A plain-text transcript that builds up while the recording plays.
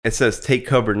It says take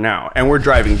cover now, and we're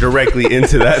driving directly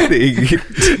into that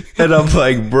thing. And I'm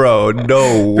like, bro,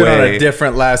 no way. Been on a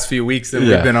different last few weeks than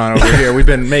we've been on over here. We've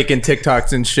been making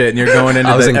TikToks and shit, and you're going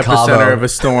into the epicenter of a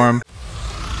storm.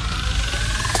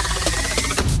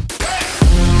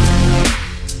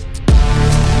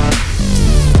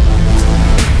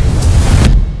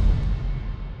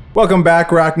 Welcome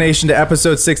back, Rock Nation, to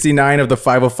episode 69 of the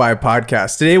 505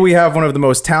 podcast. Today we have one of the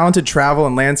most talented travel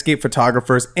and landscape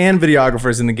photographers and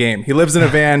videographers in the game. He lives in a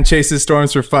van, chases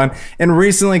storms for fun, and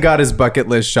recently got his bucket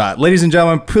list shot. Ladies and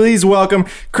gentlemen, please welcome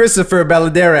Christopher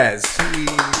Balladarez.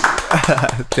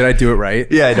 Did I do it right?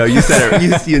 Yeah, I know. You said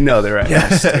it. You know they're right.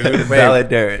 Yes, dude.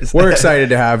 Balladarez. We're excited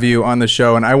to have you on the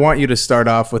show, and I want you to start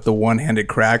off with the one-handed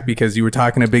crack because you were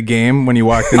talking a big game when you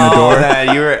walked in the door.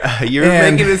 Man, you were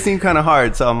making it seem kind of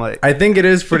hard, so I'm like, I think it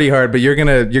is pretty hard, but you're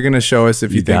gonna show us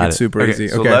if you think it's super easy.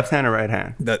 So left hand or right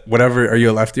hand? Whatever. Are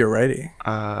you a lefty or righty?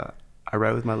 I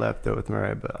write with my left, though with my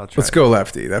right, but I'll try. Let's go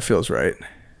lefty. That feels right.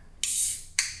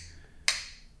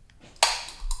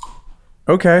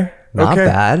 Okay. Not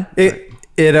bad.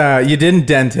 You didn't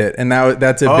dent it, and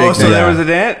that's a big. Oh, so there was a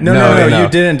dent? No, you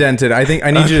didn't dent it. I think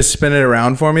I need you to spin it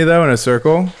around for me though in a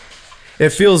circle.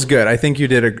 It feels good. I think you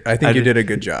did a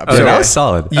good job. Oh, so that was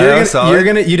solid.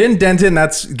 You didn't dent it, and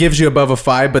that gives you above a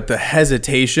 5. But the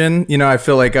hesitation, I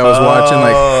feel like I was watching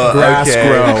like grass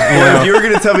grow. Well, if you were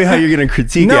gonna tell me how you're gonna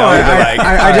critique it,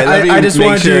 I just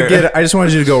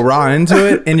wanted you to go raw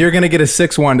into it, and you're gonna get a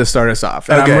 6-1 to start us off.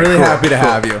 And I'm really happy to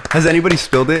have you. Has anybody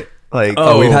spilled it? We've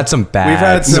had some bad. We've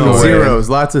had some zeros,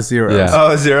 lots of zeros. Yeah.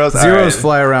 Oh, zeros. Zeros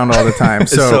fly around all the time.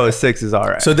 So a 6 is all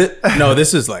right. So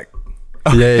this is like.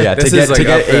 Yeah. This to is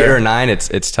get 8 or 9,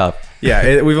 it's tough.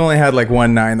 Yeah, we've only had like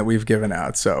 1 9 that we've given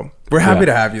out, so we're happy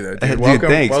to have you there, dude. Dude,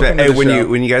 thanks. Hey,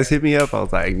 when you guys hit me up, I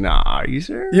was like, nah, are you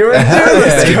sure? You're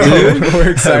dude.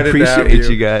 We're excited. I appreciate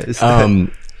you guys.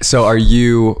 So are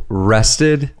you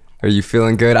rested? Are you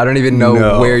feeling good? I don't even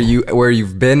know where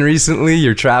you've been recently.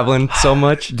 You're traveling so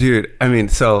much, dude. I mean,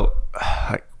 so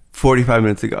like 45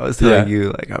 minutes ago, I was telling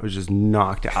you, like, I was just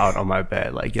knocked out on my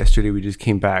bed. Like yesterday, we just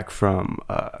came back from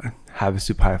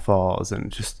Havasu High Falls,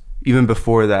 and just even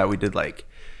before that, we did like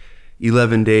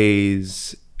 11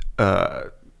 days.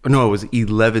 It was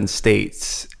 11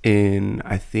 states in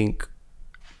I think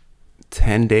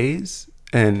 10 days.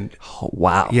 And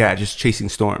wow, yeah, just chasing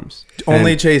storms.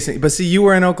 Only chasing. But see, you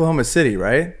were in Oklahoma City,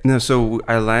 right? No, so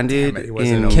I landed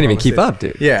in. Can't even keep up,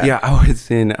 dude. Yeah, I was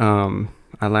in.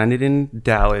 I landed in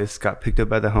Dallas. Got picked up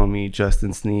by the homie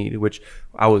Justin Sneed, which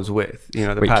I was with.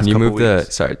 The Wait, past can you couple move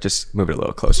weeks. Sorry, just move it a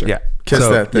little closer. Yeah,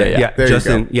 that thing. Yeah. There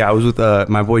Justin. You go. Yeah, I was with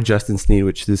my boy Justin Sneed,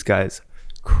 which this guy's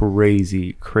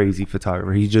crazy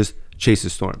photographer. He just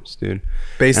chases storms, dude.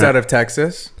 Based out of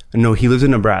Texas. No, he lives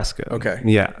in Nebraska. Okay.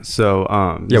 Yeah. So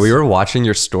we were watching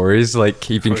your stories, like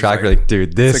keeping track. We're like,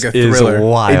 dude, this is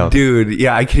wild. Dude,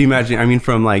 yeah, I can imagine. I mean,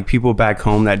 from like people back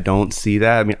home that don't see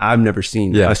that. I mean, I've never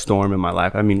seen a storm in my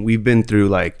life. I mean, we've been through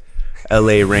like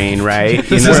LA rain, right?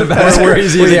 This is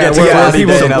crazy.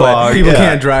 People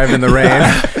can't drive in the rain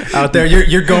out there.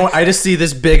 You're going. I just see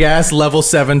this big ass level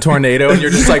 7 tornado, and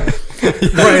you're just like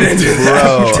right into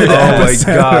oh my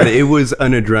god, it was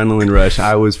an adrenaline rush.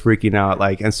 I was freaking out,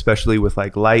 like especially with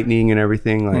like lightning and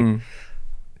everything.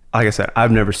 Like I said,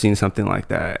 I've never seen something like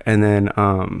that. And then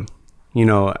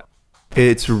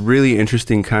it's really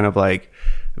interesting, kind of like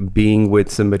being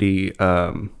with somebody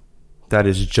that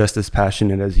is just as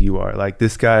passionate as you are. Like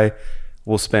this guy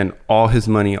will spend all his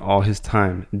money, all his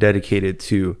time dedicated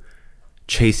to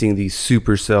chasing these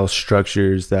supercell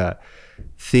structures,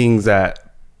 things that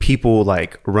people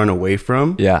like run away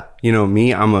from. Yeah.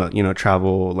 Me, I'm a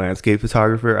travel landscape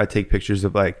photographer. I take pictures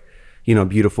of like,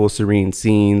 beautiful, serene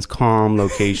scenes, calm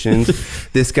locations.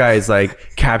 This guy is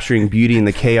like capturing beauty in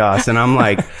the chaos. And I'm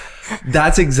like,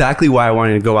 that's exactly why I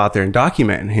wanted to go out there and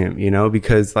document him,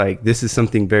 because like this is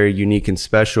something very unique and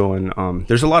special. And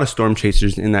there's a lot of storm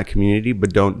chasers in that community,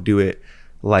 but don't do it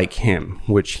like him,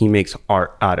 which he makes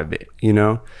art out of it,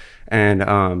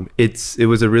 And it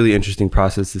was a really interesting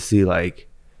process to see like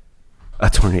a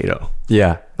tornado.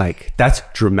 Yeah. Like that's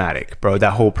dramatic, bro.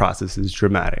 That whole process is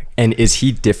dramatic. And is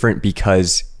he different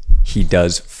because he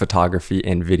does photography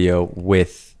and video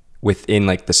within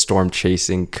like the storm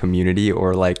chasing community,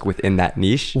 or like within that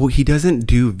niche? Well, he doesn't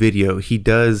do video. He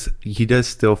does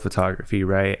still photography,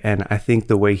 right? And I think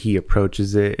the way he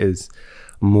approaches it is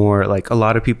more like a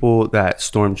lot of people that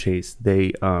storm chase,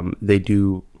 they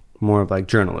do more of like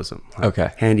journalism. Like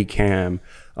Okay. handy cam,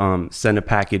 send a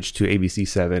package to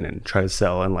ABC7 and try to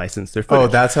sell and license their footage. Oh,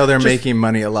 that's how they're Just making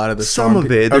money. A lot of the some storm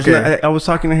of it. people. Okay. I was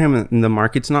talking to him, and the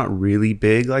market's not really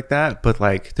big like that, but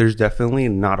like there's definitely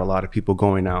not a lot of people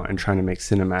going out and trying to make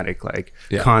cinematic like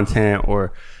content,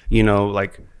 or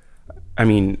like, I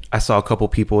mean, I saw a couple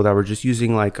people that were just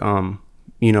using like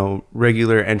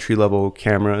regular entry level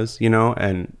cameras,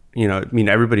 and I mean,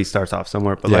 everybody starts off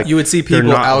somewhere, but like you would see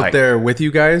people out there with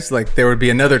you guys. Like there would be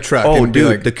another truck. Oh, and dude,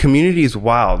 like, the community is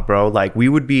wild, bro. Like we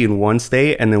would be in one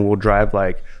state and then we'll drive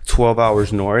like 12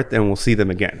 hours north and we'll see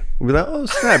them again. We'll be like, oh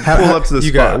snap, pull up to the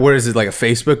spot. What is it, like a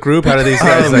Facebook group? How do these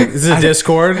guys like? Is it a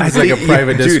Discord? It's like a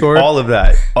private dude, Discord. All of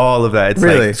that. It's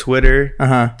really? like Twitter.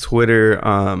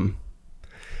 Uh-huh.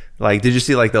 Like, did you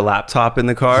see like the laptop in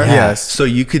the car? Yes. So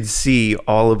you could see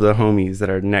all of the homies that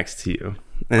are next to you.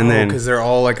 And then because they're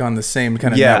all like on the same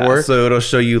kind of yeah, network. so it'll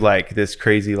show you like this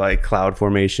crazy like cloud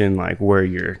formation, like where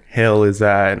your hail is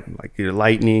at, like your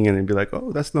lightning, and then be like,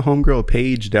 oh, that's the homegirl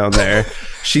Paige down there.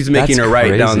 She's making a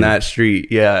right down that street.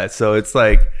 Yeah, so it's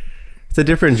like it's a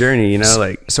different journey,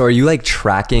 like. So are you like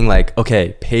tracking like,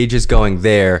 okay, Paige is going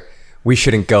there, we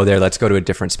shouldn't go there, let's go to a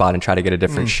different spot and try to get a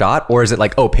different shot? Or is it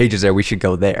like, oh, Paige is there, we should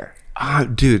go there?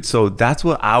 Dude, so that's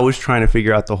what I was trying to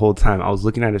figure out the whole time. I was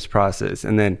looking at his process,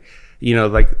 and then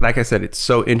like I said, it's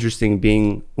so interesting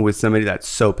being with somebody that's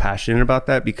so passionate about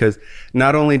that, because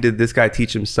not only did this guy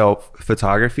teach himself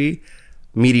photography,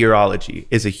 meteorology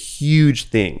is a huge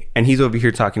thing. And he's over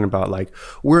here talking about like,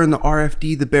 we're in the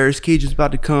RFD, the bear's cage is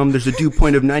about to come, there's a dew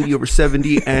point of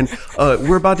 90/70, and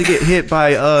we're about to get hit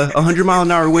by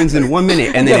 100-mile-an-hour winds in 1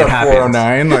 minute, and then it happens.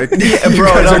 409, like yeah,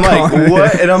 bro. And I'm like,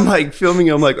 what? And I'm like filming.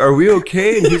 I'm like, are we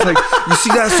okay? And he's like, you see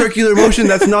that circular motion?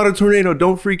 That's not a tornado.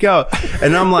 Don't freak out.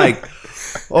 And I'm like,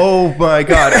 oh my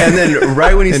god. And then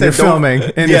right when he said filming,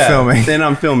 then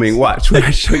I'm filming. Watch when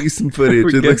I show you some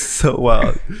footage. It looks so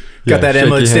wild. Got that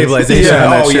inlet stabilization.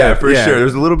 Yeah, yeah, for sure.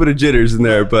 There's a little bit of jitters in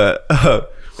there, but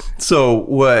so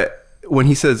when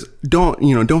he says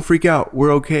don't freak out,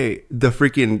 we're okay, the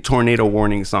freaking tornado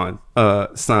warning sound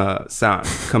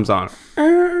comes on.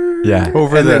 Yeah.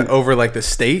 Over like the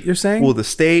state, you're saying? Well, the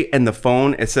state and the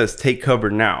phone, it says take cover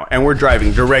now, and we're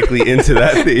driving directly into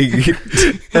that thing.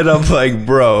 And I'm like,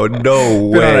 bro, no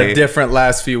way. Been on a different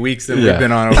last few weeks than we've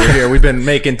been on over here. We've been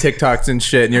making TikToks and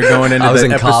shit, and you're going into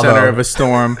the epicenter of a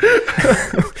storm.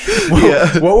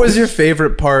 What was your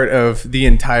favorite part of the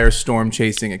entire storm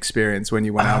chasing experience when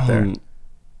you went out there?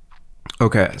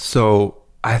 Okay, so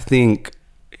I think,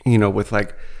 with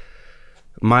like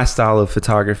my style of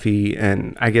photography,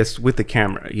 and I guess with the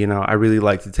camera, I really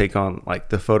like to take on like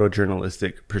the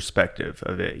photojournalistic perspective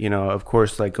of it. Of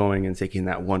course, like going and taking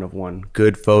that one-of-one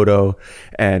good photo,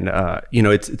 and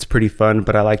it's pretty fun,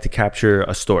 but I like to capture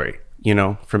a story,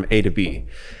 from A to B,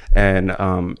 and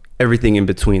everything in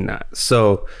between that.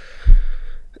 So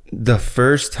the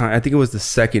first time, I think it was the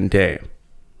second day,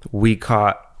 we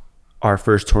caught our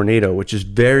first tornado, which is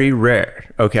very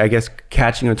rare. Okay, I guess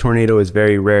catching a tornado is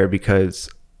very rare, because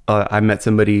I met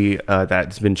somebody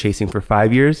that's been chasing for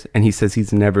 5 years, and he says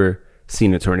he's never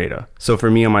seen a tornado. So for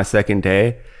me on my second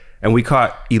day, and we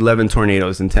caught 11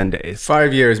 tornadoes in 10 days.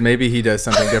 5 years, maybe he does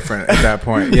something different at that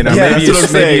point. Maybe that's you what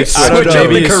I'm maybe saying.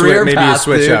 you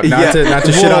switch up. Not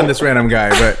to shit on this random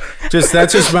guy, but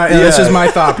that's just my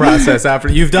thought process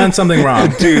after you've done something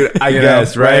wrong, dude. I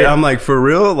guess right. I'm like, for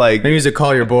real, like maybe you should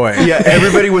call your boy. Yeah,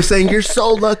 everybody was saying you're so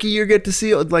lucky you get to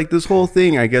see like this whole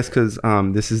thing. I guess because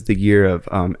this is the year of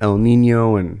El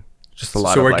Nino and just a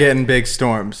lot. So of we're getting big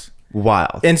storms.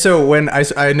 Wild. And so when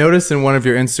I noticed in one of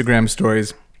your Instagram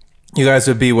stories, you guys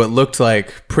would be what looked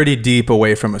like pretty deep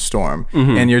away from a storm.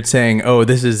 And you're saying, oh,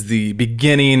 this is the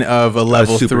beginning of a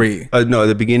level 3. No,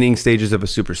 the beginning stages of a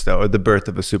supercell, or the birth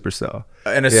of a supercell.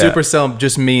 And a supercell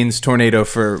just means tornado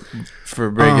for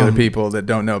regular people that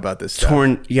don't know about this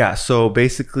stuff. So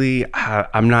basically,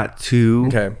 I'm not too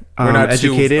We're not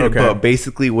educated, but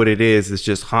basically what it is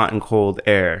just hot and cold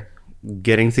air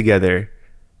getting together,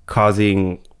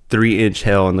 causing 3-inch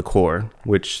hail in the core,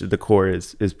 which the core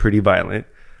is pretty violent.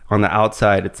 On the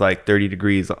outside, it's like 30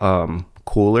 degrees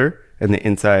cooler, and the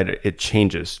inside it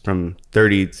changes from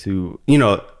 30 to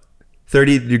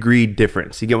 30-degree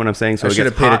difference. You get what I'm saying? So I should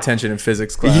have paid attention in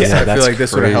physics class. Yeah, I feel like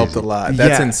this would have helped a lot.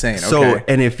 That's insane. So,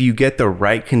 and if you get the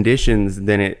right conditions,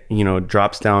 then it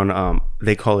drops down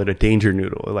they call it a danger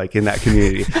noodle, like in that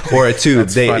community, or a tube.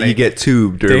 You get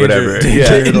tubed or Danger whatever.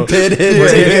 noodle. Dude,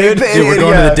 We're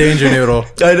going to the danger noodle.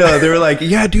 I know. They were like,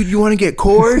 yeah, dude, you want to get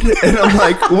cord? And I'm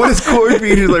like, what is cord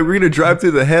mean? He's like, we're gonna drive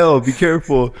through the hell. Be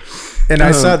careful. And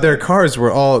I saw their cars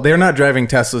were they're not driving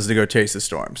Teslas to go chase the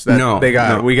storms.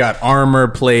 We got armor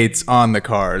plates on the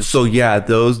cars. So yeah,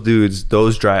 those dudes,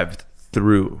 those drive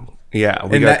through. Yeah,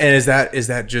 is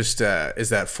that just is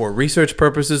that for research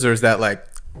purposes, or is that like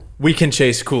we can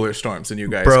chase cooler storms than you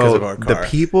guys because of our car? The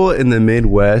people in the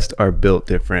Midwest are built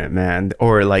different, man.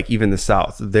 Or like even the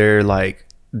South, they're like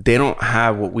they don't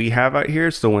have what we have out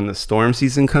here. So when the storm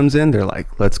season comes in, they're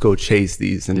like, let's go chase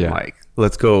these and like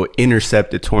let's go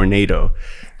intercept a tornado.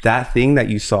 That thing that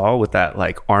you saw with that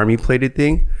like army plated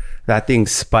thing, that thing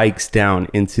spikes down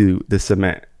into the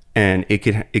cement. And it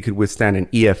could withstand an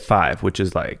EF5, which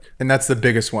is like, and that's the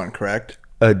biggest one, correct?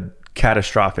 A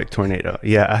catastrophic tornado.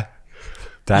 Yeah,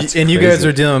 that's and crazy. You guys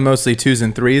are dealing mostly 2s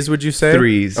and 3s, would you say?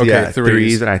 3s, okay, yeah,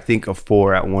 3s, and I think a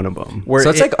 4 at one of them. So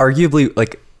it's like arguably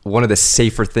like one of the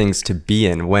safer things to be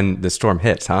in when the storm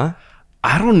hits, huh?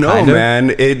 I don't know, man.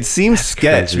 It seems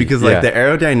sketch because like the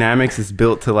aerodynamics is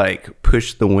built to like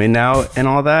push the wind out and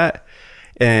all that.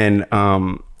 And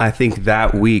I think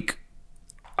that week,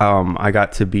 I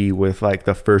got to be with like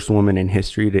the first woman in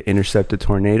history to intercept a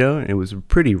tornado. And it was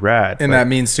pretty rad. And that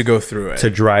means to go through it.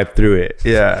 To drive through it.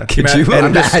 Yeah. Could you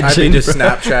imagine? I've been just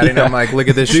Snapchatting. I'm like, look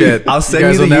at this shit. I'll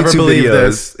send you the YouTube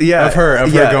videos. Yeah. Of her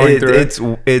going through it.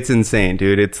 It's insane,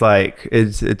 dude. It's like,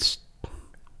 it's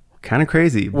kind of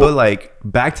crazy. Well, but like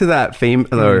back to that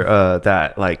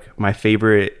that like my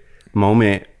favorite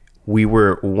moment, we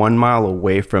were 1 mile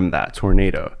away from that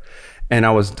tornado. And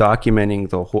I was documenting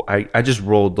the whole, I just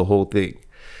rolled the whole thing.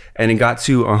 And it got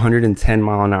to 110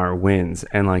 mile an hour winds.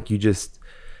 And like, you just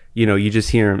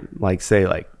hear him like say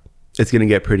like, it's going to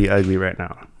get pretty ugly right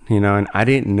now, and I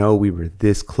didn't know we were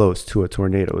this close to a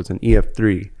tornado. It was an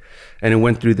EF3 and it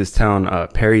went through this town,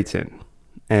 Perryton.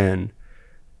 And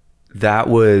that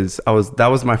was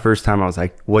my first time. I was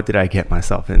like, what did I get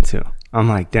myself into? I'm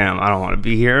like, damn, I don't want to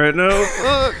be here right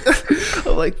now.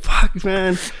 I'm like, fuck,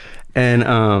 man.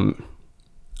 And,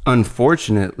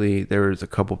 unfortunately, there was a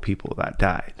couple people that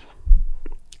died.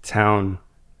 Town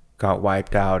got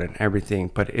wiped out and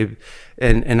everything. But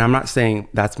and I'm not saying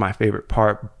that's my favorite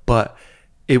part, but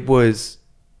it was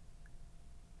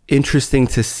interesting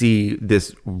to see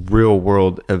this real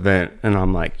world event. And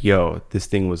I'm like, yo, this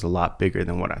thing was a lot bigger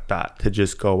than what I thought. To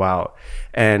just go out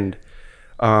and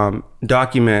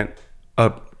document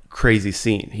a crazy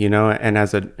scene, and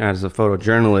as a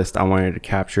photojournalist, I wanted to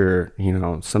capture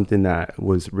something that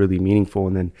was really meaningful.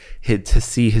 And then to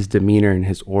see his demeanor and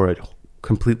his aura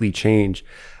completely change,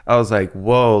 I was like,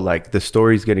 whoa, like the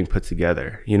story's getting put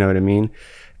together, you know what I mean?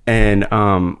 And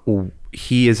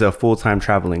he is a full-time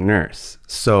traveling nurse,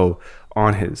 so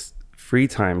on his free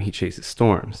time he chases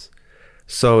storms.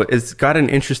 So it's got an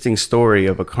interesting story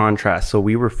of a contrast. So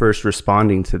we were first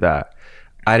responding to that.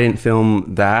 I didn't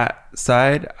film that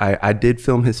side. I did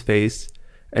film his face,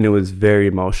 and it was very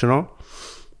emotional,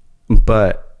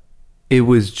 but it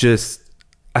was just,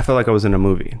 I felt like I was in a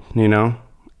movie,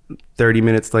 30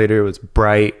 minutes later, it was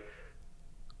bright,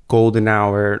 golden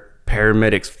hour,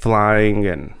 paramedics flying,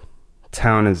 and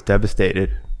town is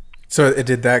devastated. So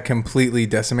did that completely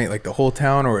decimate like the whole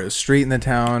town, or a street in the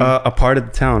town? A part of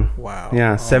the town. Wow.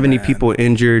 Yeah, 70 people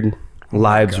injured,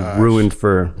 lives ruined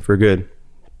for good.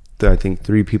 I think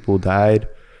 3 people died.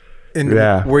 And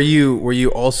were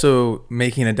you also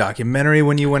making a documentary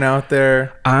when you went out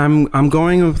there? I'm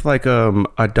going with like a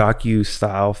docu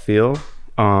style feel.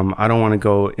 I don't want to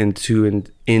go into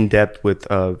in depth with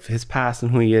his past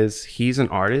and who he is. He's an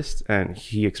artist and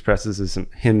he expresses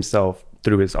himself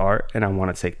through his art, and I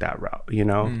want to take that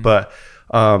route, But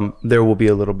there will be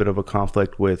a little bit of a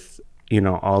conflict with,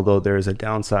 although there's a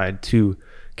downside to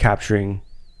capturing,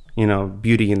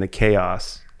 beauty in the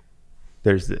chaos.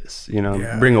 There's this,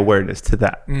 bring awareness to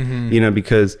that,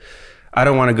 because I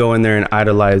don't want to go in there and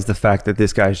idolize the fact that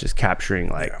this guy's just capturing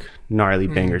like gnarly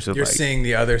bangers of You're like, seeing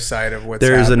the other side of what's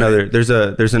there's happening.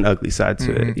 There's an ugly side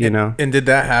to it, And did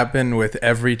that happen with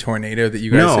every tornado that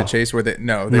you guys had chased? They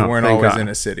weren't always in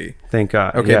a city. Thank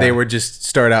God. Okay, they would just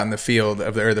start out in the field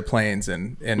of the plains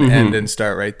and end and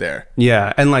start right there.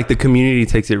 Yeah, and like the community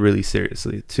takes it really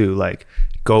seriously too. Like,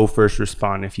 go first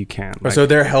respond if you can. Like, so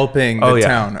they're helping the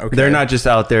town. Okay, they're not just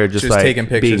out there just like taking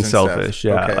pictures being selfish.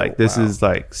 Stuff. Yeah, okay, like this is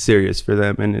like serious for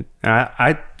them, and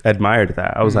I admired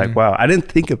that. I was like, wow, I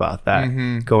didn't think about that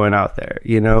going out there,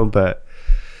 But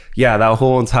yeah, that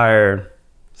whole entire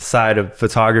side of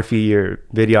photography or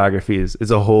videography is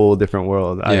a whole different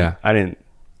world. I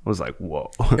I was like,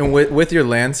 whoa. And with your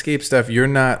landscape stuff, you're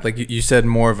not, like you said,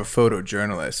 more of a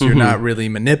photojournalist. You're not really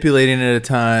manipulating it a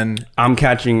ton. I'm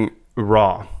catching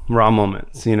raw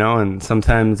moments, you know? And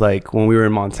sometimes, like, when we were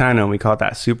in Montana and we caught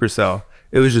that supercell,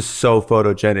 it was just so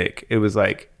photogenic. It was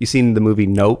like, you seen the movie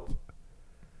Nope?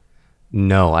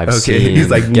 No, I've seen He's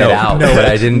like, Get no, Out, no, but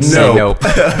I didn't say Nope.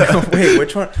 Wait,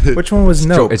 which one? Which one was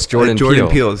Nope? It's Jordan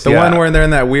Peele's. The one where they're in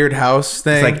that weird house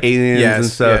thing. It's like aliens and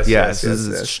stuff. This is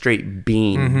a yes. straight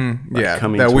beam. Like,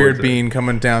 coming that weird towards it. beam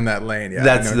coming down that lane. Yeah,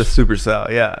 That's the supercell.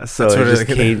 Yeah. So That's it what just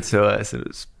it- came to us. It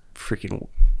was freaking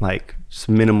like just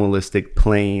minimalistic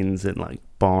planes and like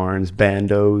barns,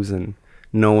 bandos, and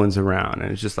no one's around.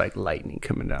 And it's just like lightning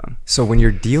coming down. So when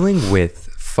you're dealing with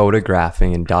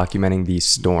photographing and documenting these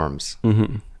storms,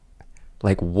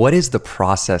 like what is the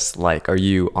process like? Are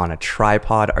you on a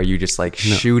tripod? Are you just like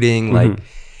shooting? Like,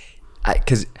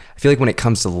 because I feel like when it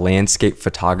comes to landscape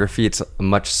photography, it's a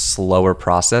much slower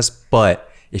process.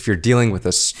 But if you're dealing with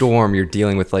a storm, you're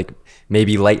dealing with like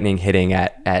maybe lightning hitting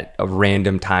at a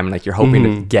random time, like you're hoping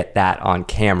to get that on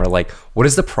camera. Like, what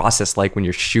is the process like when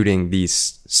you're shooting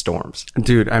these storms?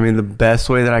 Dude, I mean, the best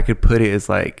way that I could put it is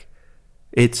like,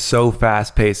 it's so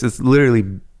fast paced. It's literally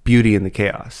beauty in the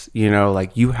chaos. You know,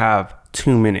 like you have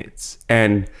 2 minutes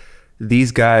and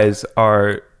these guys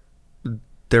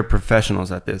they're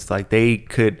professionals at this. Like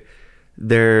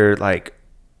they're like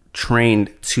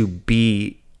trained to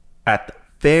be at the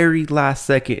very last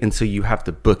second. And so you have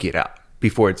to book it out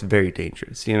before it's very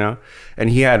dangerous, you know? And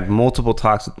he had multiple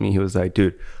talks with me. He was like,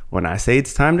 dude, when I say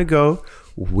it's time to go,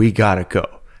 we gotta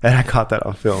go. And I caught that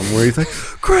on film where he's like,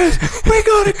 Chris, we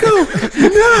gotta go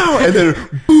now. And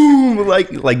then boom,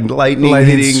 like lightning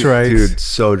hitting. strikes. Dude,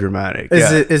 so dramatic.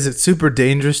 Is it super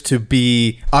dangerous to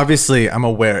be, obviously I'm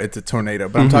aware it's a tornado,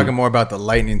 but I'm talking more about the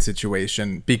lightning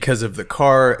situation because of the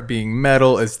car being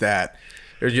metal. Is that,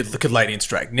 or could lightning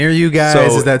strike near you guys?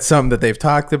 So- Is that something that they've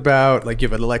talked about? Like you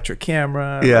have an electric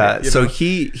camera? Yeah. Like, you So know?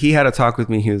 he had a talk with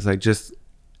me. He was like, just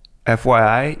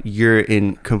FYI, you're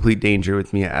in complete danger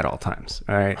with me at all times.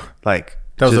 All right. Like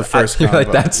that was the just- first You're like,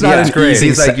 combo. that's not as great. easy.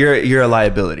 He's like, you're a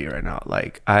liability right now.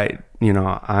 Like I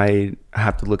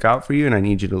have to look out for you and I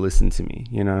need you to listen to me,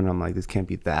 you know? And I'm like, this can't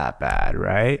be that bad,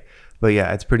 right? But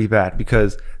yeah, it's pretty bad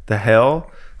because the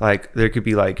hell, like there could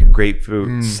be like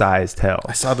grapefruit sized hell.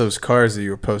 I saw those cars that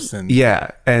you were posting.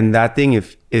 Yeah. And that thing,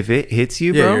 if it hits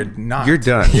you, bro, you're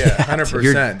done. Yeah, 100%,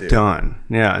 You're dude. done.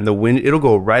 Yeah. And the wind, it'll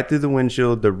go right through the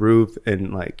windshield, the roof,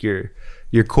 and like your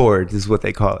cords is what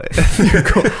they call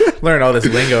it. Learn all this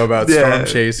lingo about storm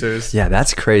chasers. Yeah,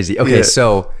 that's crazy. Okay, Yeah.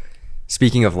 so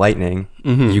speaking of lightning,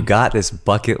 you got this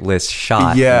bucket list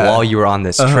shot Yeah. while you were on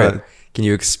this trip. Can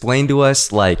you explain to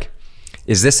us, like,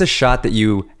 is this a shot that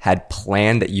you had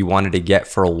planned that you wanted to get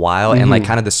for a while? And like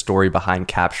kind of the story behind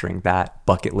capturing that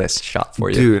bucket list shot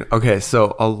for you? Dude, okay,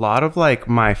 so a lot of like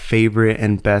my favorite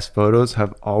and best photos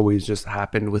have always just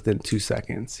happened within 2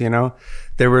 seconds, you know?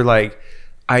 There were like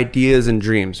ideas and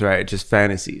dreams, right? Just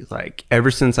fantasies. Like ever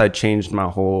since I changed my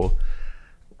whole,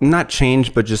 not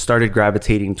changed, but just started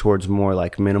gravitating towards more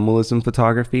like minimalism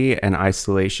photography and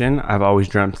isolation, I've always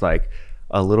dreamt like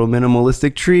a little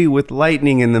minimalistic tree with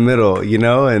lightning in the middle, you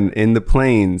know, and in the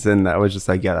plains. And I was just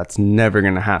like, yeah, that's never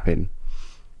going to happen.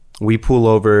 We pull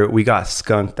over, we got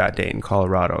skunked that day in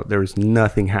Colorado. There was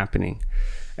nothing happening.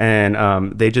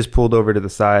 And they just pulled over to the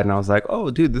side and I was like,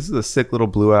 oh, dude, this is a sick little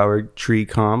blue hour tree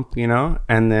comp, you know?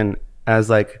 And then as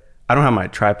like, I don't have my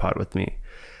tripod with me.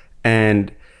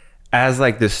 And as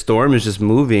like the storm is just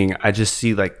moving, I just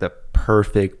see like the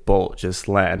perfect bolt just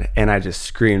land. And I just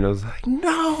screamed. I was like,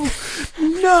 no,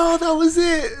 that was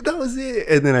it.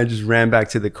 And then I just ran back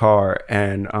to the car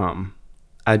and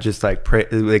I just like pray.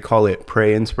 They call it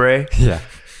pray and spray. Yeah.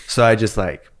 So I just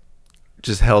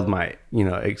held my, you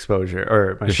know, exposure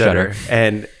or my shutter,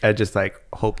 and I just like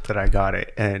hoped that I got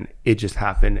it, and it just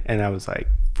happened, and I was like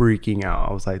freaking out.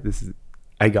 I was like,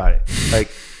 I got it. Like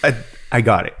I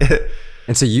got it.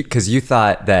 And so because you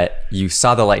thought that you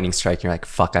saw the lightning strike, and you're like,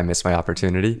 fuck, I missed my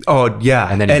opportunity. Oh yeah.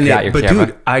 And then you got your camera.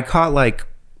 Dude, I caught like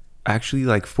actually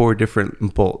like 4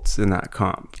 different bolts in that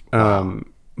comp. Wow.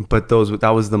 But that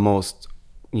was the most,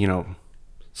 you know,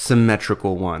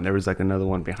 symmetrical one. There was like another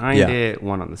one behind it,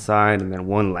 one on the side, and then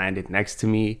one landed next to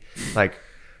me. Like,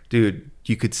 dude,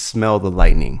 you could smell the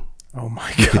lightning. Oh my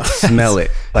god. You could smell it.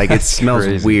 Like it smells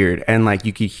crazy. weird. And like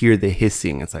you could hear the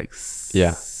hissing. It's like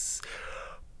Yeah.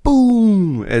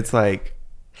 boom. It's like,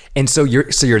 And so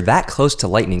you're that close to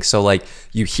lightning. So like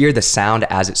you hear the sound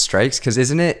as it strikes, because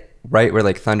isn't it right? Where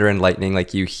like thunder and lightning,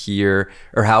 like you hear,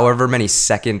 or however many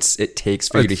seconds it takes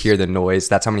for you to hear the noise.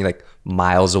 That's how many like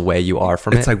miles away you are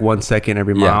from it. It's like 1 second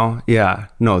every mile. Yeah.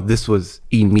 No, this was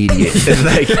immediate. It's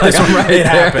like This one right it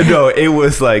there. happened. No, it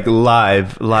was like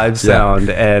live sound.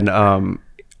 And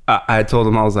I told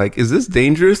them, I was like, is this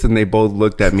dangerous? And they both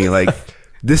looked at me like,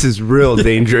 this is real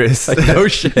dangerous. Like, no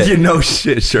shit. You know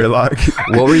shit, Sherlock.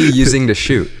 What were you using to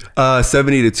shoot?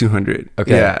 70 to 200.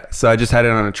 Okay. Yeah. So I just had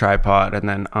it on a tripod, and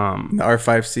then The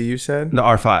R5C, you said? the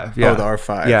R5. Yeah. Oh, the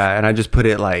R5. Yeah, and I just put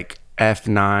it like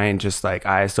F9, just like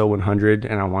ISO 100,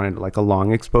 and I wanted like a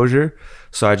long exposure,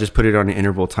 so I just put it on an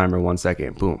interval timer, 1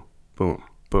 second. Boom, boom,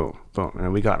 boom, boom,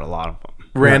 and we got a lot of them.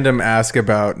 Random ask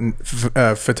about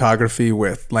photography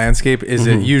with landscape. Is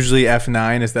it usually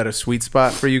F9? Is that a sweet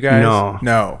spot for you guys?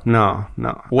 No.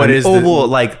 What is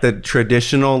like the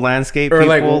traditional landscape or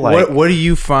people? what do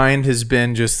you find has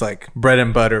been just like bread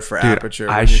and butter for aperture?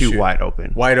 I when you shoot wide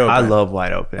open. Wide open. I love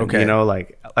wide open. Okay. You know,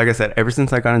 like I said, ever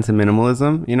since I got into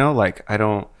minimalism, you know, like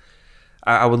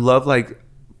I would love like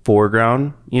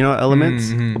foreground, you know, elements,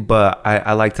 but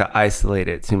I like to isolate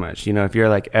it too much. You know, if you're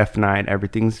like F9,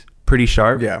 everything's pretty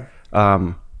sharp. Yeah.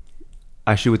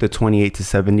 I shoot with the 28 to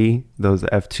 70, those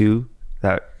F2.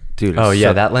 That dude. Oh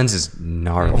yeah, that lens is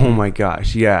gnarly. Oh my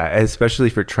gosh, yeah. Especially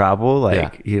for travel,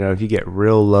 like you know, if you get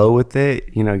real low with it,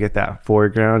 you know, get that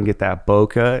foreground, get that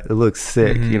bokeh, it looks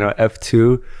sick. You know,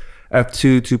 F2,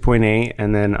 2.8,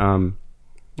 and then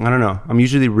I don't know. I'm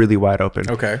usually really wide open.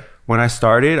 Okay. When I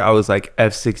started, I was like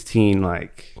F16,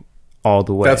 like all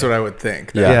the way. That's what I would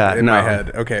think. Yeah, in my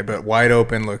head. Okay, but wide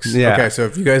open looks. Yeah. Okay, so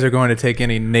if you guys are going to take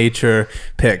any nature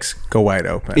pics, go wide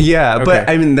open. Yeah, Okay. but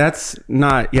I mean that's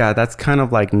not. Yeah, that's kind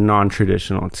of like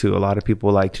non-traditional too. A lot of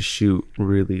people like to shoot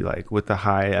really like with the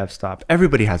high f-stop.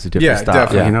 Everybody has a different style.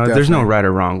 definitely, You know, there's no definitely. right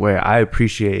or wrong way. I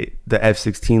appreciate the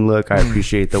f16 look. I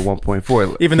appreciate the 1.4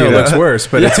 look. Even though it looks worse,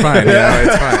 but it's fine. You know,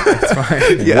 it's fine. It's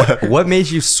fine. Yeah. What made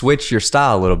you switch your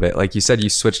style a little bit? Like you said, you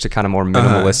switched to kind of more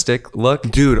minimalistic look.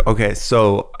 Dude, okay,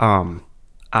 so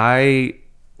I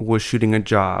was shooting a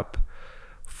job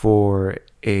for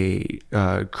a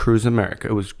Cruise America.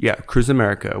 It was Cruise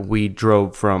America. We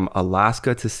drove from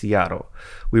Alaska to Seattle.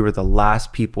 We were the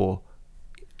last people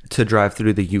to drive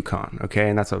through the Yukon. Okay,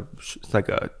 and it's like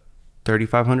a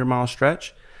 3,500 mile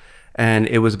stretch, and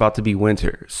it was about to be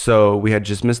winter. So we had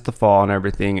just missed the fall and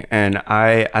everything. And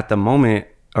at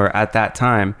that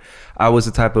time, I was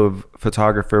the type of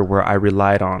photographer where I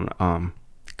relied on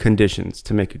conditions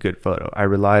to make a good photo. I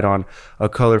relied on a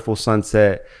colorful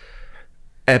sunset,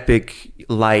 epic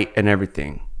light, and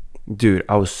everything. Dude,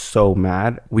 I was so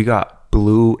mad. We got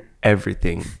blue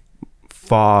everything,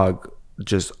 fog,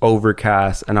 just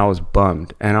overcast, and I was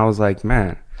bummed. And I was like,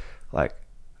 man, like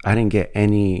I didn't get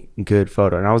any good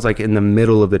photo. And I was like in the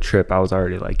middle of the trip, I was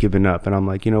already like giving up. And I'm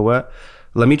like, you know what?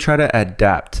 Let me try to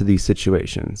adapt to these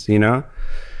situations, you know?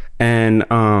 And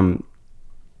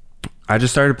I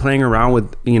just started playing around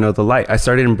with, you know, the light. I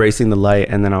started embracing the light,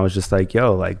 and then I was just like,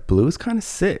 yo, like blue is kind of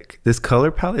sick. This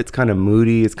color palette's kind of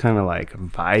moody. It's kind of like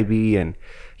vibey. And,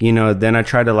 you know, then I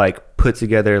tried to like put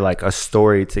together like a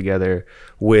story together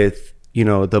with, you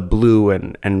know, the blue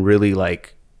and really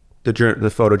like the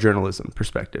photojournalism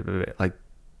perspective of it. Like,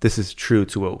 this is true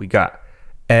to what we got.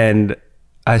 And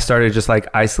I started just like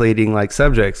isolating like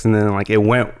subjects, and then like it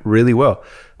went really well.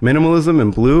 Minimalism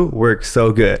and blue works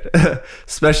so good,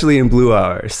 especially in blue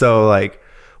hour. So like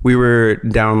we were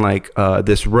down like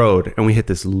this road, and we hit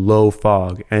this low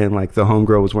fog, and like the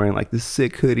homegirl was wearing like this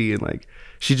sick hoodie, and like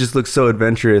she just looked so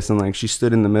adventurous, and like she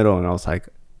stood in the middle, and I was like,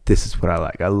 this is what I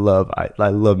like. I love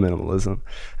minimalism.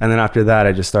 And then after that,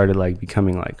 I just started like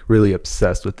becoming like really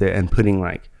obsessed with it and putting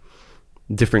like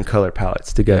different color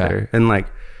palettes together. And like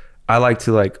I like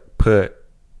to like put,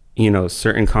 you know,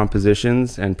 certain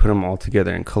compositions and put them all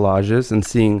together in collages, and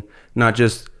seeing not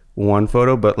just one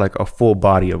photo, but like a full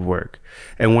body of work.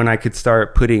 And when I could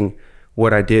start putting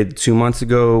what I did 2 months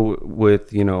ago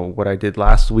with, you know, what I did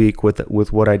last week with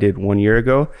what I did 1 year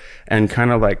ago, and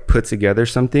kind of like put together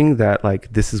something that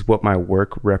like, this is what my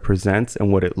work represents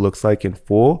and what it looks like in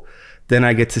full, then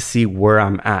I get to see where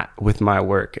I'm at with my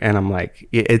work. And I'm like,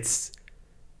 it's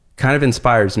kind of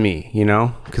inspires me, you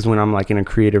know, because when I'm like in a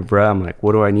creative rut, I'm like,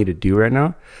 what do I need to do right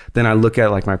now? Then I look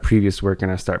at like my previous work,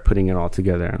 and I start putting it all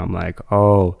together, and I'm like,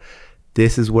 oh,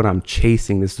 this is what I'm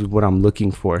chasing. This is what I'm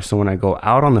looking for. So when I go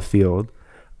out on the field,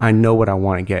 I know what I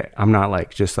want to get. I'm not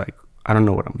like, just like, I don't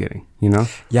know what I'm getting, you know?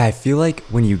 Yeah, I feel like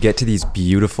when you get to these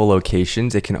beautiful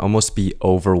locations, it can almost be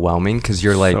overwhelming, because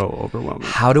you're like, so overwhelming.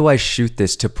 How do I shoot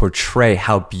this to portray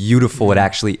how beautiful it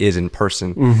actually is in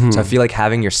person? So I feel like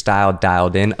having your style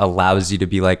dialed in allows you to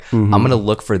be like, I'm going to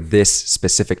look for this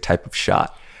specific type of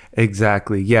shot.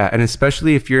 Exactly. Yeah. And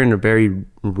especially if you're in a very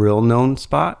real known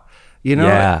spot, you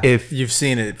know, if you've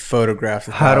seen it photographed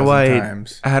 1,000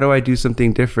 times. How do I do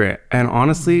something different? And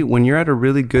honestly, when you're at a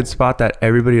really good spot that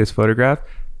everybody has photographed,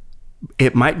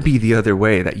 it might be the other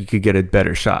way that you could get a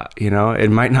better shot, you know? It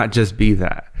might not just be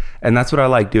that. And that's what I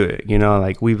like doing, you know?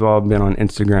 Like, we've all been on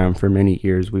Instagram for many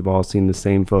years. We've all seen the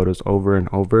same photos over and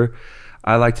over.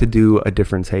 I like to do a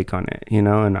different take on it, you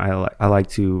know? And I like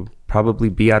to probably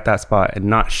be at that spot and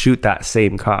not shoot that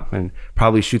same cop, and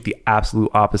probably shoot the absolute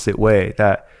opposite way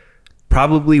that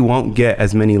probably won't get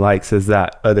as many likes as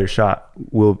that other shot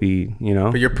will be, you know?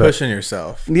 But you're pushing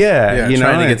yourself. Yeah. You know,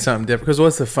 trying to get something different. Because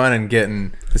what's the fun in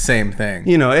getting the same thing?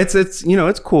 You know, it's you know,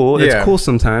 it's cool. It's cool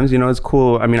sometimes, you know, it's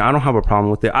cool. I mean, I don't have a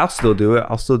problem with it. I'll still do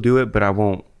it, but I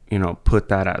won't, you know, put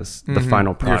that as the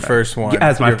final product. Your first one.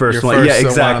 As my first one. Yeah,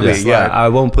 exactly. Yeah, I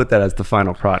won't put that as the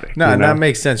final product. No, that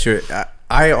makes sense.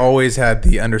 I always had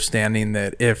the understanding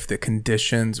that if the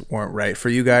conditions weren't right for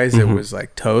you guys, it was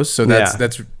like toast. So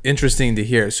that's interesting to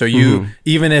hear. So you,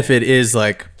 even if it is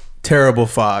like terrible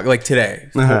fog, like today,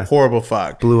 horrible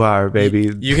fog, blue hour,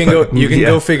 baby, you can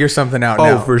go figure something out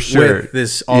now. For sure.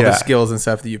 With all the skills and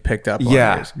stuff that you picked up.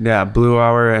 Yeah, blue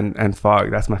hour and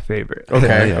fog. That's my favorite.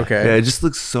 Okay. Yeah, it just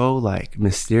looks so like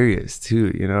mysterious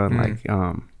too, you know, and like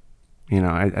you know,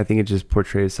 I think it just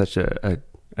portrays such a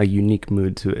unique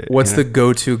mood to it. What's the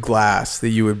go-to glass that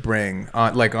you would bring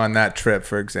on that trip,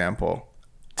 for example,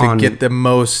 to get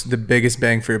the biggest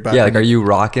bang for your buck? Yeah, like, are you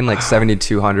rocking like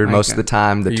 70-200 most of the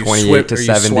time, the 28 to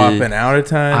 70? Are you swapping out a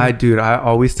time? I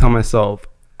always tell myself,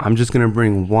 I'm just going to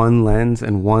bring one lens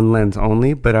and one lens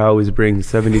only, but I always bring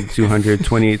 70-200,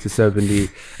 28 to 70,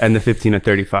 and the 15 to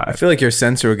 35. I feel like your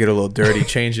sensor would get a little dirty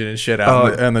changing and shit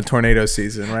out in the tornado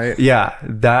season, right? Yeah,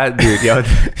 that, dude. Yeah.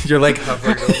 You're like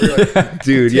hovering over. Like,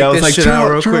 dude, yeah, I was like,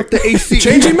 turn up the AC.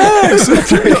 Changing mags.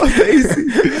 Turn off the AC.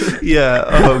 Yeah,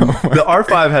 the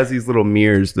R5 has these little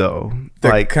mirrors, though. That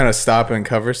like kind of stop and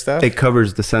cover stuff? It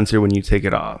covers the sensor when you take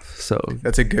it off. So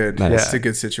that's a good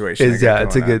situation.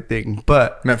 It's a good thing.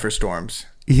 But meant for storms.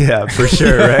 Yeah, for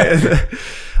sure, right?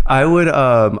 I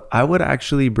would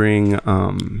actually bring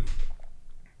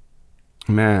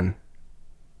man,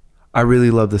 I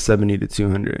really love the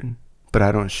 70-200, but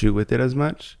I don't shoot with it as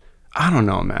much. I don't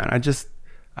know, man.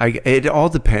 It all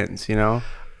depends, you know.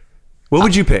 What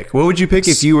would you pick? What would you pick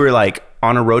if you were like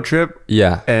on a road trip?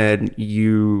 Yeah. And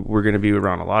you were going to be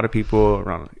around a lot of people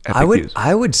around I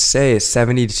would say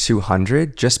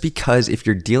 70-200, just because if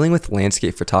you're dealing with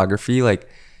landscape photography, like,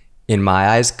 in my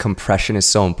eyes, compression is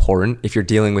so important. If you're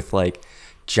dealing with like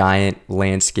giant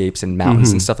landscapes and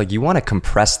mountains and stuff, like, you want to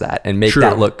compress that and make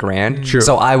that look grand. True.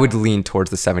 So I would lean towards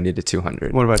the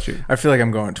 70-200. What about you? I feel like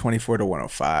I'm going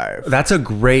 24-105. That's a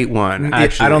great one.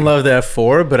 Actually, I don't love the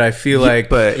F4, but I feel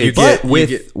like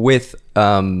with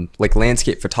like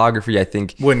landscape photography, I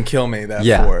think wouldn't kill me that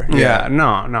F4. Yeah,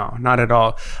 no, not at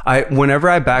all. Whenever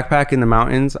I backpack in the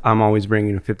mountains, I'm always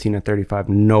bringing a 15 to 35.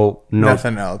 No,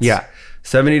 nothing else. Yeah,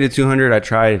 70-200. I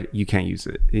tried. You can't use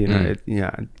it. You know,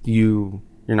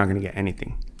 you're not gonna get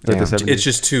anything. It's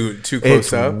just too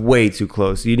close up. It's way too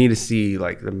close. You need to see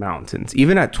like the mountains.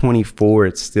 Even at 24,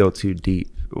 it's still too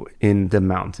deep in the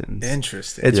mountains.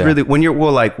 Interesting. It's really when you're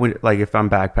like if I'm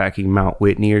backpacking Mount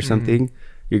Whitney or something,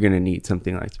 you're gonna need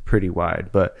something like pretty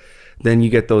wide. But then you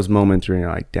get those moments where you're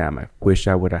like, damn, I wish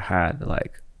I would have had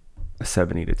like a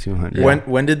 70-200.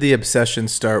 When did the obsession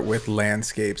start with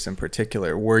landscapes in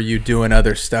particular? Were you doing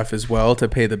other stuff as well to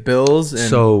pay the bills?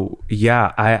 So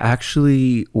yeah, I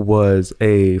actually was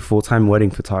a full-time wedding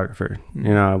photographer.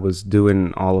 You know, I was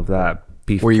doing all of that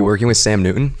before. Were you working with Sam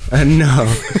Newton? No.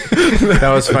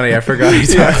 That was funny. I forgot you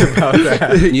talked about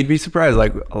that. You'd be surprised.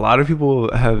 Like, a lot of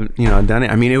people have, you know, done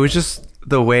it. I mean, it was just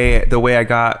the way I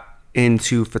got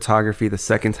into photography the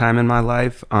second time in my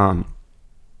life.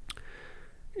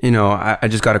 You know, I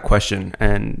just got a question,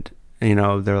 and, you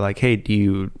know, they're like, hey, do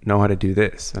you know how to do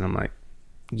this? And I'm like,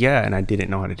 yeah. And I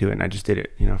didn't know how to do it, and I just did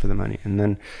it, you know, for the money.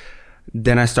 And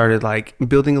then I started like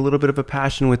building a little bit of a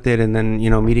passion with it, and then,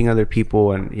 you know, meeting other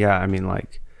people. And yeah, I mean,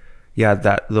 like, yeah,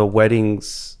 that the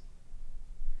weddings,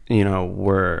 you know,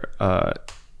 were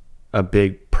a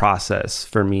big process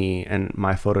for me and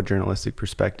my photojournalistic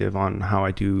perspective on how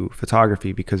I do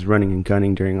photography, because running and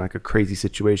gunning during like a crazy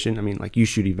situation, I mean, like, you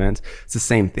shoot events, it's the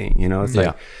same thing, you know. It's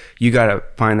like you got to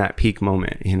find that peak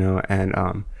moment, you know.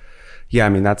 And yeah, I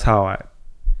mean, that's how I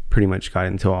pretty much got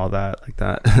into all that, like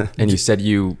that. And you said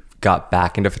you got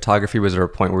back into photography. Was there a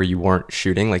point where you weren't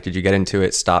shooting? Like, did you get into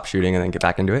it, stop shooting, and then get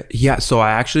back into it? Yeah, so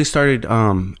I actually started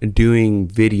doing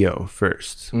video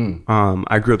first.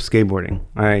 I grew up skateboarding.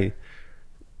 I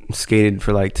skated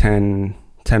for like 10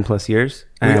 10 plus years.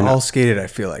 We And all skated, I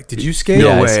feel like. Did you skate? no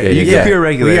Yeah, I way. skated. If you're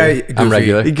regular. I'm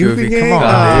regular. Goofy gang? Come on,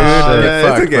 Oh, dude. yeah,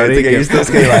 Fuck, it's okay. buddy. It's okay. You still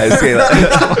skate live. Skate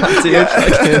live.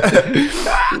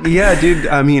 Dude, Yeah, dude.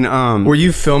 I mean, Were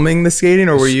you filming the skating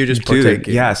or were you just dude,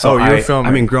 partaking? yeah. So you were filming.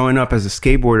 I mean, growing up as a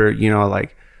skateboarder, you know,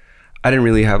 like I didn't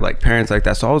really have like parents like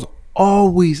that, so I was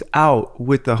always out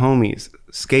with the homies,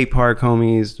 skate park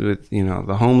homies, with you know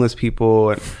the homeless people,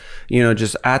 and you know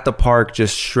just at the park,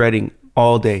 just shredding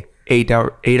all day, 8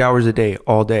 hours a day,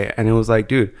 all day. And it was like,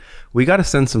 dude, we got to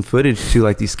send some footage to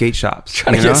like these skate shops.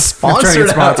 trying to you know? get sponsored.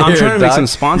 I'm trying to make some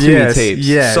sponsor me Yes, tapes.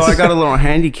 yes. So I got a little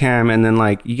handy cam, and then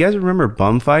like, you guys remember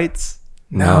bum fights?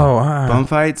 No. Bum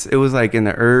fights. It was like in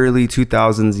the early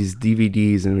 2000s, these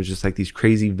DVDs, and it was just like these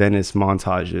crazy Venice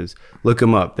montages. Look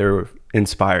them up. They're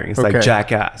inspiring. It's like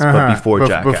Jackass, but before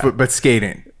Jackass. But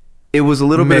skating. It was a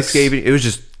little bit of Mixed. skating. It was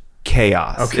just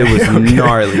chaos. Okay, It was okay.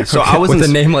 gnarly. So I was with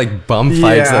a name like Bum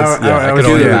Fights. Yeah, I I could was-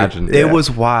 only dude, imagine. It was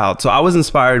wild. So I was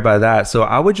inspired by that. So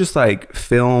I would just like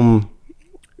film.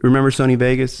 Remember Sony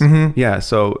Vegas? Mm-hmm. Yeah.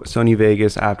 So Sony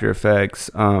Vegas, After Effects.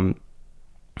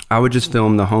 I would just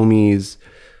film the homies,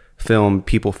 film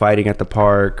people fighting at the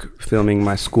park, filming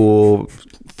my school,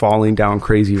 falling down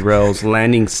crazy rails,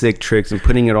 landing sick tricks, and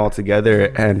putting it all together.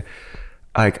 And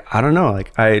like, I don't know,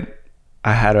 like I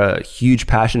had a huge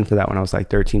passion for that when I was like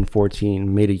 13,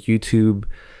 14, made a YouTube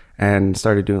and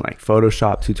started doing like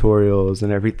Photoshop tutorials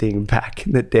and everything back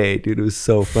in the day, dude. It was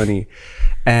so funny.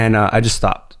 And I just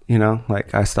stopped, you know,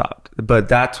 like I stopped. But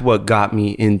that's what got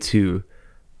me into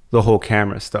the whole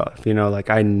camera stuff, you know, like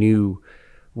I knew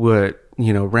what,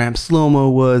 you know, ramp slow-mo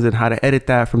was and how to edit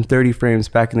that from 30 frames.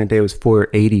 Back in the day, it was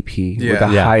 480p with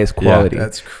the Yeah. highest Yeah. quality.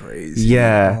 That's crazy.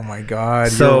 Yeah. Oh my God.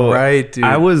 So You're right, dude.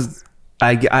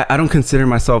 I don't consider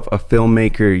myself a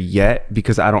filmmaker yet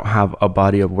because I don't have a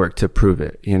body of work to prove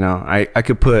it. You know, I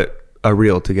could put a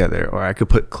reel together or I could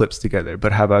put clips together,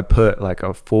 but have I put like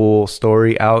a full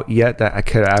story out yet that I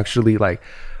could actually like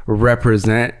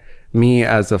represent me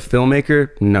as a filmmaker?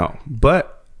 No,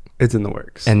 but it's in the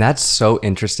works. And that's so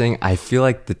interesting. I feel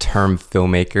like the term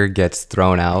filmmaker gets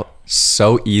thrown out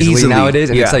so easily nowadays.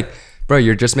 And it's yeah. like, bro,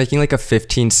 you're just making like a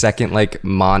 15-second like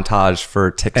montage for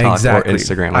TikTok or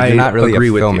Instagram. Like, you're not really a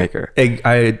filmmaker.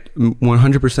 I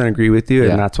 100% agree with you.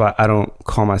 Yeah. And that's why I don't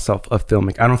call myself a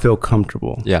filmmaker. I don't feel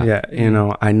comfortable. Yeah. Yeah. You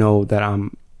know, I know that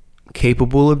I'm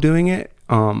capable of doing it.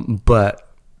 But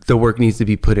the work needs to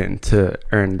be put in to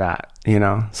earn that, you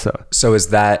know? So is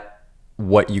that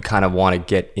what you kind of want to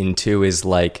get into, is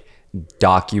like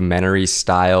documentary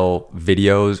style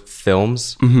videos,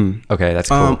 films? Mm-hmm. Okay, that's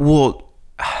cool. Well,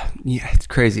 yeah, it's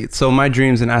crazy. So my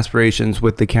dreams and aspirations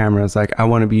with the camera is like, I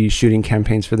want to be shooting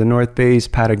campaigns for the North Face,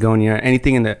 Patagonia,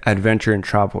 anything in the adventure and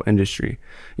travel industry.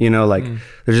 You know, like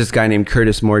there's this guy named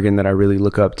Curtis Morgan that I really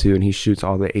look up to, and he shoots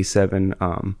all the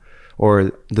A7 or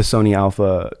the Sony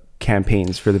Alpha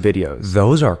campaigns for the videos.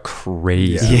 Those are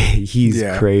crazy. Yeah, he's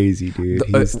crazy, dude.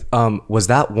 Was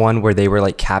that one where they were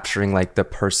like capturing like the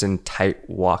person tight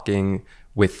walking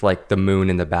with like the moon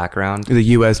in the background? The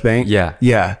US Bank? Yeah.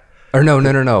 Yeah. Or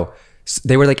no.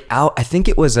 They were like out. I think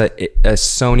it was a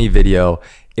Sony video.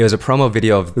 It was a promo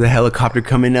video of The helicopter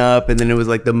coming up, and then it was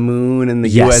like the moon and the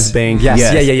US Bank. Yes.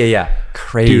 Yeah.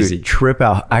 Crazy. Dude, trip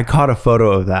out. I caught a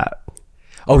photo of that.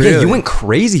 Oh yeah, Really? you went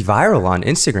crazy viral on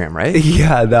Instagram, right?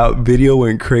 Yeah, that video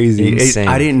went crazy. Insane.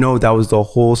 I didn't know that was the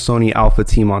whole Sony Alpha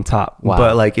team on top. Wow.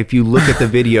 But like, if you look at the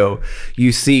video,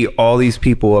 you see all these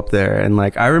people up there, and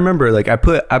like, I remember, like, I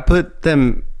put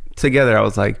them together. I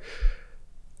was like,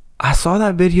 I saw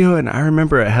that video, and I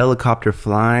remember a helicopter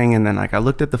flying, and then like I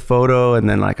looked at the photo, and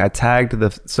then like I tagged the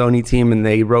Sony team, and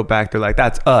they wrote back, they're like,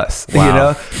 "That's us." Wow. You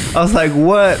know, I was like,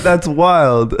 "What? That's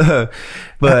wild."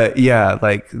 But yeah,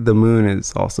 like the moon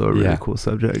is also a really cool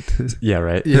subject. Yeah,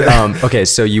 right. Yeah. Okay,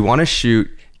 so you want to shoot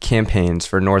campaigns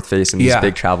for North Face and these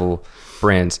big travel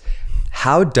brands.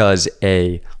 How does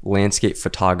a landscape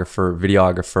photographer,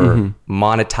 videographer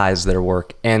monetize their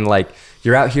work? And like,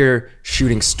 you're out here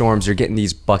shooting storms, you're getting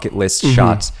these bucket list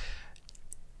shots.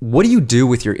 What do you do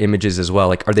with your images as well?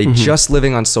 Like, are they just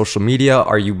living on social media?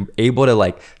 Are you able to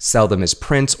like sell them as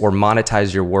prints or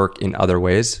monetize your work in other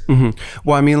ways?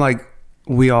 Well, I mean, like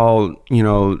we all, you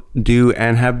know, do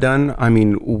and have done. I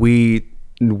mean, we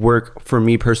work, for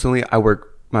me personally, I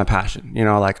work my passion, you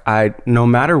know, like no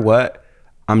matter what,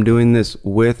 I'm doing this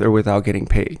with or without getting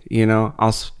paid, you know,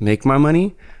 I'll make my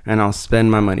money and I'll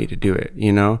spend my money to do it,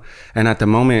 you know? And at the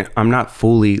moment, I'm not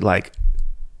fully like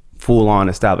full on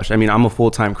established. I mean, I'm a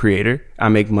full-time creator. I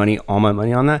make money, all my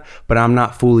money on that, but I'm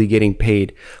not fully getting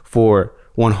paid for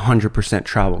 100%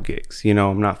 travel gigs. You know,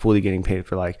 I'm not fully getting paid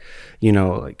for like, you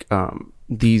know, like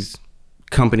these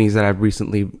companies that I've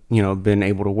recently, been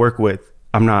able to work with,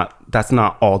 that's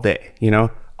not all day,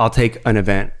 I'll take an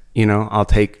event, I'll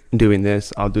take doing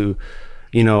this, I'll do,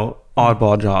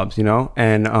 oddball jobs,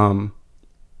 and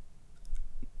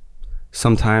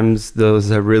sometimes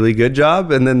those are a really good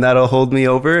job, and then that'll hold me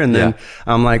over, and then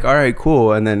I'm like, all right,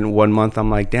 cool. And then 1 month I'm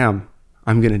like, damn,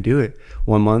 I'm gonna do it.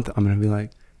 1 month I'm gonna be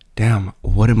like, damn,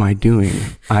 what am I doing?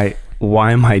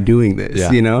 Why am I doing this?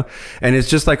 And it's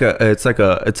just like it's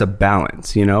a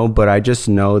balance, but I just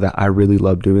know that I really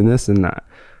love doing this, and that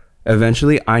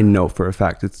eventually I know for a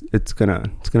fact it's gonna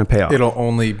pay off. It'll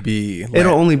only be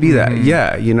that.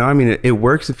 Yeah. I mean, it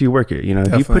works if you work it,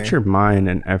 if you put your mind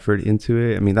and effort into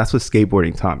it. I mean, that's what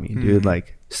skateboarding taught me, dude.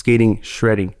 Like skating,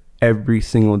 shredding every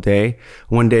single day.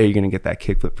 One day you're gonna get that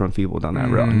kickflip from people down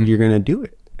that road, and you're gonna do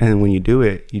it. And when you do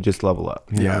it, you just level up.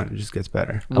 It just gets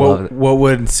better.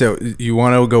 So you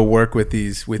want to go work with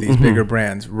these bigger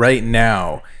brands right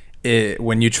now?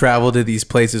 When you travel to these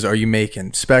places, are you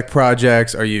making spec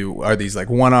projects? Are these like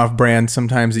one-off brands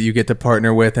sometimes that you get to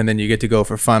partner with, and then you get to go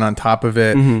for fun on top of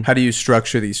it? How do you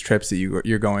structure these trips that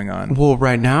you're going on? Well,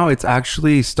 right now it's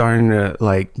actually starting to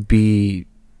like be,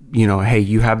 hey,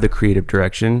 you have the creative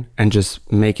direction, and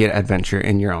just make it adventure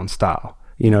in your own style.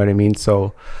 You know what I mean?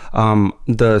 So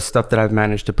the stuff that I've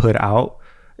managed to put out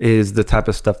is the type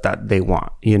of stuff that they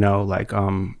want, like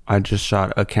I just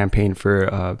shot a campaign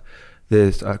for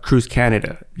this Cruise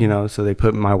Canada, so they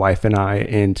put my wife and I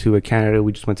into a Canada.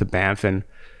 We just went to Banff and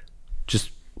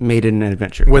just made it an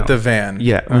adventure. With the van?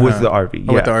 Yeah, with the RV.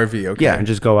 Oh, with the RV, okay. Yeah, and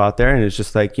just go out there, and it's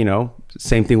just like,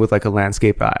 same thing with like a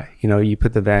landscape eye. You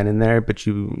put the van in there, but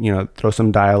you throw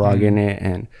some dialogue in it,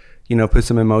 and put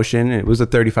some emotion. It was a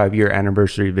 35-year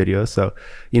anniversary video, so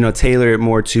tailor it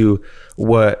more to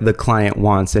what the client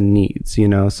wants and needs.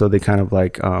 So they kind of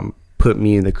like put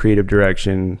me in the creative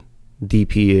direction,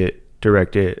 DP it,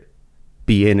 direct it,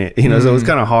 be in it. So it was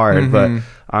kind of hard, but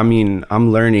I mean,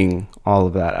 I'm learning all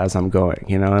of that as I'm going.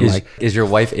 And is your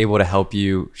wife able to help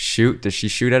you shoot? Does she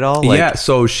shoot at all? Yeah,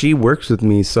 so she works with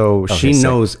me, so she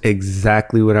knows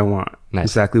exactly what I want. Nice.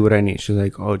 Exactly what I need. She's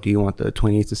like, oh, do you want the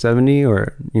 28 to 70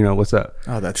 or what's up?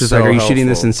 Oh, that's She's so like, are you helpful. shooting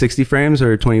this in 60 frames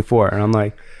or 24? And I'm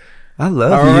like, I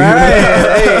love all you. Right.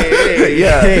 hey,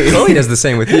 yeah. Chloe does the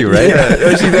same with you, right?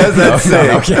 Yeah, she does that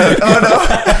same. Okay. Oh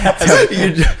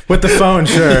no. With the phone,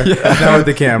 sure. Not with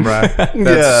the camera.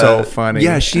 That's so funny.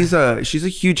 Yeah, she's a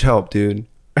huge help, dude.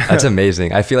 That's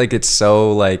amazing. I feel like it's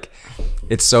so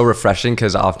refreshing,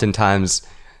 because oftentimes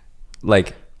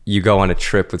like you go on a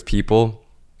trip with people,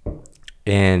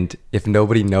 and if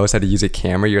nobody knows how to use a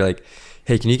camera, you're like,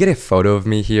 hey, can you get a photo of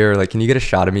me here? Like, can you get a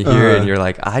shot of me here? And you're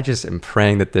like, I just am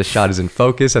praying that this shot is in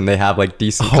focus and they have like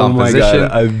decent composition. Oh my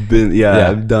God,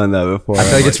 I've done that before. I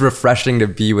feel like it's refreshing to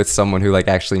be with someone who like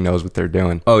actually knows what they're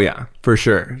doing. Oh yeah, for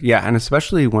sure. Yeah, and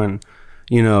especially when,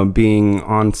 being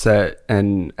on set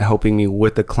and helping me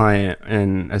with the client,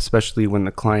 and especially when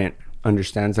the client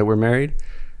understands that we're married,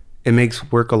 it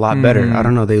makes work a lot better. I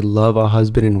don't know, they love a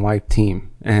husband and wife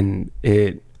team, and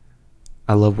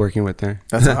I love working with her.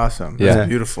 That's awesome. That's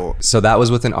beautiful. So that was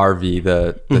with an RV,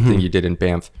 the thing you did in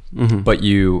Banff. But are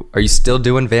you still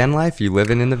doing van life? You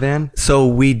living in the van? So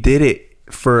we did it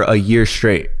for a year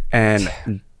straight, and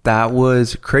that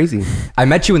was crazy. I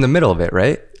met you in the middle of it,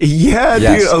 right? Yeah,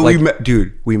 yes,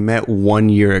 dude. We met 1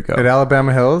 year ago at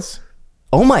Alabama Hills.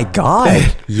 Oh my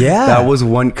God! Yeah, that was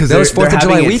one, because that was 4th of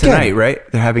July weekend tonight,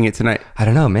 right? They're having it tonight. I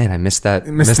don't know, man. I missed that.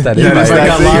 Missed that. invite. I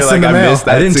got lost in the mail.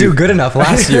 I didn't do good enough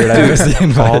last year. I missed the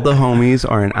invite. All the homies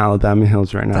are in Alabama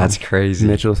Hills right now. That's crazy.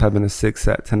 Mitchell's having a 6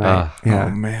 set tonight. Oh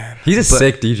man, he's a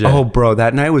sick DJ. Oh, bro,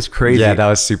 that night was crazy. Yeah, that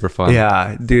was super fun.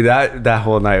 Yeah, dude, that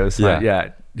whole night was fun.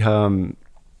 Yeah.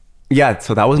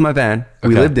 So that was my van.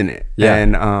 We lived in it. Yeah.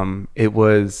 And it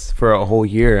was for a whole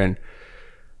year, and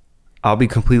I'll be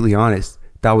completely honest,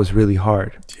 that was really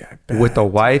hard. Yeah, I bet, with a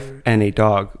wife and a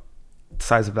dog the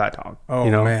size of that dog. Oh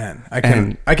man, I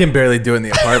can barely do it in the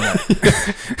apartment.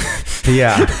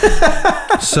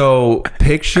 Yeah. So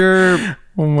picture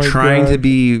trying to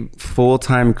be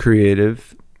full-time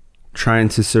creative, trying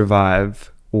to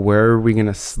survive. Where are we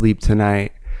gonna sleep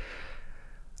tonight?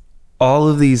 All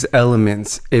of these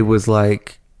elements, it was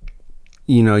like,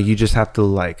 you just have to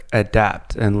like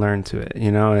adapt and learn to it,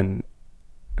 and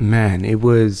man, it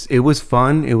was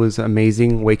fun. It was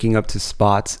amazing waking up to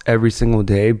spots every single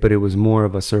day, but it was more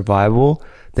of a survival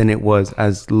than it was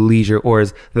as leisure, or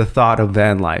as the thought of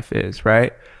van life is,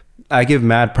 right? I give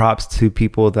mad props to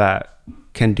people that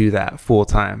can do that full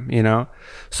time,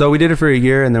 So we did it for a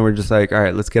year, and then we're just like, all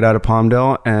right, let's get out of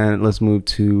Palmdale and let's move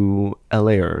to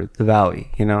LA or the Valley,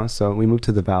 So we moved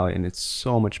to the Valley, and it's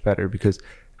so much better because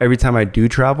every time I do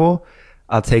travel,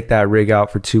 I'll take that rig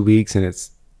out for 2 weeks, and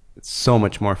it's so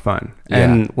much more fun. Yeah.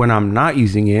 And when I'm not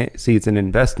using it, see, it's an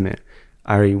investment.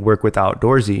 I work with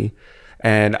Outdoorsy,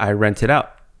 and I rent it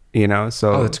out.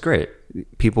 So that's great.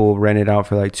 people rent it out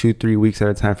for like 2-3 weeks at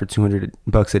a time for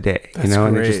 $200 a day. That's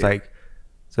and great. it's just like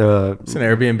It's an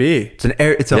Airbnb.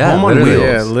 it's a Yeah, home on literally. wheels.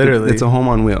 Yeah, literally. It's a home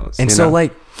on wheels. And so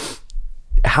like,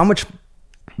 how much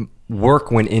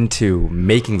work went into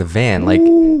making the van? Like,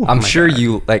 I'm sure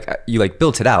you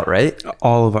built it out, right?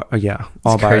 all of our,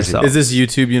 all by crazy. ourselves. Is this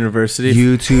YouTube University?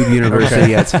 YouTube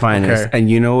University at its finest. Okay. And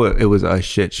it was a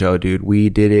shit show, dude. We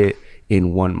did it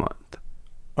in 1 month.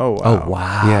 Oh wow. Oh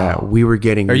wow. Yeah, we were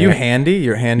getting. Are you handy?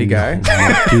 You're a handy guy.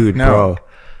 dude, No. bro?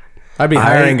 I'd be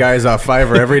hiring guys off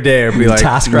Fiverr every day. I'd be like,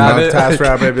 TaskRabbit.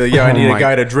 TaskRabbit. I'd be like, yo, I need a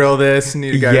guy to drill this.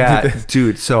 Need a guy to do this.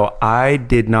 Dude. So I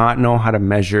did not know how to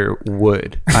measure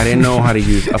wood. I didn't know how to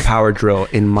use a power drill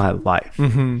in my life.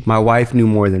 My wife knew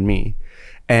more than me,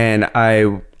 and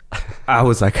I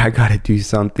was like, I gotta do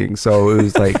something. So it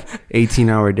was like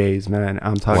 18-hour days, man.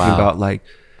 I'm talking about like.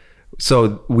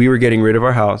 So we were getting rid of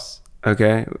our house.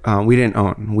 Okay, we didn't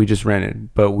own. We just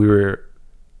rented, but we were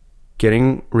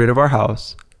getting rid of our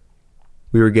house.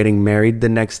 We were getting married the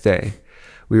next day.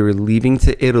 We were leaving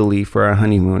to Italy for our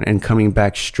honeymoon and coming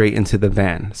back straight into the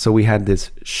van. So we had this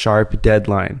sharp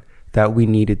deadline that we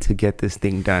needed to get this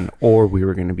thing done, or we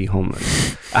were going to be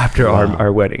homeless after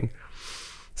our wedding.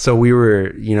 So we were,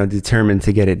 determined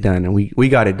to get it done, and we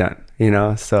got it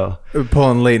done, so.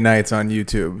 Pulling late nights on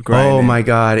YouTube. Grinding. Oh my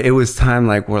God. It was time.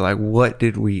 Like, we're like, what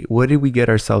did we get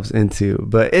ourselves into?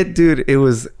 But it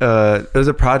was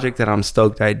a project that I'm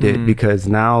stoked I did because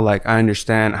now like I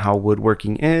understand how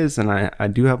woodworking is, and I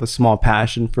do have a small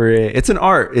passion for it. It's an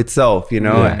art itself,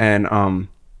 and,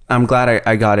 I'm glad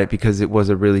I got it because it was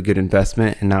a really good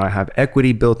investment, and now I have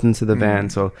equity built into the van.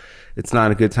 So it's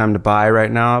not a good time to buy right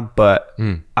now, but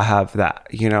I have that,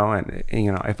 and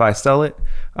if I sell it,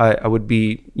 I would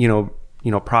be,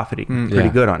 profiting pretty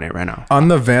good on it right now. On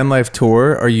the van life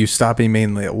tour, are you stopping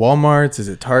mainly at Walmart's? Is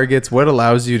it Target's? What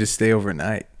allows you to stay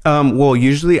overnight? Well,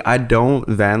 usually I don't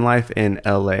van life in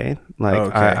LA. Like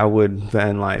Okay. I would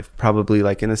van life probably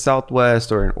like in the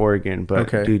Southwest or in Oregon.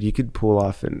 But dude, you could pull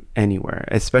off in anywhere,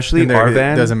 especially And our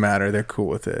van. It doesn't matter. They're cool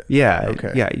with it. Yeah.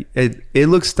 Okay. Yeah. It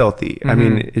looks stealthy. I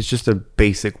mean, it's just a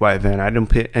basic white van. I didn't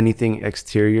put anything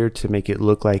exterior to make it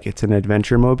look like it's an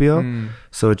adventure mobile.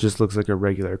 So it just looks like a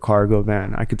regular cargo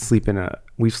van. I could sleep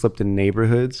we've slept in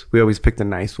neighborhoods. We always pick the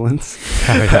nice ones.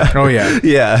 Oh yeah.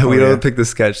 Yeah. We don't pick the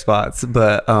sketch spots,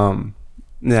 but,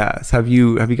 yeah. So have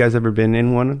you guys ever been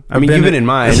in one? I mean, you've been in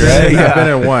mine, right? I've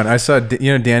been in one. I saw,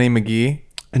 Danny McGee.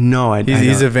 No,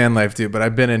 He's a van life dude, but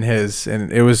I've been in his,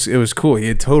 and it was cool. He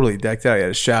had totally decked out. He had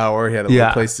a shower. He had a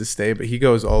little place to stay, but he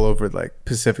goes all over like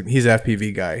Pacific. He's an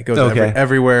FPV guy. He goes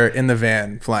everywhere in the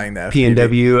van flying that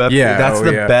P&W. Yeah, that's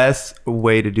the best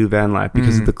way to do van life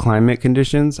because of the climate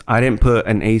conditions. I didn't put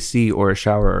an AC or a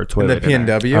shower or a toilet. And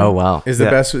the P&W. Oh wow, is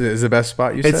the best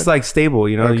spot. You said it's like stable.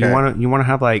 You Okay. want to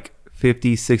have like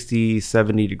 50, 60,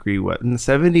 70 degree weather. And the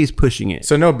 70 is pushing it.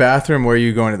 So no bathroom. Where are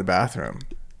you going to the bathroom?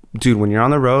 Dude, when you're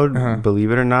on the road, believe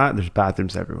it or not, there's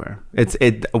bathrooms everywhere.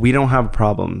 We don't have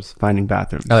problems finding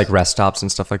bathrooms. like rest stops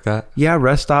and stuff like that. Yeah,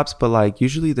 rest stops, but like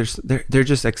usually they're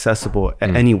just accessible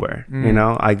anywhere.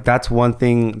 Like that's one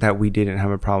thing that we didn't have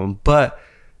a problem. But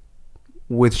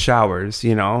with showers,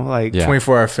 like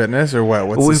 24-hour fitness or what?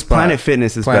 What's the with spot? Planet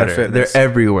Fitness is Planet better. Fitness. They're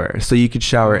everywhere, so you could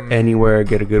shower anywhere,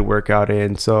 get a good workout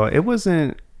in. So it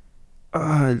wasn't.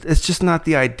 It's just not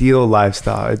the ideal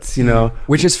lifestyle. It's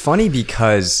Which is funny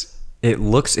because it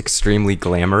looks extremely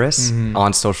glamorous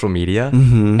on social media,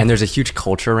 and there's a huge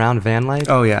culture around van life.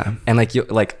 Oh yeah, and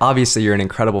like obviously you're an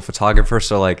incredible photographer,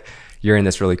 so like you're in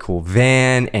this really cool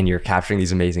van and you're capturing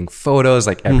these amazing photos.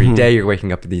 Like every day you're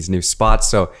waking up to these new spots.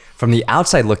 So from the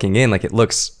outside looking in, like it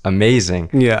looks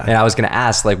amazing. Yeah. And I was gonna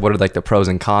ask like what are like the pros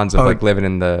and cons of like living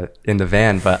in the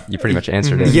van, but you pretty much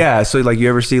answered it. Yeah. So like you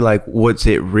ever see like what's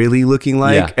it really looking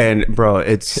like? Yeah. And bro,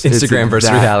 it's Instagram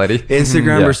versus reality.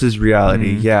 Instagram Yeah. versus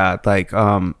reality. Yeah. Like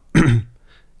yeah.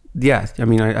 I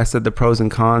mean, I said the pros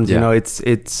and cons. Yeah.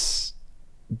 It's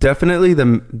definitely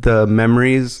the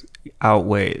memories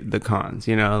outweigh the cons.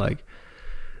 Like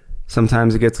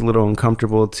sometimes it gets a little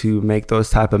uncomfortable to make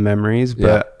those type of memories,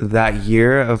 but that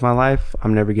year of my life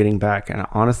I'm never getting back. And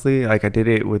honestly, like I did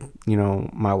it with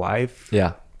my wife,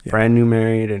 brand new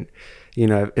married, and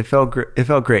it felt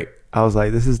great. I was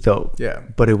like, this is dope. Yeah.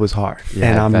 But it was hard.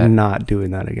 Yeah, and I I'm bet. not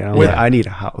doing that again. I'm like, I need a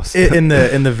house. in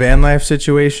the van life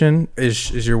situation,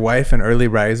 is your wife an early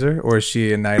riser or is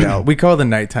she a night owl? We call the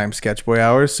nighttime sketch boy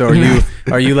hours. So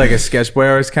are you like a sketch boy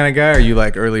hours kind of guy, or are you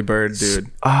like early bird dude?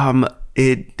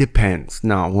 It depends.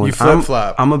 No, when You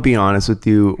flip-flop. I'm gonna be honest with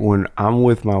you. When I'm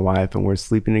with my wife and we're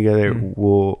sleeping together,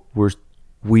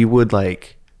 we would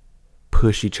like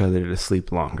push each other to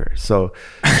sleep longer. So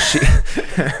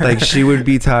she would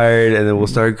be tired, and then we'll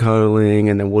start cuddling,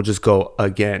 and then we'll just go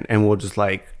again, and we'll just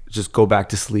go back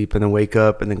to sleep, and then wake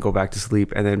up, and then go back to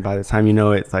sleep, and then by the time you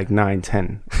know it, it's like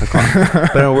 9-10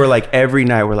 o'clock. But we're like, every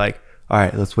night we're like, all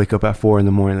right, let's wake up at 4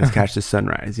 a.m. Let's catch the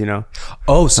sunrise, you know?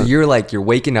 Oh, so you're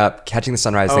waking up, catching the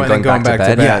sunrise, then going back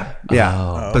to bed? Yeah.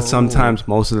 Oh. But sometimes,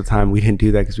 most of the time, we didn't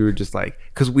do that because we were just like,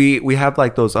 because we have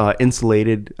like those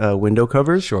insulated window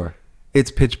covers. Sure. It's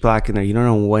pitch black in there. You don't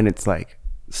know when it's like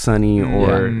sunny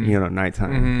or,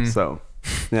 nighttime. So,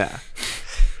 yeah.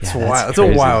 It's wild. It's a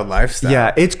wild lifestyle.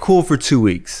 Yeah, it's cool for 2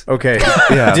 weeks. Okay.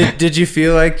 Yeah. Did you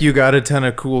feel like you got a ton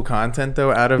of cool content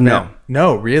though out of No. it?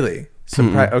 No, really.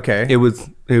 Okay. It was,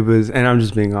 and I'm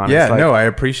just being honest. Yeah, like, no, I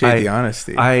appreciate the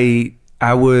honesty. I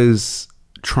was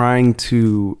trying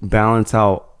to balance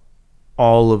out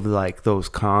all of like those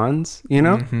cons, you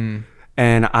know?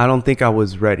 And I don't think I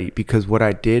was ready, because what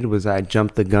I did was I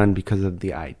jumped the gun because of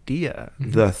the idea,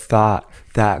 the thought,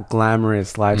 that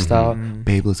glamorous lifestyle.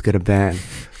 Babe, let's get a van.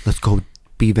 Let's go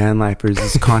be van lifers.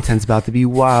 This content's about to be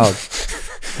wild.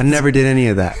 I never did any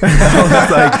of that.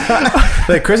 I was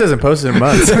like Chris hasn't posted in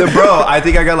months. bro, I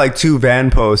think I got like 2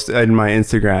 van posts in my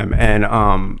Instagram,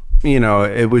 and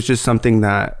it was just something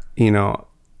that,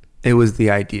 it was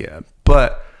the idea.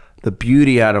 But the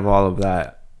beauty out of all of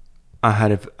that, I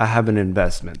have an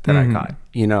investment that I got,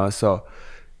 so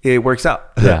it works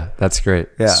out. Yeah, that's great.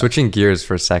 Yeah. Switching gears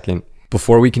for a second.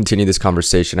 Before we continue this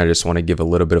conversation, I just want to give a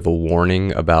little bit of a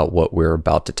warning about what we're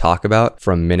about to talk about.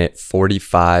 From minute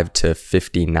 45 to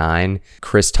 59,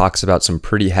 Chris talks about some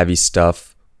pretty heavy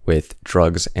stuff with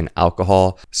drugs and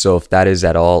alcohol. So if that is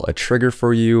at all a trigger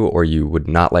for you, or you would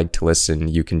not like to listen,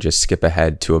 you can just skip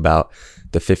ahead to about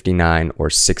the 59 or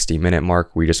 60 minute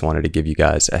mark. We just wanted to give you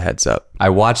guys a heads up. I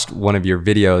watched one of your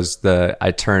videos,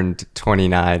 I turned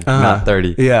 29, not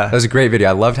 30. Yeah. That was a great video.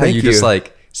 I loved how Thank you you. just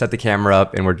like set the camera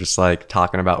up and we're just like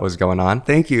talking about what's going on.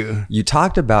 Thank you. You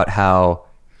talked about how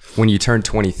when you turned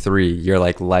 23, your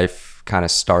like life kind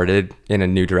of started in a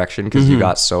new direction because you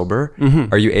got sober.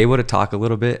 Are you able to talk a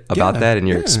little bit about that and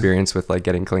your experience with like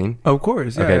getting clean? Of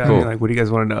course. Yeah, Okay, yeah. cool. I mean, like, what do you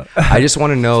guys want to know? I just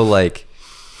want to know, like,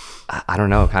 I don't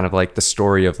know, kind of like the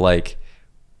story of like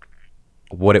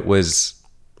what it was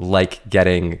like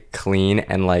getting clean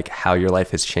and like how your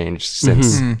life has changed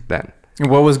since then.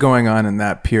 What was going on in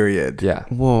that period? Yeah.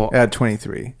 Well, At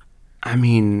 23. I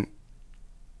mean,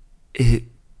 it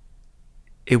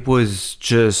was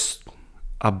just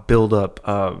a buildup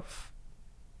of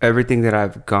everything that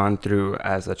I've gone through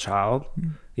as a child,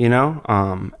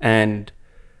 and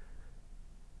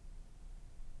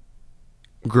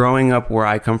growing up where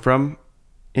I come from,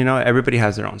 everybody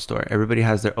has their own story. Everybody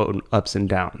has their own ups and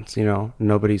downs,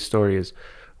 Nobody's story is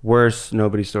worse.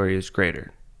 Nobody's story is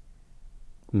greater.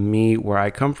 Me, where I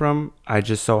come from, I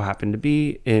just so happen to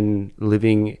be in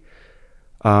living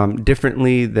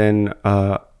differently than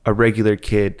a regular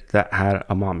kid that had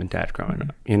a mom and dad growing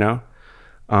up,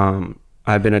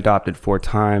 I've been adopted 4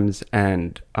 times,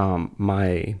 and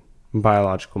my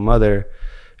biological mother,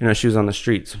 she was on the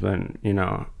streets when,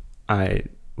 I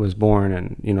was born,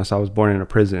 and, so I was born in a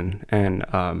prison, and,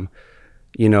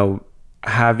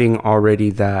 having already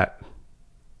that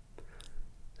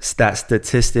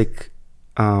statistic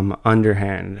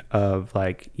underhand of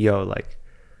like,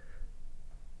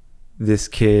 this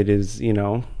kid is,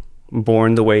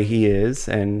 born the way he is,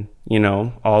 and,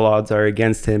 all odds are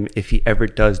against him if he ever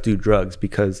does do drugs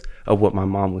because of what my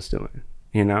mom was doing,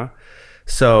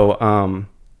 So,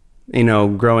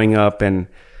 growing up, and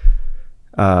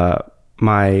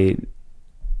my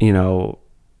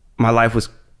life was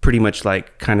pretty much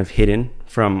like kind of hidden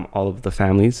from all of the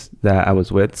families that I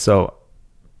was with. So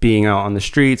being out on the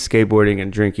streets, skateboarding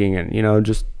and drinking, and,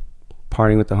 just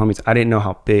partying with the homies, I didn't know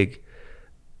how big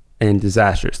and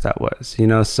disastrous that was,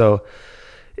 so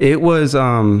it was,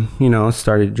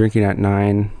 started drinking at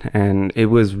 9, and it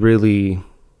was really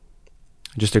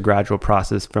just a gradual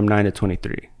process from 9 to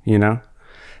 23,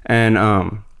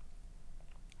 and,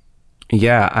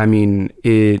 yeah, I mean,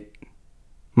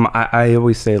 I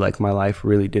always say like my life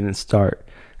really didn't start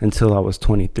until I was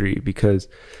 23, because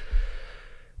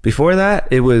before that,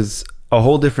 it was a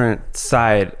whole different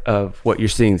side of what you're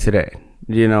seeing today.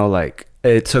 Like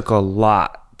it took a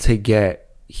lot to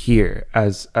get here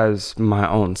as my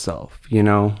own self,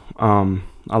 a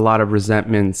lot of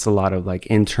resentments, a lot of like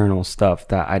internal stuff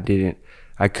that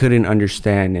I couldn't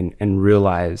understand and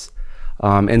realize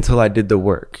until I did the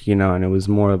work, you know, and it was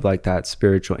more of like that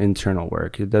spiritual internal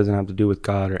work. It doesn't have to do with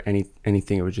God or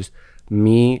anything. It was just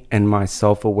me and my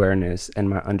self-awareness and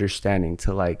my understanding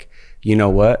to like, you know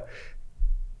what?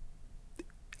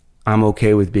 I'm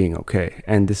okay with being okay.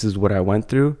 And this is what I went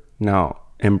through. Now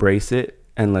embrace it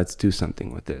and let's do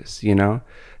something with this, you know?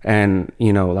 And,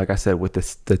 you know, like I said, with the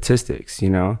statistics, you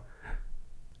know,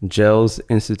 jails,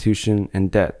 institution,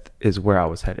 and death is where I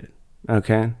was headed.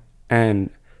 Okay.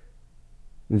 And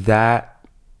that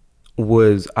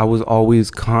was, I was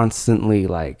always constantly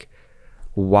like,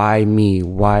 why me?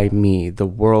 Why me? The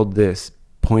world, this,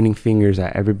 pointing fingers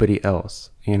at everybody else,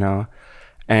 you know?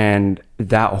 And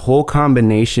that whole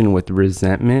combination with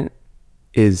resentment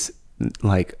is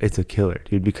like, it's a killer,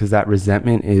 dude, because that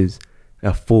resentment is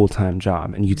a full-time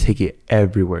job and you take it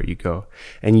everywhere you go,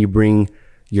 and you bring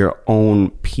your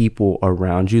own people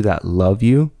around you that love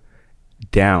you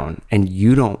down, and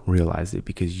you don't realize it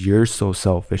because you're so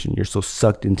selfish and you're so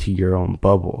sucked into your own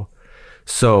bubble.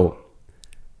 So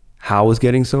how was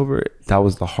getting sober? That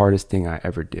was the hardest thing I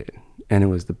ever did. And it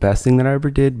was the best thing that I ever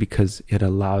did because it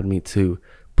allowed me to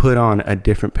put on a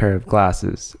different pair of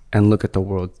glasses and look at the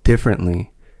world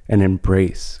differently and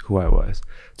embrace who I was.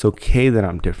 It's okay that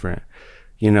I'm different.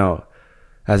 You know,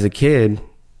 as a kid,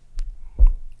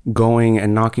 going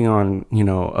and knocking on, you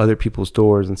know, other people's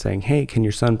doors and saying, hey, can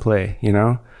your son play? You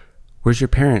know, where's your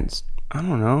parents? I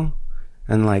don't know.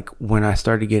 And like when I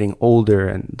started getting older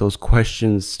and those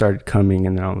questions started coming,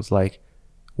 and I was like,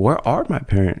 where are my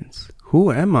parents?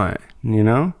 Who am I? You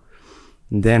know,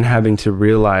 and then having to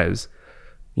realize,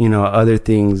 you know, other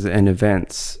things and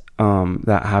events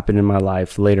that happened in my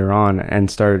life later on, and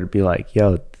started to be like,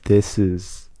 yo, this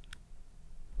is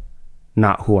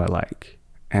not who I like.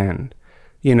 And,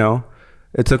 you know,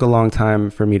 it took a long time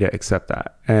for me to accept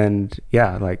that. And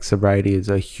yeah, like sobriety is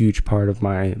a huge part of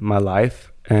my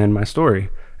life and my story.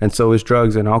 And so is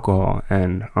drugs and alcohol.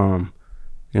 And,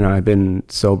 you know, I've been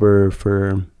sober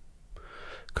for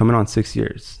coming on 6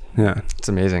 years. Yeah. It's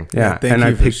amazing. Yeah. Thank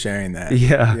you for sharing that.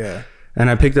 Yeah. Yeah. And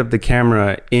I picked up the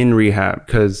camera in rehab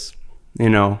because, you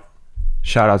know,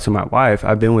 shout out to my wife.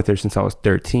 I've been with her since I was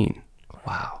 13.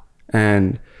 Wow.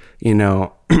 And, you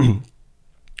know,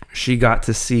 she got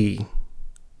to see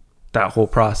that whole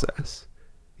process,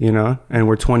 you know, and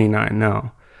we're 29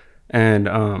 now. And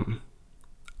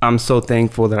I'm so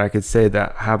thankful that I could say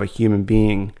that I have a human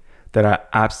being that I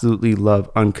absolutely love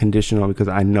unconditional, because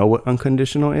I know what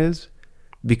unconditional is,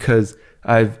 because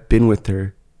I've been with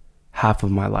her half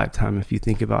of my lifetime, if you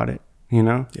think about it, you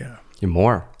know? Yeah.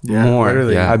 More. Yeah, more.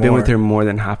 literally, Yeah. I've been more. with her more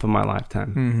than half of my lifetime.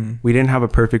 Mm-hmm. We didn't have a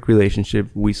perfect relationship.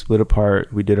 We split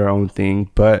apart. We did our own thing.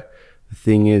 But the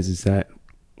thing is that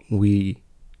we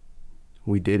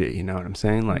did it. You know what I'm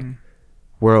saying? Like,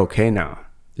 we're okay now.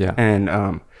 Yeah.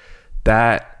 And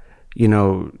that, you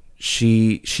know,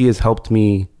 she has helped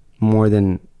me more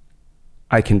than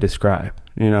I can describe.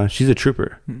 You know, she's a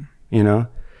trooper. You know,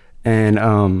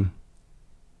 and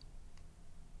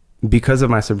because of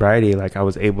my sobriety, like, I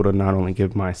was able to not only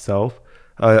give myself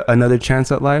another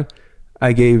chance at life,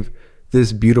 I gave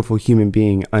this beautiful human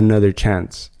being another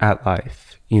chance at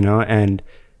life, you know? And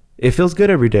it feels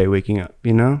good every day waking up,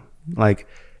 you know? Like,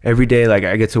 every day, like,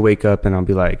 I get to wake up and I'll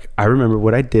be like, I remember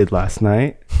what I did last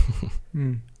night.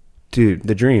 Dude,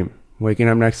 the dream. Waking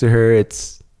up next to her,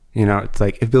 it's, you know, it's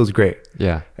like, it feels great.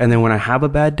 Yeah. And then when I have a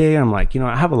bad day, I'm like, you know,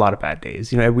 I have a lot of bad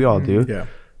days, you know, we all do. Yeah.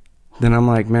 Then I'm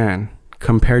like, man,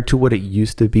 compared to what it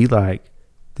used to be like,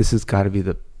 this has got to be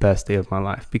the best day of my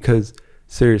life. Because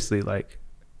seriously, like,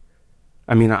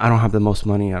 I mean, I don't have the most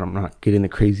money. I'm not getting the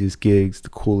craziest gigs, the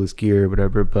coolest gear,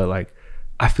 whatever. But like,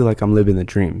 I feel like I'm living the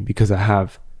dream because I'm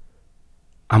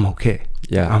okay.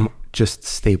 Yeah. I'm just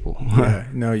stable. Yeah.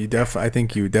 No, I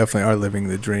think you definitely are living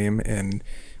the dream. And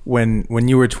when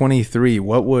you were 23,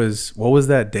 what was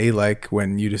that day like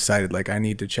when you decided, like, I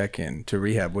need to check in to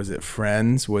rehab? Was it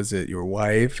friends? Was it your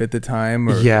wife at the time?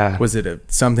 Or Yeah. was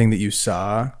it something that you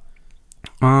saw?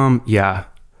 Yeah.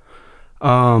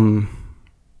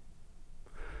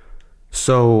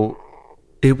 So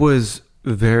it was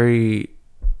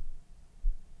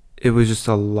just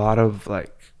a lot of like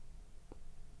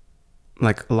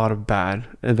a lot of bad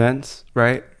events,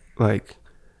 right? Like,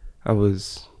 I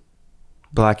was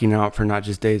blacking out for not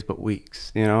just days but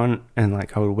weeks, you know, and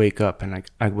like, I would wake up and like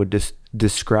I would just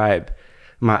describe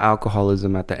my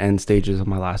alcoholism at the end stages of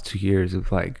my last 2 years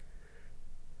of like,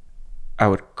 I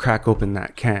would crack open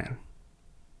that can,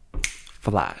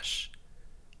 flash,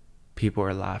 people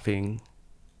are laughing,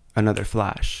 another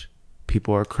flash,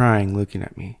 people are crying looking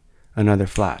at me, another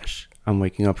flash, I'm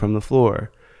waking up from the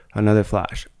floor, another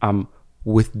flash, I'm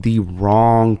with the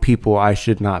wrong people I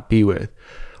should not be with.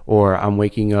 or I'm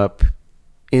waking up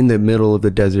in the middle of the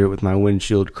desert with my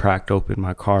windshield cracked open,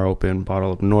 my car open,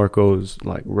 bottle of Norcos,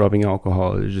 like rubbing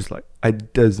alcohol. It's just like,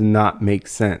 it does not make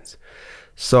sense.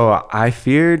 So I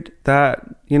feared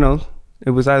that, you know, it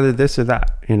was either this or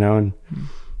that, you know. And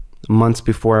months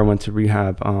before I went to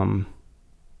rehab,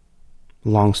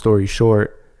 long story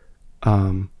short,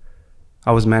 I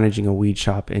was managing a weed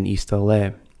shop in East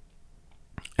LA.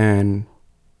 And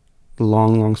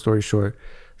long story short,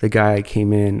 the guy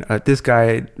came in,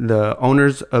 the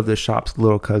owners of the shop's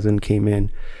little cousin came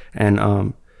in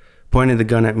and pointed the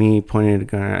gun at me, pointed the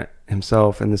gun at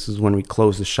himself. And this is when we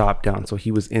closed the shop down. So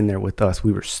he was in there with us.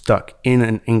 We were stuck in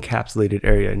an encapsulated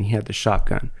area, and he had the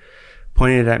shotgun.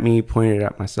 Pointed it at me, pointed it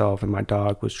at myself, and my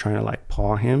dog was trying to like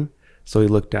paw him. So he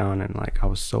looked down, and like I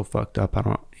was so fucked up. I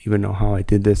don't even know how I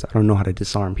did this. I don't know how to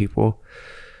disarm people.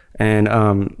 And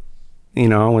you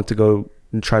know, I went to go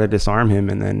and try to disarm him,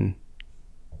 and then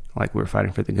like we were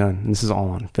fighting for the gun. And this is all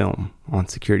on film, on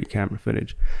security camera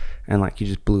footage. And like he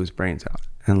just blew his brains out,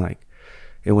 and like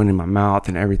it went in my mouth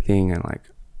and everything. And like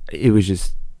it was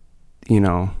just, you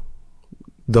know,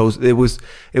 it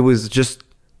was just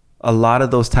a lot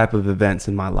of those type of events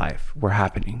in my life were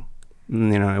happening.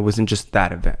 You know, it wasn't just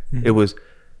that event. Mm-hmm. It was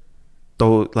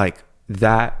though like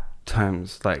that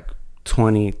times like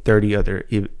 20, 30 other,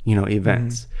 you know,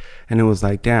 events. Mm-hmm. And it was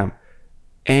like, damn,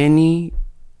 any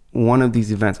one of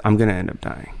these events, I'm going to end up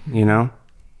dying, you know?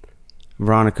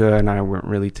 Veronica and I weren't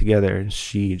really together.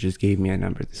 She just gave me a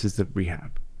number. This is the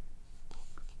rehab.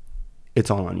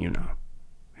 It's all on you now,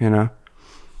 you know?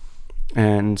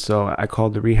 And so I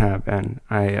called the rehab, and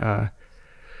I,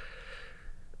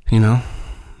 you know,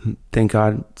 thank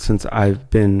God, since I've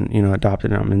been, you know,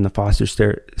 adopted, I'm in the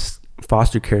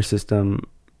foster care system,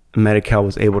 Medi-Cal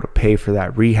was able to pay for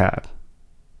that rehab.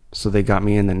 So they got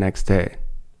me in the next day.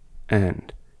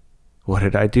 And what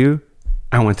did I do?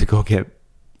 I went to go get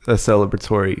a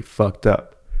celebratory fucked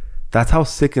up. That's how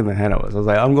sick in the head I was. I was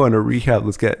like, I'm going to rehab.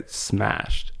 Let's get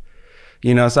smashed.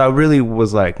 You know, so I really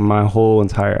was like, my whole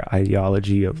entire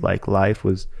ideology of like life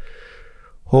was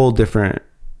whole different,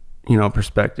 you know,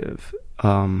 perspective.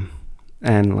 And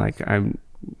like, you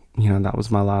know, that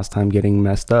was my last time getting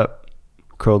messed up,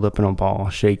 curled up in a ball,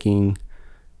 shaking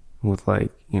with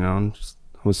like, you know, just,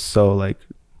 I was so like,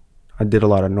 I did a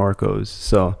lot of Norcos.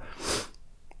 So,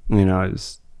 you know, I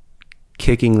was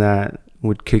kicking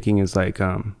is like,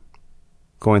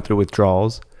 going through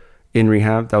withdrawals in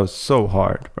rehab. That was so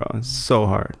hard, bro. It's so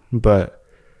hard. But,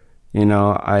 you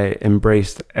know, I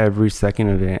embraced every second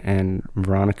of it. And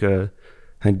Veronica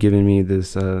had given me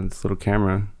this little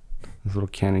camera, this little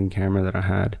Canon camera that I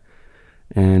had.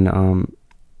 And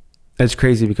it's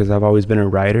crazy because I've always been a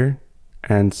writer.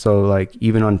 And so like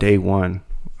even on day one,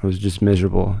 I was just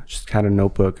miserable. Just had a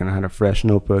notebook, and I had a fresh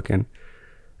notebook, and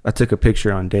I took a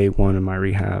picture on day one of my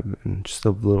rehab and just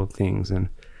the little things. And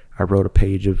I wrote a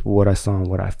page of what I saw and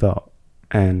what I felt.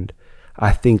 And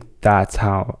I think that's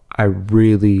how I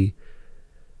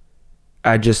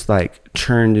just like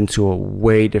turned into a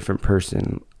way different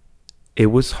person. It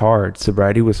was hard.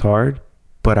 Sobriety was hard,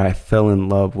 but I fell in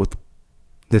love with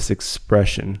this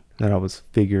expression that I was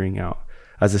figuring out.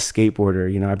 As a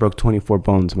skateboarder, you know, I broke 24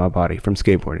 bones in my body from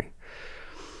skateboarding.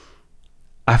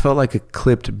 I felt like a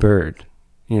clipped bird,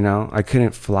 you know, I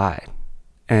couldn't fly.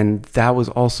 And that was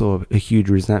also a huge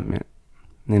resentment.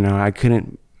 You know, I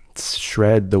couldn't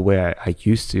shred the way I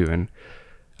used to. And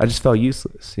I just felt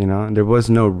useless, you know, and there was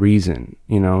no reason,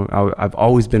 you know. I've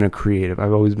always been a creative.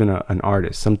 I've always been an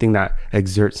artist, something that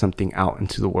exerts something out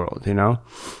into the world, you know.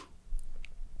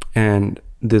 And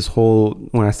this whole,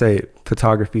 when I say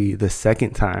photography the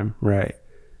second time, right,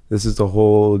 this is a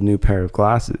whole new pair of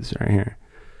glasses right here.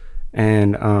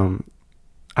 And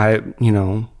I, you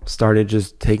know, started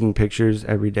just taking pictures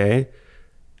every day,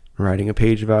 writing a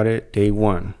page about it. Day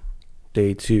 1,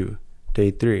 day 2, day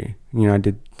 3, you know, I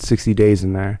did 60 days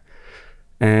in there.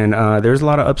 And there's a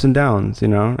lot of ups and downs, you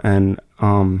know. And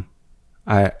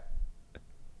I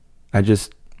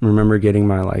just remember getting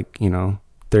my, like, you know,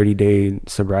 30-day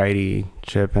sobriety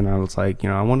chip, and I was like, you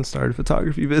know, I want to start a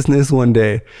photography business one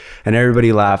day. And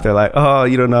everybody laughed. They're like, oh,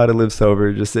 you don't know how to live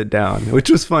sober, just sit down, which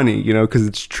was funny, you know, because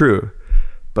it's true.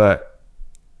 But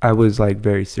I was like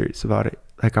very serious about it.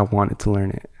 Like I wanted to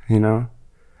learn it, you know.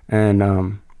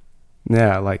 And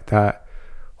yeah, like that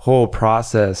whole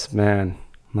process, man,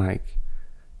 like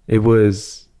it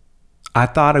was, I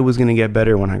thought it was going to get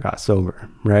better when I got sober,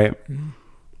 right?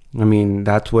 Mm-hmm. I mean,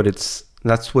 that's what's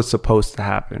supposed to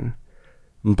happen.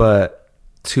 But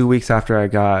 2 weeks after I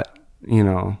got, you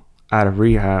know, out of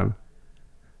rehab,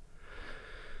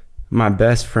 my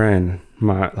best friend,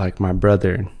 my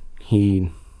brother, he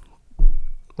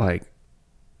like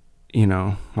you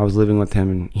know, I was living with him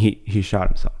and he shot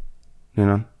himself, you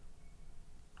know,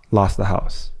 lost the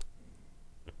house,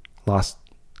 lost,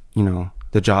 you know,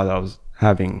 the job that I was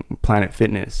having, Planet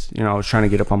Fitness, you know, I was trying to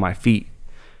get up on my feet.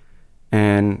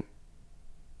 And,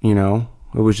 you know,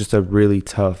 it was just a really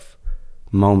tough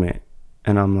moment.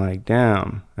 And I'm like,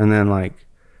 damn. And then like,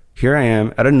 here I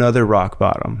am at another rock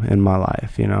bottom in my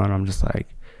life, you know, and I'm just like,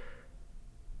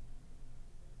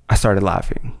 I started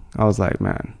laughing. I was like,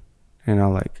 man, you know,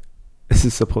 like, this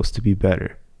is supposed to be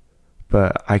better,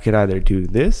 but I could either do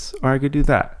this or I could do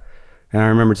that. And I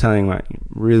remember telling my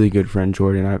really good friend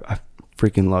Jordan, I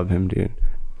freaking love him, dude.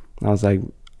 I was like,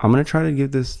 I'm gonna try to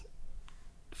give this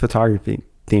photography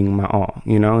thing my all,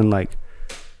 you know. And like,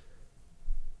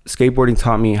 skateboarding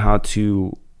taught me how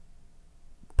to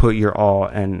put your all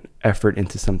and effort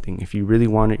into something. If you really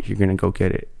want it, you're gonna go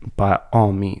get it by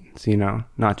all means, you know,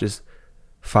 not just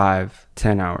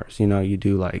 5-10 hours, you know. You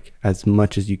do like as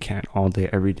much as you can all day,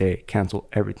 every day, cancel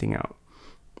everything out.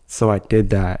 So I did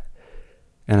that,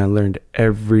 and I learned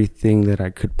everything that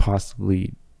I could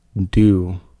possibly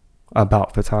do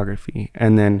about photography.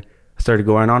 And then I started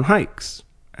going on hikes,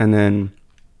 and then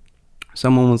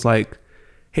someone was like,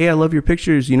 hey, I love your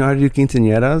pictures, you know how to do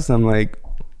quinceañeras? I'm like,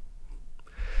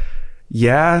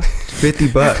 yeah,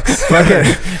 $50. Fuck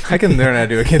it. I can learn how to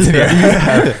do a quinceañera.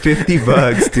 Yeah,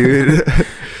 $50, dude.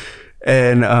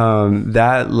 And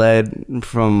that led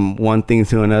from one thing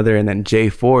to another. And then Jay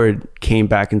Ford came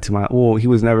back into my, well, he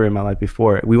was never in my life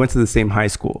before. We went to the same high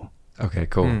school. Okay,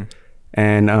 cool.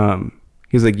 And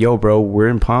he was like, yo, bro, we're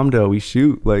in Palmdale. We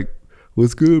shoot. Like,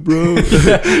 what's good, bro?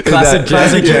 Classic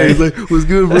Jay. He's like, what's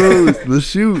good, bro? Let's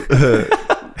shoot.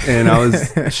 And I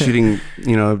was shooting,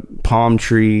 you know, palm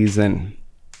trees, and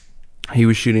he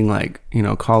was shooting like, you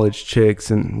know, college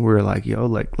chicks, and we were like, yo,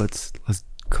 like, let's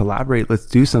collaborate, let's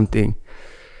do something.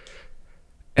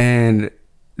 And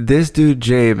this dude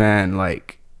Jay, man,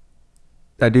 like,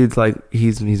 that dude's like,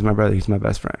 he's my brother, he's my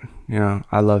best friend, you know,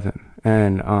 I love him.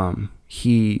 And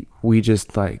we just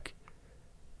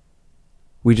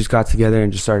got together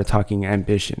and just started talking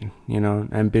ambition, you know,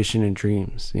 ambition and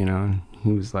dreams, you know. And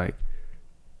he was like,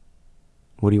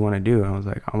 what do you want to do? And I was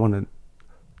like, I want to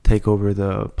take over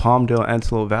the Palmdale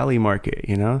Antelope Valley market,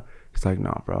 you know. He's like,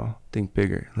 no, bro, think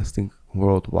bigger, let's think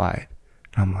worldwide.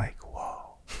 And I'm like,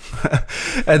 whoa.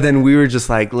 And then we were just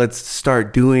like, let's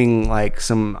start doing like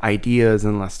some ideas,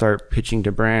 and let's start pitching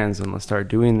to brands, and let's start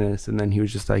doing this. And then he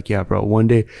was just like, yeah, bro, one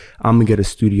day I'm gonna get a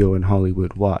studio in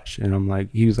Hollywood, watch. And I'm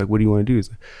like, he was like, what do you want to do? He's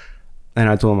like, and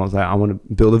I told him, I was like, I want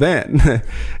to build a van,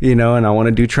 you know, and I want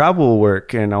to do travel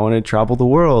work, and I want to travel the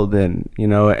world. And, you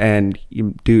know, and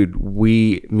dude,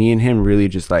 me and him really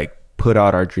just like put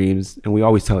out our dreams, and we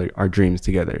always tell our dreams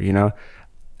together, you know.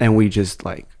 And we just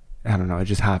like, I don't know, it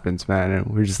just happens, man. And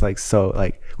we're just like, so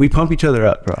like, we pump each other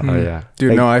up, bro. Oh yeah, dude.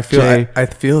 Like, no, I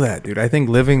feel that, dude. I think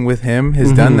living with him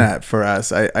has done that for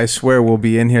us. I swear we'll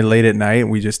be in here late at night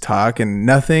and we just talk, and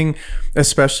nothing,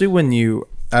 especially when you,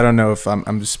 I don't know if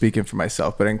I'm just speaking for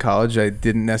myself, but in college I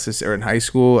didn't necessarily, or in high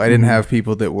school I didn't have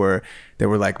people that were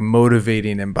like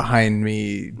motivating and behind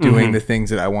me doing the things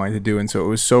that I wanted to do. And so it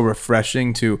was so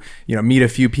refreshing to, you know, meet a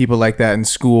few people like that in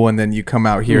school, and then you come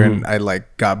out here and I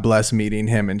like got blessed meeting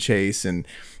him and Chase, and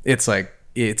it's like,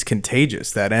 it's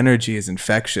contagious. That energy is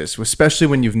infectious, especially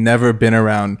when you've never been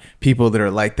around people that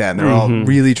are like that, and they're all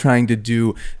really trying to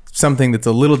do something that's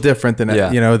a little different than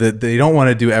you know, that they don't want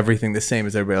to do everything the same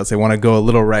as everybody else. They want to go a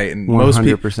little right, and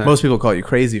 100%. most people call you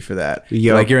crazy for that.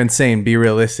 Yep. Like, you're insane, be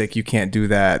realistic, you can't do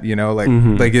that, you know. Like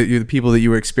like you're the people that you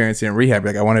were experiencing in rehab,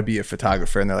 like, I want to be a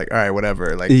photographer, and they're like, all right,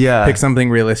 whatever, like, pick something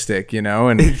realistic, you know.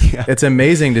 And it's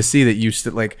amazing to see that you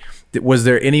like, was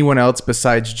there anyone else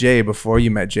besides Jay before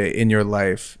you met Jay in your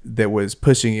life that was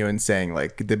pushing you and saying,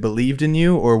 like, that believed in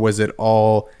you, or was it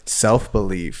all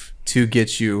self-belief to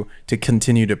get you to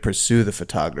continue to pursue the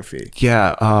photography?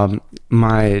 Yeah,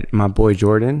 my boy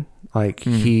Jordan, like,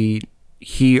 he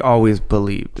always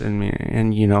believed in me,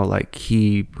 and, you know, like,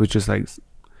 he was just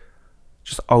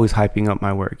always hyping up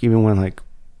my work, even when like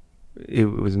it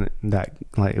wasn't that,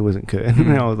 like, it wasn't good.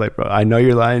 And I was like, bro, I know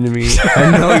you're lying to me.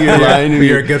 I know you're lying to me.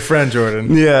 You're a good friend,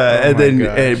 Jordan. Yeah. And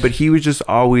then, but he was just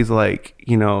always like,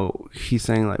 you know, he's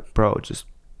saying like, bro, just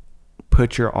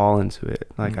put your all into it.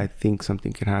 Like, I think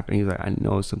something can happen. He's like, I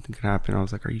know something can happen. I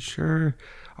was like, are you sure?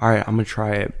 All right, I'm gonna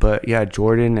try it. But yeah,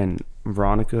 Jordan and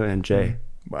Veronica and Jay.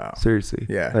 Wow. Seriously.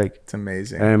 Yeah. Like, it's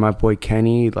amazing. And my boy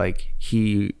Kenny, like,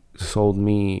 he sold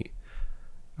me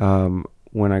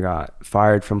when I got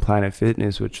fired from Planet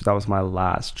Fitness, which that was my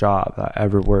last job that I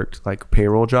ever worked, like a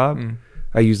payroll job.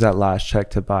 I used that last check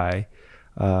to buy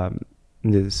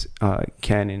this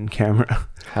Canon camera.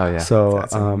 Hell yeah. So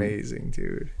That's amazing,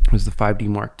 dude. it was the 5D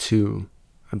Mark II,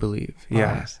 I believe.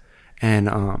 Yeah. Nice. And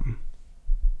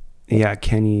yeah,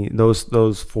 Kenny,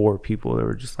 those four people that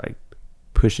were just like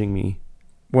pushing me.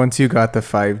 Once you got the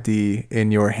 5D in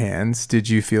your hands, did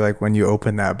you feel like when you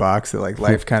opened that box that like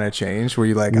life kind of changed? Were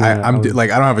you like, Yeah, I don't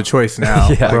have a choice now.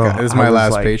 Yeah. Like, Bro, this is I my was,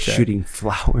 last like, paycheck. shooting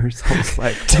flowers. I was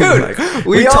like, Dude, like,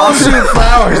 we all shoot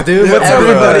flowers, dude. What's up with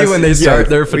Everybody us? when they start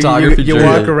their photography you journey.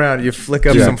 walk around, you flick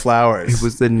up Yeah. some flowers. it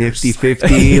was the nifty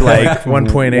 50, like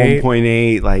 1.8.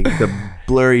 1.8, like the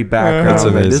blurry background. That's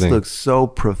Like, this amazing. looks so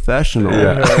professional.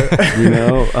 Yeah. You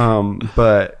know.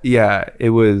 But yeah,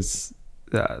 it was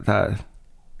that.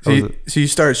 So you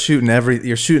start shooting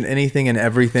you're shooting anything and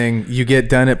everything. You get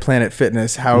done at Planet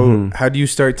Fitness. How do you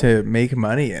start to make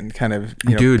money and kind of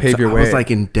Dude, pave so your I way? was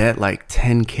like in debt like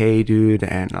 10K, dude,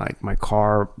 and like my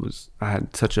car I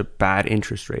had such a bad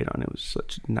interest rate on it. It was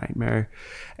such a nightmare.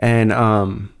 And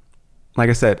like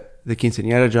I said, the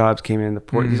quinceañera jobs came in, the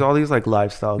port, all these like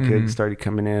lifestyle gigs started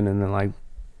coming in, and then like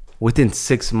within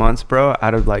 6 months, bro,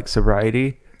 out of like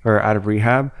sobriety or out of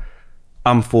rehab,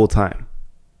 I'm full time.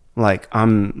 Like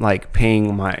I'm like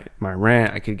paying my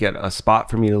rent. I could get a spot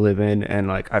for me to live in, and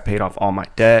like I paid off all my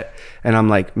debt, and I'm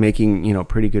like making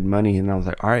pretty good money. And I was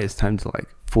like, all right, it's time to like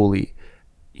fully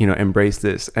embrace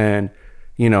this. And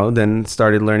then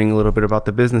started learning a little bit about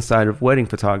the business side of wedding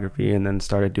photography, and then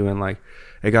started doing like,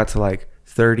 it got to like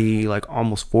 30, like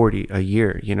almost 40 a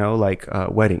year, like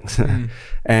weddings.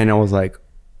 And I was like,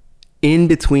 in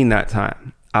between that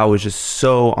time, I was just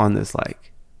so on this like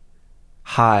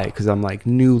high, because I'm like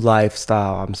new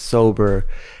lifestyle, I'm sober,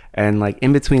 and like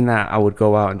in between that I would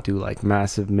go out and do like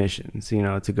massive missions,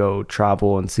 to go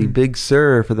travel and see Big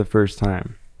Sur for the first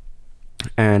time.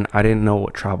 And I didn't know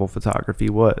what travel photography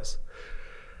was,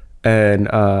 and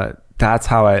that's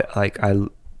how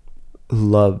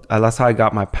that's how I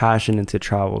got my passion into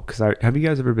travel. Because have you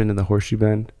guys ever been to the Horseshoe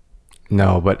Bend?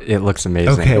 No, but it looks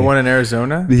amazing. Okay. the one in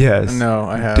Arizona. Yes. No,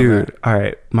 I haven't. Dude, all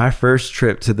right, my first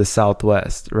trip to the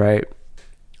Southwest, right?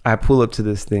 I pull up to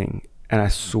this thing, and I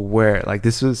swear, like,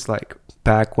 this was like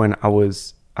back when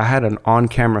I had an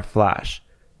on-camera flash,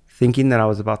 thinking that I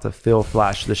was about to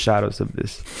flash the shadows of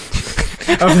this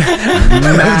Of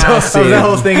the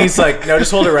whole thing, he's like, no,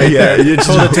 just hold it right there. you Just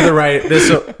hold it to the right. This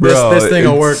thing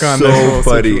will work on so this whole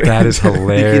funny. situation. That is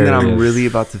hilarious. Thinking that I'm really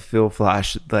about to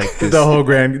flash like this, the whole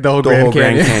Grand Grand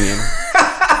Canyon. Canyon.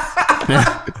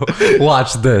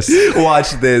 Watch this.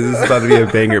 Watch this. This is about to be a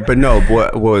banger. But no,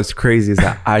 what was crazy is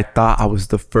that I thought I was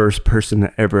the first person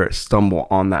to ever stumble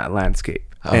on that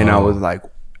landscape. And I was like,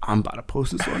 I'm about to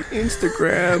post this on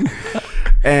Instagram.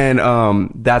 And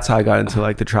that's how I got into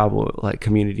like the travel like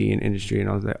community and industry. And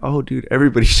I was like, oh dude,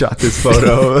 everybody shot this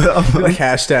photo. Like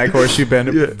hashtag Horseshoe Bend.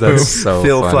 That's so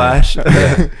Phil funny. Flash.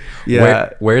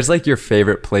 Yeah. Where's like your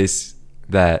favorite place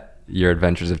that your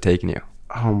adventures have taken you?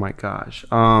 Oh my gosh.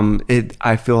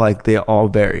 I feel like they all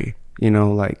vary.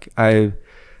 Like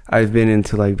I've been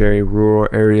into like very rural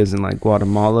areas in like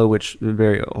Guatemala, which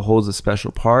holds a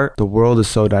special part. The world is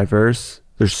so diverse.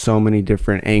 There's so many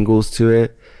different angles to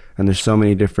it, and there's so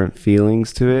many different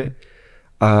feelings to it.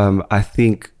 I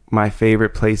think my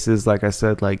favorite places, like I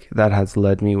said, like that has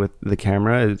led me with the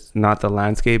camera is not the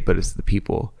landscape, but it's the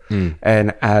people.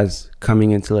 And as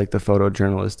coming into like the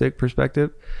photojournalistic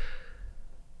perspective,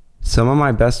 some of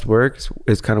my best work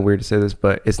is kind of weird to say this,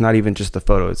 but it's not even just the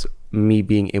photo. It's me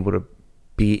being able to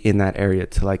be in that area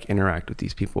to like interact with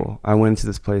these people. I went to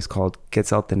this place called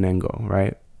Quetzaltenango,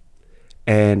 right?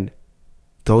 And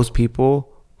those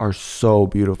people are so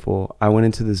beautiful. I went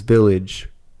into this village,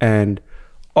 and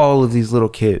all of these little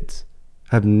kids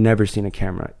have never seen a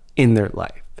camera in their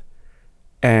life.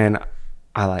 And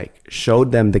I like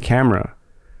showed them the camera,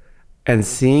 and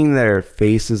seeing their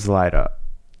faces light up,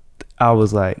 I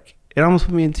was like, it almost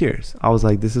put me in tears. I was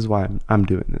like, this is why I'm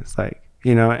doing this. Like,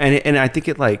 and I think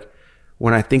it like,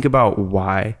 when I think about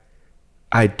why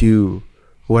I do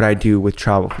what I do with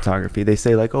travel photography, they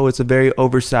say like, oh, it's a very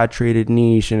oversaturated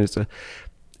niche. And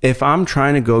if I'm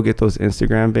trying to go get those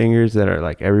Instagram bangers that are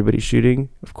like everybody shooting,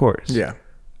 of course. Yeah.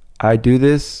 I do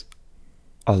this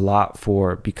a lot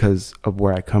because of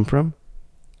where I come from.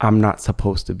 I'm not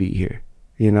supposed to be here.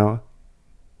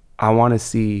 I want to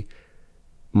see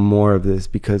more of this,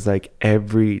 because like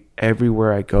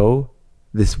everywhere I go,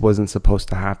 this wasn't supposed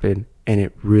to happen, and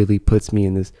it really puts me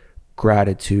in this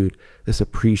gratitude, this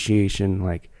appreciation.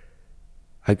 Like,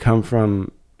 I come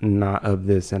from not of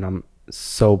this, and I'm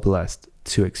so blessed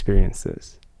to experience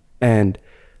this, and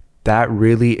that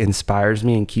really inspires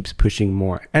me and keeps pushing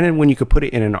more. And then when you could put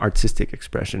it in an artistic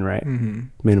expression, right?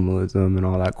 Minimalism and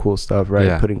all that cool stuff, right?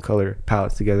 Yeah. Putting color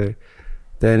palettes together,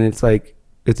 then it's like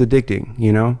it's addicting,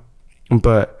 you know.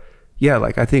 But yeah,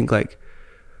 like I think like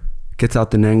gets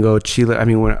out the Nengo, Chile. I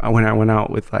mean, when I went out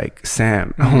with like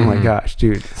Sam, oh my gosh,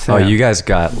 dude. Sam. Oh, you guys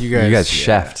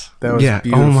chefed. That was Yeah.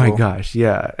 beautiful. Oh my gosh.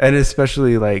 Yeah. And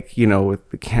especially like, you know, with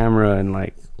the camera and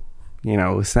like, you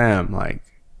know, with Sam, like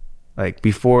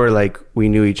before like we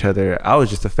knew each other, I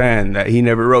was just a fan that he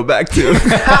never wrote back to.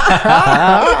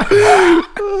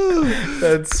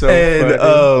 That's so And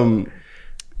funny.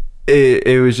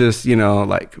 it was just, you know,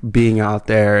 like being out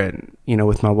there and, you know,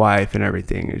 with my wife and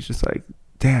everything. It's just like,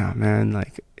 damn, man,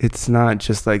 like it's not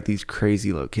just like these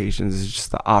crazy locations, it's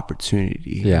just the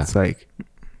opportunity. Yeah. It's like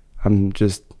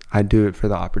I do it for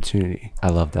the opportunity. I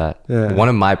love that. Yeah. One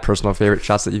of my personal favorite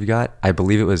shots that you've got, I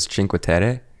believe it was Cinque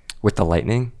Terre with the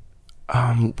lightning.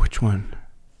 Which one?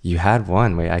 You had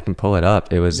one. Wait, I can pull it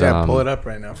up. It was Pull it up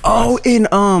right now. Oh, in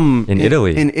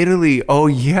Italy. In Italy. Oh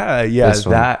yeah. This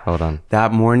one. That Hold on.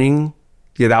 That morning.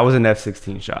 Yeah, that was an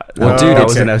F-16 shot. Well, dude, that it's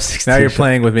was okay. an F-16. Now you're shot.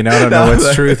 playing with me. Now I don't know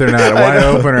what's truth or not. Wide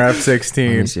open or F-16.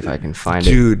 Let me see if I can find it.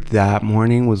 Dude, that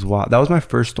morning was wild. That was my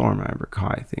first storm I ever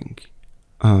caught, I think.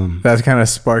 That kind of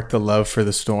sparked the love for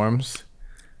the storms.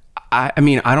 I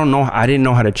mean, I don't know. I didn't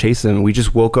know how to chase them. We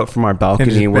just woke up from our balcony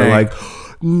just and we're bang. like,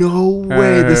 no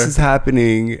way this is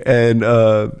happening. And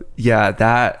yeah,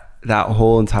 that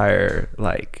whole entire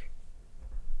like,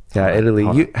 yeah,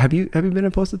 Italy. Have you been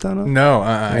to Positano? No,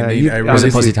 Yeah, I Was it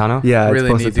really, Positano? Yeah, it's really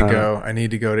need to Positano. go. I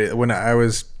need to go to. When I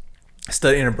was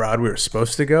studying abroad, we were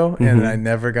supposed to go, and I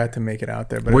never got to make it out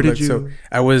there. But Where it did looked you- So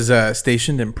I was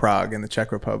stationed in Prague in the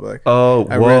Czech Republic. Oh,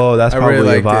 whoa, that's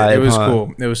probably a vibe. It was huh?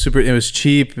 cool. It was super. It was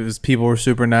cheap. It was people were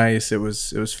super nice. It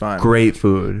was fun. Great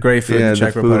food. Great food in the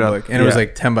Czech food Republic, and it was yeah.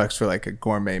 like $10 for like a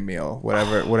gourmet meal,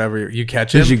 whatever you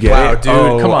catch it. Did you get wow, it? dude,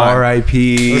 Oh, come on,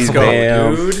 R.I.P. let's go,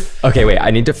 Bam. dude. Okay, wait.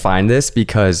 I need to find this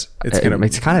because it's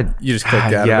kind of You just clicked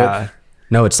out Yeah. of it.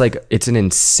 no. It's like it's an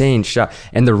insane shot,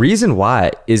 and the reason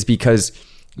why is because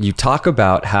you talk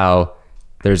about how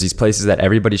there's these places that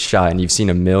everybody's shot, and you've seen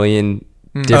a million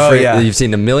different. yeah. You've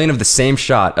seen a million of the same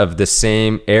shot of the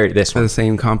same area. This one, The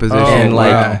same composition. and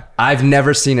like wow. I've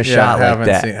never seen a shot like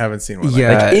that. Haven't seen one. Yeah.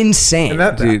 Like that. Like insane. And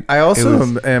that, Dude, I also it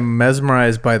was- am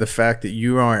mesmerized by the fact that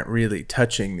you aren't really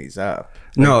touching these up.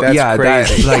 Like, No, that's yeah,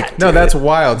 crazy. like no, that's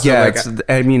wild. So yeah, like,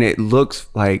 I mean, it looks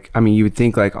like. I mean, you would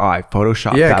think like, oh, I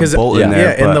photoshopped yeah, that because bolt in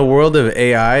there. in but the world of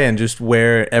AI and just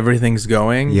where everything's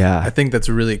going, Yeah. I think that's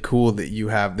really cool that you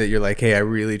have that. You're like, hey, I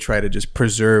really try to just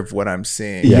preserve what I'm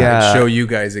seeing. Yeah. and show you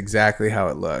guys exactly how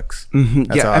it looks. Mhm,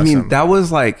 That's yeah, I mean, awesome. that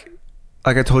was like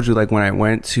I told you, like when I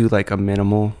went to like a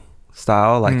minimal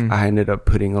style, like Mm. I ended up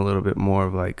putting a little bit more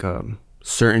of like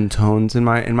certain tones in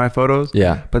my photos.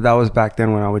 Yeah. but that was back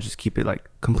then when I would just keep it like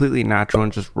completely natural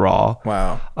and just raw.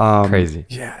 Wow. Crazy.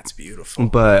 Yeah, it's beautiful.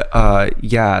 But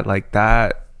yeah, like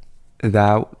that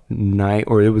night,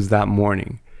 or it was that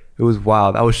morning, it was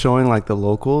wild. I was showing like the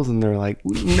locals and they're like,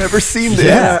 we've never seen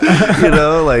this. You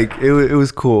know, like it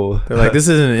was cool. They're like, this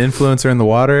is an influencer in the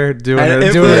water doing And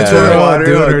her, doing her influencer in the twirl, water,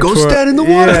 doing like, her go twirl. stand in the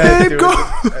water, babe, dude, go.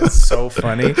 That's so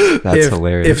funny. That's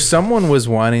hilarious. If someone was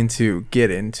wanting to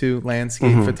get into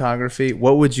landscape photography,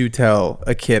 what would you tell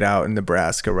a kid out in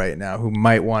Nebraska right now who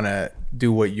might want to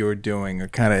do what you're doing or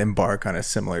kind of embark on a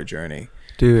similar journey?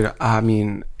 Dude, I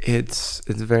mean, it's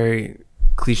very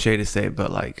cliche to say,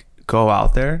 but like go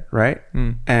out there, right?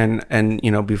 And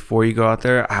you know, before you go out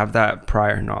there, have that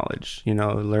prior knowledge, you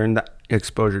know, learn the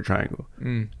exposure triangle,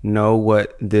 know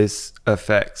what this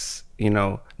affects, you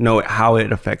know how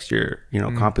it affects your, you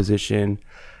know, composition,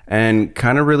 and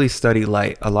kind of really study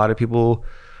light. A lot of people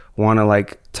want to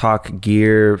like talk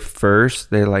gear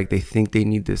first. They think they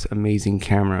need this amazing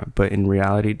camera, but in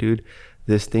reality, dude,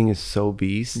 this thing is so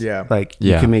beast. Yeah. Like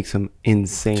you Yeah. can make some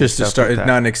insane Just to stuff start, with it's that.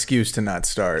 not an excuse to not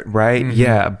start. Right?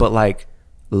 Yeah, but like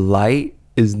light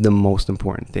is the most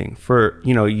important thing. For,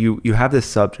 you know, you have this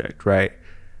subject, right?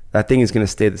 That thing is going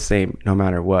to stay the same no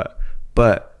matter what.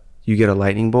 But you get a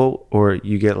lightning bolt, or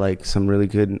you get like some really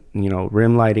good, you know,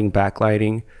 rim lighting,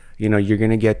 backlighting, you know, you're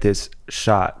going to get this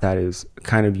shot that is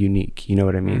kind of unique, you know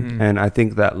what I mean? And I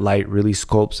think that light really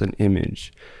sculpts an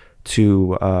image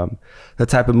to the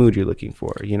type of mood you're looking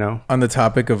for, you know? On the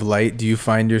topic of light, do you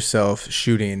find yourself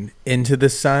shooting into the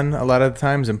sun a lot of the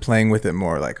times and playing with it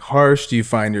more like harsh? Do you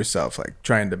find yourself like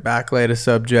trying to backlight a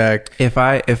subject? If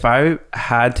I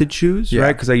had to choose, Yeah.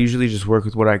 right? Because I usually just work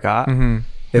with what I got.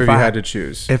 If you had to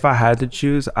choose. If I had to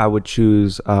choose, I would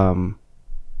choose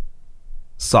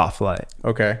soft light.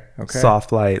 Okay.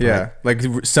 Soft light. Yeah. Like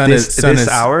This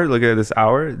hour, look at this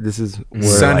hour. This is where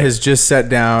sun has just set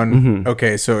down.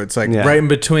 Okay, so it's like right in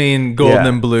between golden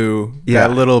and blue. Yeah.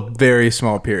 That little very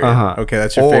small period. Okay,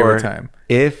 that's your favorite time.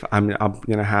 If I'm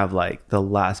gonna have like the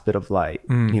last bit of light,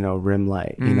 rim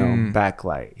light,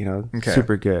 backlight,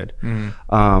 super good.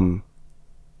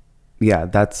 Yeah,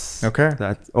 that's okay.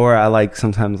 That's, or I like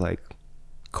sometimes like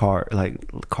car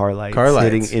lights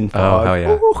hitting in fog. Oh hell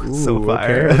yeah! Ooh, so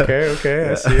fire.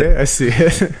 Okay. I see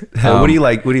it. What do you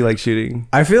like shooting?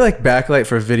 I feel like backlight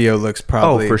for video looks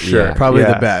probably for sure. probably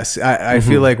the best. I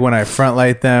feel like when I front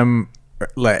light them,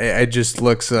 like it just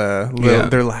looks little,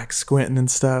 they're like squinting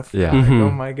and stuff. Yeah. Like, oh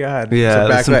my god.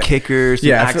 Yeah. So Some kickers,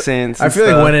 some accents. I feel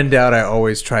like when in doubt, I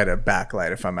always try to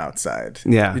backlight if I'm outside.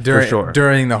 Yeah, for sure.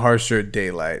 During the harsher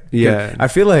daylight. Yeah. I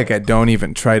feel like I don't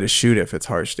even try to shoot if it's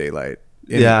harsh daylight.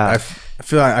 I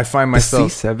feel like I find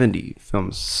myself. The C70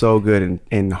 films so good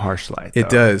in harsh light. It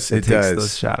does. It does.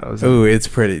 Those shadows. Oh, it's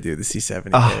pretty, dude. The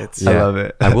C70 hits. I love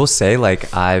it. I will say,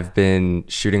 like, I've been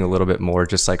shooting a little bit more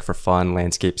just like for fun,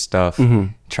 landscape stuff,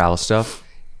 travel stuff.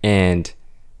 And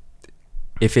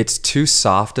if it's too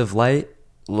soft of light,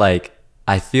 like,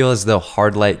 I feel as though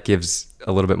hard light gives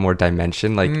a little bit more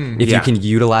dimension. Like if you can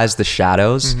utilize the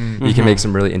shadows, you can make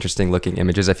some really interesting looking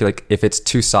images. I feel like if it's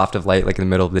too soft of light, like in the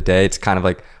middle of the day, it's kind of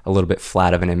like a little bit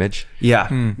flat of an image.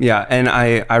 Yeah. Yeah. And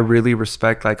I really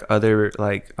respect like other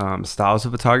like styles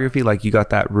of photography. Like you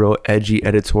got that real edgy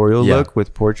editorial look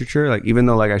with portraiture. Like even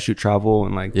though like I shoot travel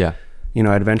and like,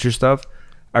 adventure stuff,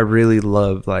 I really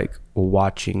love like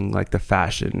watching like the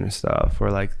fashion stuff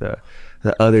or like the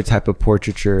other type of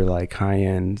portraiture, like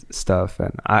high-end stuff.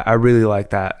 And I really like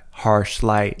that harsh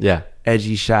light,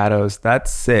 edgy shadows.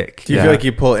 That's sick. Do you feel like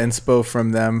you pull inspo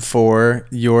from them for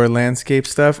your landscape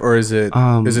stuff, or is it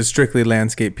strictly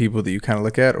landscape people that you kind of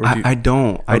look at? Or I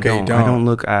don't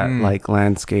look at like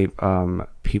landscape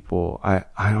people. I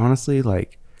honestly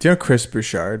like. Do you know Chris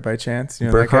Bouchard by chance? You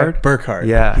know Burkhardt? Burkhardt.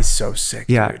 Yeah. He's so sick.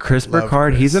 Yeah, dude. Chris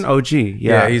Burkhardt. He's an OG.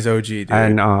 Yeah, he's OG, dude.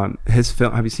 And his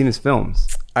film. Have you seen his films?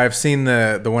 I've seen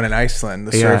the one in Iceland,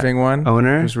 the surfing one.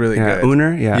 Owner. It was really good.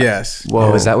 Owner. Yeah. Yes.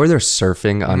 Whoa. Is that where they're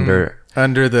surfing under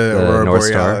the Aurora North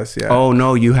Borealis? Star? Yeah. Oh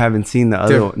no, you haven't seen the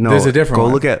other. No, there's a different one.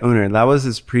 Go look at Owner. That was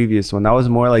his previous one. That was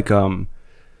more like a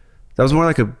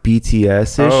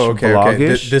BTS-ish,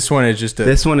 vlog-ish. This one is just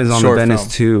this one is on the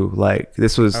Venice film. 2. Like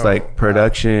this was like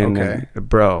production. Okay. And,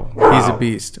 bro, he's a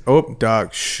beast. Oh,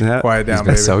 dog, quiet down, he's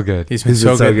been so good. He's been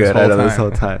so good this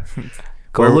whole time.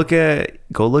 Go look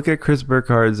at Chris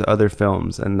Burkhardt's other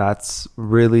films, and that's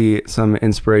really some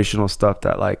inspirational stuff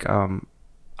that like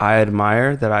I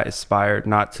admire, that I aspire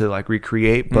not to like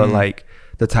recreate, but like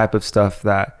the type of stuff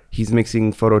that he's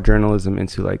mixing photojournalism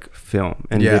into like film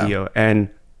and video,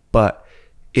 but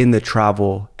in the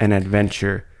travel and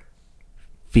adventure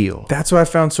feel. That's what I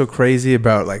found so crazy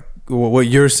about like what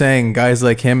you're saying. Guys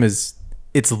like him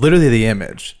it's literally the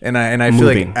image, and I feel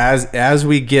like as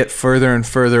we get further and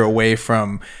further away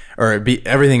from,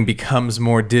 everything becomes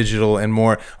more digital and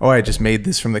more, I just made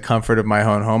this from the comfort of my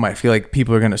own home. I feel like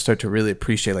people are going to start to really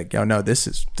appreciate like, no, this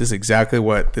is exactly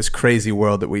what this crazy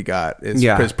world that we got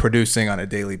is producing on a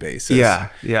daily basis. Yeah.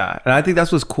 And I think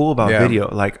that's what's cool about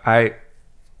video. Like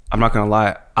I'm not gonna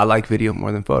lie, I like video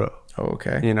more than photo. Oh,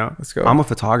 okay. Let's go. I'm a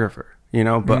photographer,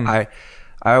 but I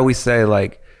always say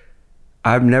like,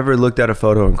 I've never looked at a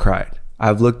photo and cried.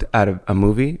 I've looked at a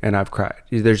movie and I've cried.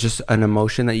 There's just an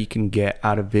emotion that you can get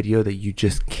out of video that you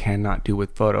just cannot do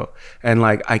with photo. And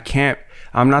like,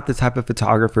 I'm not the type of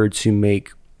photographer to make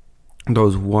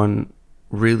those one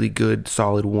really good,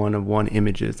 solid one-of-one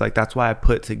images. Like, that's why I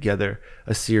put together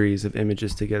a series of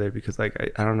images together, because like,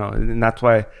 I don't know. And that's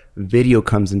why video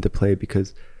comes into play,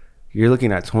 because you're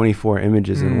looking at 24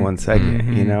 images in 1 second,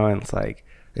 and it's like,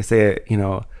 they say,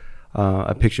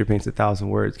 a picture paints 1,000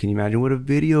 words. Can you imagine what a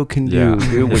video can do,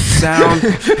 dude, with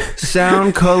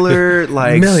sound, color,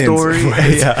 like millions story?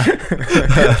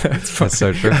 That's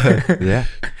so true.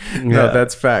 No,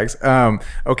 that's facts.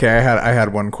 Okay, I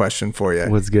had one question for you.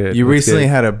 What's good? You recently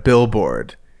had a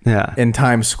billboard Yeah. in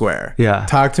Times Square. Yeah.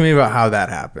 Talk to me about how that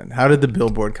happened. How did the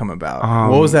billboard come about?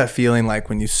 What was that feeling like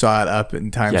when you saw it up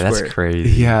in Times Square? Yeah, that's crazy.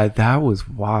 Yeah, that was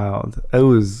wild. It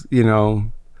was, you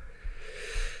know,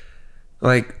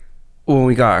 like when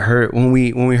we got hurt, when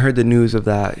we heard the news of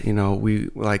that, you know, we,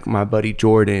 like my buddy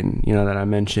Jordan, you know, that I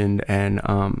mentioned, and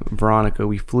Veronica,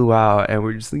 we flew out and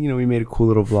we're just, you know, we made a cool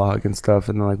little vlog and stuff,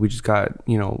 and then like we just got,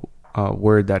 you know,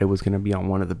 word that it was going to be on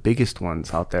one of the biggest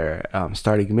ones out there,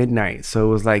 starting midnight. So it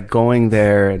was like going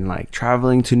there and like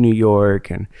traveling to New York,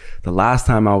 and the last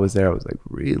time I was there I was like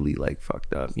really like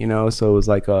fucked up, you know, so it was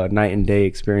like a night and day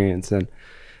experience. And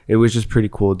it was just pretty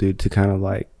cool, dude, to kind of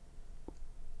like,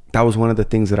 that was one of the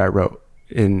things that I wrote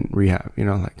in rehab, you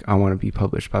know, like I want to be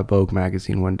published by Vogue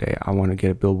magazine one day. I want to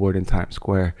get a billboard in Times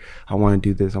Square. I want to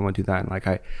do this. I want to do that. And like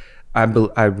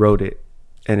I wrote it,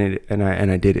 and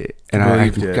I did it. And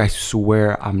I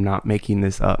swear I'm not making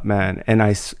this up, man. And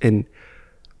I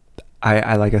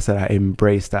like I said, I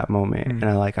embraced that moment, and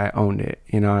I owned it,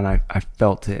 you know, and I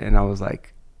felt it, and I was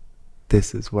like,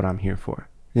 this is what I'm here for,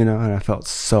 you know. And I felt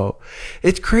so,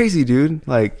 it's crazy, dude.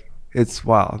 Like, it's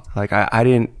wild. Like I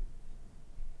didn't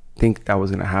think that was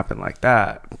gonna happen like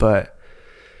that, but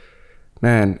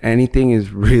man, anything is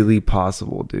really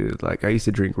possible, dude. Like I used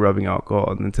to drink rubbing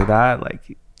alcohol, and then to that,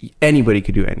 like anybody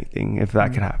could do anything if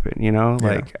that could happen, you know.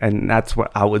 Like, and that's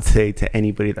what I would say to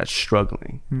anybody that's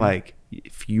struggling. Like,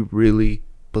 if you really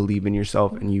believe in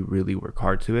yourself and you really work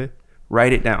hard to it,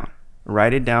 write it down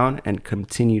and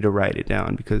continue to write it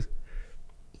down, because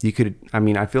you could, I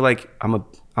mean, I feel like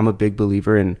I'm a big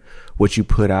believer in what you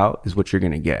put out is what you're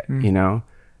gonna get, you know.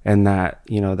 And that,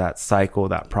 you know, that cycle,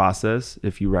 that process,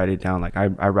 if you write it down, like I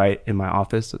write in my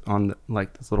office on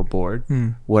like this little board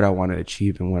what I want to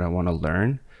achieve and what I want to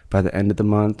learn by the end of the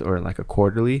month, or like a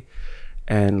quarterly,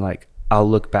 and like I'll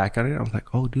look back at it, I'm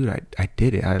like, oh dude, I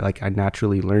did it. I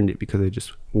naturally learned it because I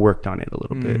just worked on it a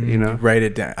little bit, you know. Write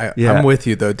it down. I'm with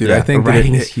you though, dude. I think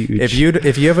writing is huge.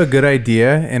 If you have a good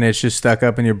idea and it's just stuck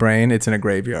up in your brain, it's in a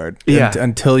graveyard.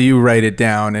 Until you write it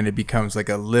down and it becomes like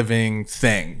a living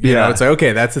thing. You know, it's like,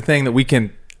 okay, that's the thing that we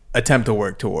can attempt to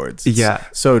work towards.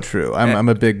 So true. I'm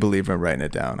a big believer in writing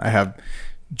it down. I have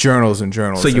journals and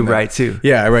journals. So you write too?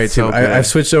 Yeah, I write too. I've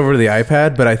switched over to the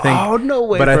iPad, but I think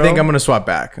I think I'm gonna swap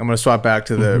back. I'm gonna swap back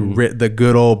to the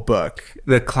good old book,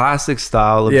 the classic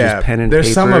style of just pen and paper.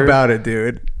 There's something about it,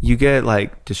 dude. You get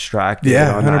like distracted.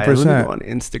 100%. On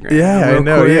Instagram. I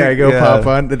know. Quick. I go pop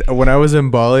on. When I was in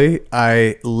Bali,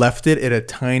 I left it at a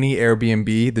tiny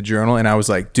Airbnb, the journal, and I was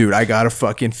like, dude, I gotta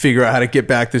fucking figure out how to get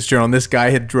back this journal. And this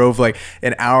guy had drove like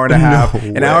an hour and a half.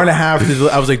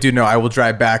 I was like, dude, no, I will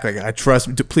drive back. Like, I trust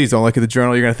me. Please don't look at the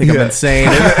journal. You're gonna think I'm insane.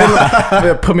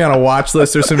 And put me on a watch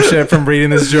list or some shit from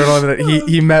reading this journal. And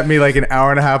he met me like an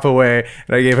hour and a half away,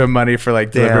 and I gave him money for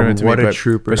like delivering it to me. What a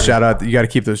trooper! But shout out, you got to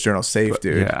keep those journals safe,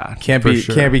 dude. Can't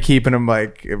be keeping them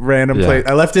like random place.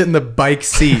 I left it in the bike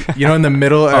seat, you know, in the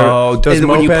middle.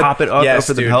 When you pop it up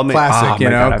for the helmet, classic, you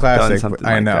know, God, classic.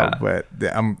 I know, like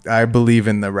but I believe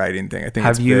in the writing thing. I think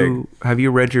it's big. Have you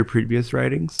read your previous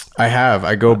writings? I have.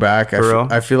 I go back.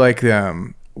 I feel like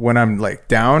when I'm like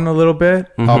down a little bit,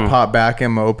 I'll pop back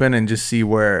and open and just see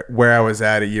where I was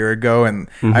at a year ago. And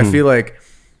I feel like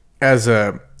as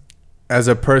a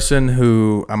person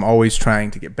who I'm always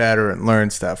trying to get better and learn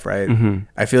stuff, right?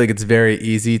 I feel like it's very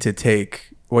easy to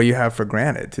take what you have for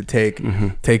granted, to take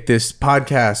this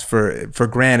podcast for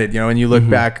granted, you know. And you look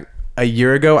back a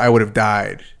year ago, I would have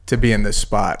died to be in this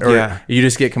spot, or you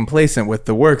just get complacent with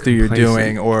the work that you're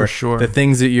doing, or the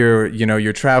things that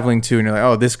you're traveling to, and you're like,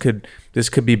 oh, this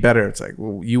could be better. It's like,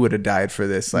 well, you would have died for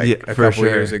this a couple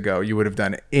years ago. You would have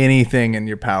done anything in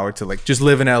your power to like just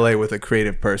live in LA with a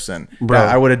creative person. Bro,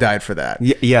 I would have died for that.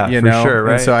 You know? Sure,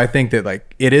 right? And so I think that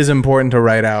like it is important to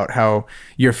write out how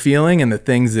you're feeling and the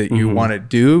things that you want to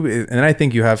do. And I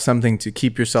think you have something to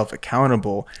keep yourself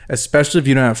accountable, especially if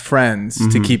you don't have friends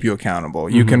to keep you accountable.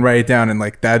 You can write it down, and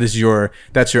like that's your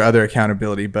other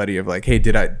accountability buddy of like, hey,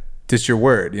 just your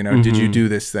word, you know, did you do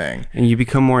this thing? And you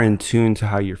become more in tune to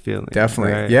how you're feeling.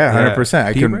 Definitely. Right? 100%.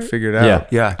 I couldn't figure it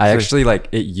out. I actually like,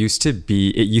 it used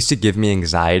to give me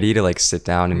anxiety to like sit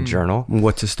down and journal.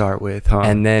 What to start with, huh?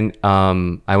 And then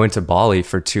I went to Bali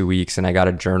for 2 weeks, and I got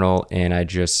a journal, and I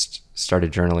just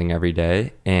started journaling every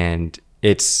day. And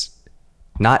it's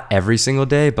not every single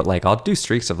day, but like I'll do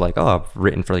streaks of like, oh, I've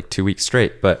written for like 2 weeks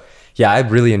straight. But yeah, I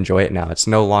really enjoy it now. It's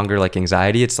no longer like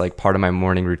anxiety. It's like part of my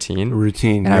morning routine.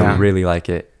 And I really like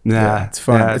it. Yeah, it's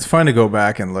fun. It's fun to go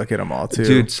back and look at them all too.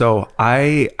 Dude, so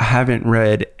I haven't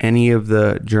read any of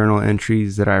the journal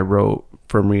entries that I wrote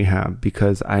from rehab,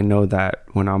 because I know that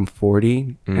when I'm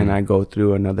 40 and I go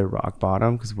through another rock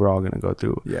bottom, because we're all going to go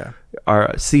through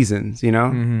our seasons, you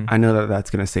know, I know that that's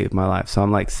going to save my life. So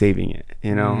I'm like saving it,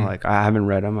 you know, like I haven't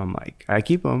read them. I'm like, I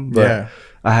keep them, but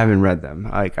I haven't read them.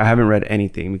 Like I haven't read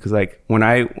anything, because like when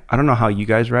I don't know how you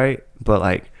guys write, but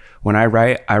like when I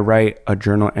write a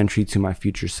journal entry to my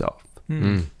future self.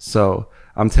 So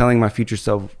I'm telling my future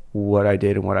self what I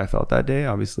did and what I felt that day,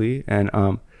 obviously. And,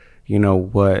 you know,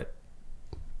 what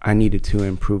I needed to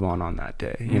improve on that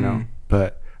day, you know.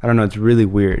 But I don't know. It's really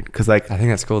weird because like I think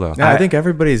that's cool though. Yeah, I think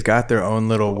everybody's got their own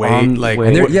little way. Like,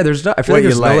 And there's no. I feel what like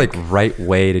there's you no like. right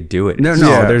way to do it. no,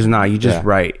 Yeah. there's not. You just Yeah.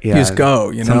 write. Yeah. You just go,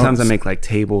 you know? Sometimes I make like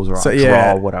tables or I'll draw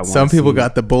yeah, what I want. some people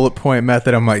got the bullet point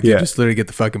method. I'm like, dude, Yeah. just literally get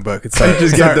the fucking book. It's like,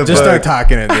 Just get the just start book.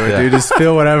 talking into it, Yeah. dude. Just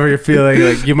feel whatever you're feeling.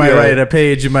 Like you might Yeah. write a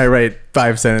page, you might write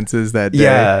 5 sentences that day.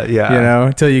 Yeah, yeah. You know,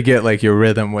 until you get like your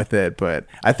rhythm with it. But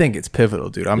I think it's pivotal,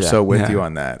 dude. I'm Yeah. so with Yeah. you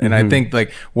on that. And I think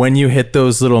like when you hit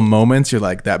those little moments, you're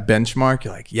like that benchmark.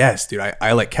 You're like, yes, dude.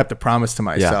 I like kept a promise to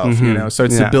myself. You know,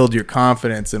 starts to Yeah. build your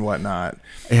confidence and whatnot.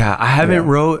 Yeah, I haven't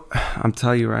Yeah. wrote. I'm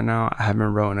telling you right now, I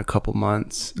haven't wrote in a couple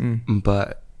months.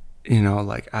 But you know,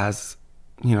 like as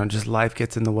you know, just life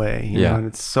gets in the way. You Yeah. know, and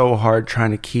it's so hard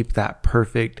trying to keep that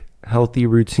perfect, healthy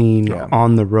routine Yeah.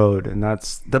 on the road, and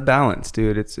that's the balance,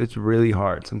 dude. It's really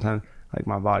hard sometimes. Like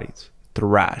my body's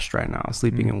thrashed right now,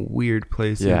 sleeping in weird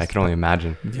places. Yeah, I can only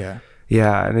imagine. Yeah.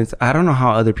 Yeah, and it's I don't know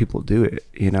how other people do it.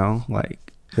 You know, like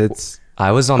it's. I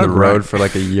was on Oh, the road right. for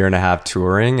like a year and a half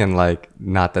touring, and like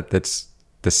not that that's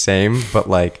the same, but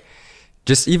like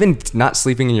just even not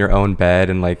sleeping in your own bed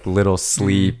and like little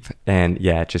sleep, and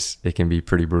yeah, it can be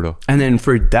pretty brutal. And then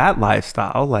for that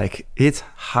lifestyle, like it's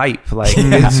hype. Like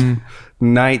it's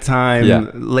nighttime, Yeah.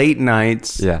 late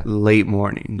nights, Yeah. late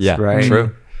mornings. Yeah, right.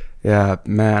 true. Yeah,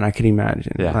 man, I can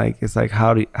imagine. Yeah. Like it's like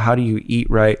how do you eat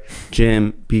right,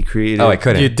 gym, be creative? Oh, I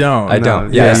couldn't. You don't. I No.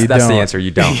 don't. Yeah, Yeah, you that's the don't. answer.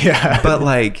 You don't. Yeah. But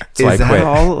like, why is I that quit.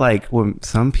 all? Like when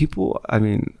some people, I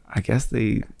mean, I guess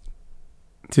they.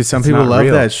 Dude, some It's people not love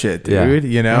real. that shit, Yeah. dude.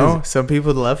 You know, some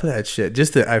people love that shit.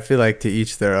 Just I feel like to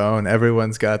each their own.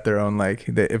 Everyone's got their own like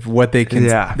if what they can,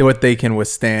 Yeah. what they can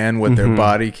withstand, what their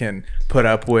body can put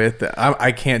up with.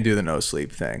 I can't do the no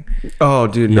sleep thing. Oh,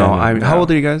 dude, Yeah, no. no, I mean, how old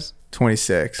are you guys?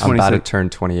 26. I'm about to 26. turn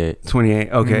 28.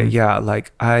 28. Okay, yeah.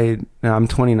 Like I'm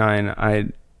 29.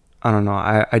 I don't know.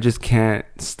 I just can't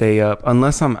stay up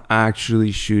unless I'm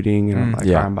actually shooting and I'm like,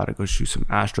 Yeah. "All right, I'm about to go shoot some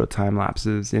astro time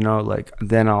lapses, you know, like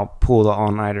then I'll pull the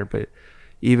all-nighter. But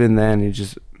even then it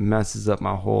just messes up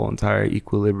my whole entire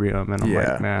equilibrium. And I'm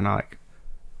Yeah. like, man, I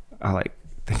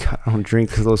think I don't drink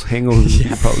because those hangovers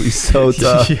are probably so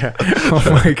tough. Yeah.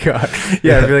 Oh my god.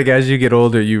 Yeah, I feel like as you get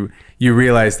older, you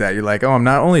realize that you're like, oh, I'm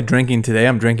not only drinking today,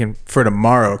 I'm drinking for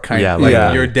tomorrow. Kind Yeah, of like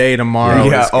yeah. your day tomorrow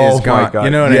Yeah. is Oh my gone. God. You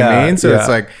know what Yeah, I mean? So yeah. it's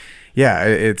like, yeah,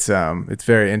 it's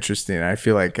very interesting. I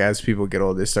feel like as people get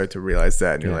older, they start to realize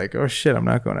that, and you're like, oh shit, I'm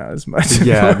not going out as much.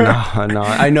 Yeah, anymore. no.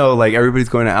 I know, like everybody's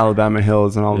going to Alabama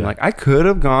Hills, and I'm Yeah. like, I could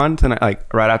have gone tonight,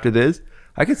 like right after this.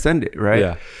 I could send it, right?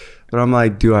 Yeah. But I'm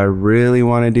like, do I really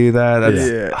want to do that? That's,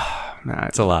 Yeah. man,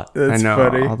 It's a lot. That's I know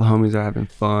funny. all the homies are having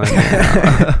fun.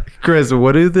 Chris,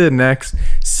 what do the next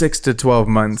 6 to 12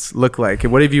 months look like?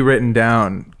 What have you written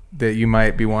down that you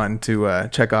might be wanting to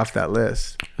check off that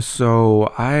list?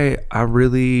 So I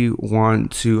really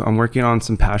want to. I'm working on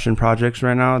some passion projects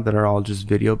right now that are all just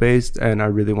video based, and I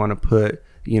really want to put,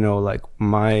 you know, like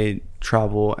my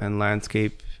travel and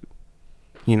landscape,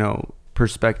 you know,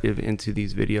 perspective into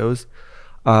these videos.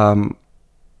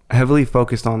 Heavily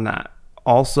focused on that.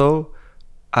 Also,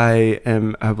 I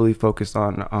am heavily focused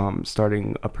on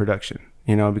starting a production.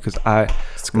 You know, because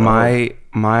my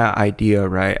idea,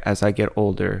 right, as I get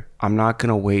older, I'm not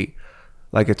gonna wait.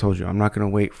 Like I told you, I'm not gonna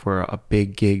wait for a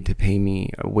big gig to pay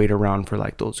me. Wait around for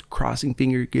like those crossing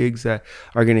finger gigs that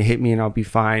are gonna hit me and I'll be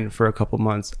fine for a couple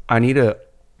months. I need to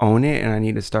own it and I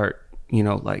need to start, you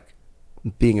know, like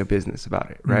being a business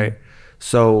about it, right?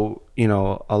 So, you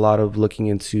know, a lot of looking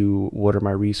into what are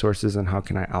my resources and how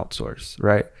can I outsource,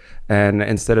 right? And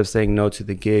instead of saying no to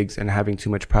the gigs and having too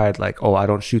much pride, like, oh, I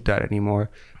don't shoot that anymore,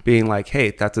 being like,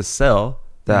 hey, that's a sell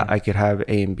that I could have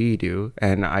A and B do,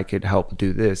 and I could help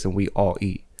do this, and we all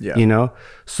eat, Yeah. you know?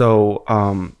 So,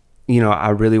 you know, I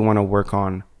really want to work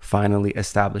on finally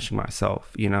establishing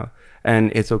myself, you know?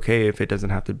 And it's okay if it doesn't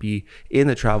have to be in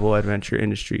the travel adventure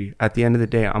industry. At the end of the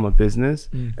day, I'm a business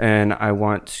and I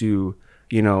want to,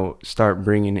 you know, start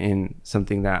bringing in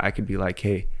something that I could be like,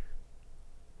 hey,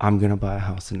 I'm going to buy a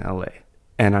house in LA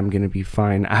and I'm going to be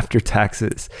fine after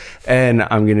taxes and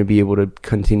I'm going to be able to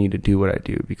continue to do what I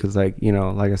do because, like, you know,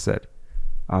 like I said,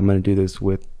 I'm going to do this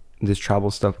with this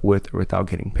travel stuff with or without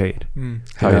getting paid. You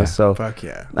Hell know? yeah. So Fuck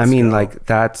yeah. I mean, like,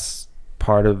 that's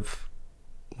part of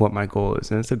what my goal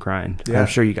is, and it's a grind. Yeah. I'm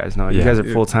sure you guys know. You Yeah. guys are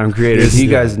full-time creators. It's- You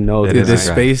guys know it Dude, is this. this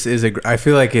a space is I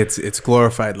feel like it's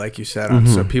glorified, like you said, on,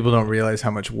 so people don't realize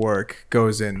how much work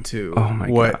goes into Oh my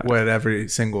God. what every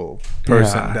single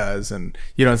person Yeah. does, and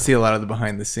you don't see a lot of the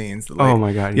behind the scenes. The Oh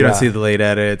my God, you don't yeah. see the late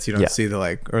edits, you don't Yeah. see the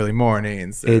like early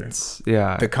mornings. The, It's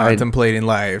yeah. the contemplating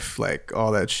life, like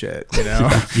all that shit, you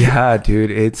know. Yeah, dude.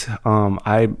 It's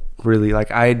I really like.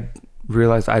 I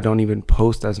realized I don't even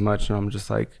post as much, and I'm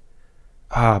just like,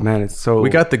 Ah, man, it's so. We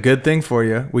got the good thing for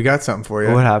you. We got something for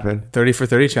you. What happened? 30 for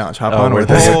 30 challenge. Hop on we're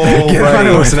with us. there. Get on it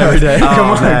with us every day. Come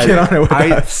on, man. get on it with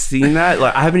I've us. seen that.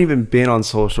 Like, I haven't even been on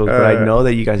socials, but I know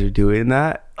that you guys are doing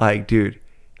that. Like, dude,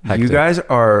 Hectic. you guys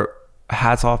are.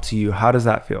 Hats off to you. How does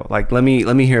that feel? Like, let me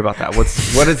hear about that. What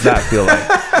does that feel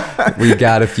like? We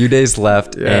got a few days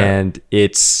left, and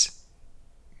it's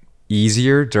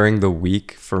easier during the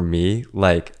week for me.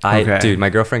 Like, dude, my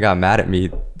girlfriend got mad at me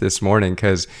this morning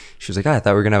because she was like, I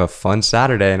thought we were gonna have a fun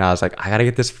Saturday, and I was like, I gotta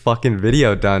get this fucking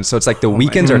video done. So it's like the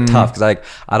weekends are tough because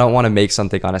I don't want to make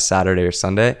something on a Saturday or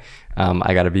Sunday.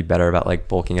 I got to be better about like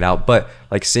bulking it out, but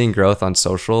like seeing growth on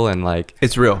social and like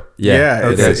It's real. Yeah,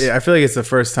 it is. I feel like it's the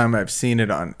first time I've seen it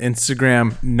on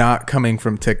Instagram, not coming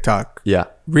from TikTok. Yeah.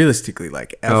 Realistically,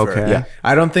 like ever. Okay. Yeah.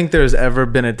 I don't think there's ever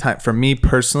been a time for me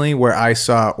personally where I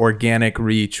saw organic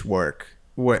reach work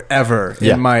whatever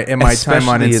Yeah. in my time on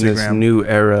Especially Instagram. in this new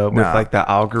era with Nah. like the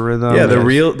algorithm. Yeah, the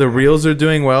reels are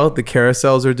doing well, the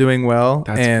carousels are doing well,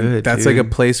 That's and good, that's dude. like a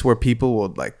place where people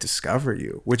will like discover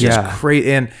you, which Yeah. is great.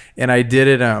 And I did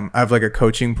it. I have like a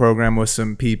coaching program with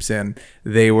some peeps, and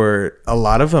a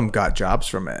lot of them got jobs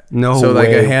from it. No so like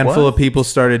a way. handful What? of people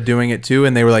started doing it too,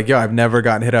 and they were like, "Yo, I've never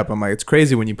gotten hit up." I'm like, "It's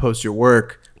crazy when you post your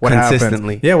work." What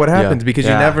Consistently. happens? Yeah, what happens? Because you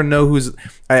Yeah. never know who's.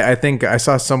 I think I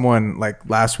saw someone like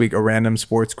last week, a random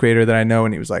sports creator that I know,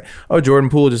 and he was like, "Oh, Jordan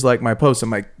Poole just liked my post."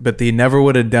 I'm like, "But he never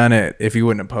would have done it if he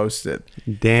wouldn't have posted."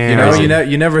 Damn.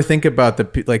 You never think about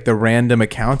the random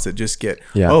accounts that just get.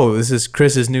 Yeah. Oh, this is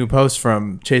Chris's new post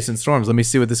from Chasing Storms. Let me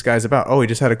see what this guy's about. Oh, he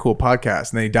just had a cool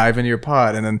podcast, and they dive into your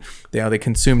pod, and then they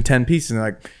consume 10 pieces, and they're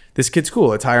like, this kid's cool.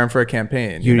 Let's hire him for a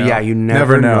campaign. You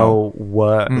never know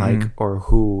what Mm-hmm. like or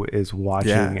who is watching.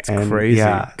 Yeah, it's and crazy.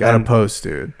 Yeah, Gotta and, post,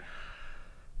 dude.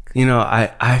 You know,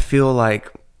 I feel like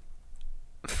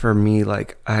for me,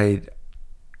 like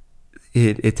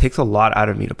it takes a lot out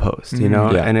of me to post, you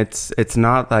know, Yeah. and it's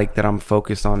not like that I'm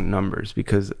focused on numbers,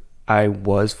 because I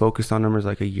was focused on numbers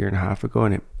like a year and a half ago,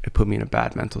 and it put me in a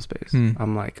bad mental space.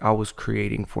 I'm like, I was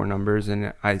creating for numbers,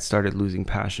 and I started losing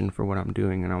passion for what I'm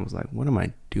doing, and I was like, what am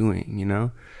I doing, you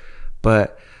know?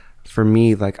 But for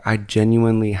me, like, I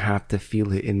genuinely have to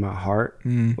feel it in my heart.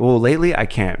 Well, lately I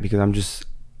can't because I'm just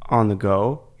on the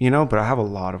go, you know, but I have a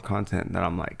lot of content that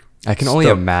I'm like, I can only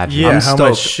stoked. imagine. Yeah, I'm how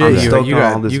much stoked. shit I'm you stoked on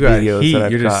all got? this You got videos heat. that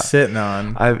I've You're got. just sitting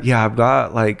on. I've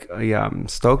got like, I'm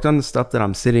stoked on the stuff that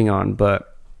I'm sitting on, but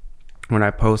when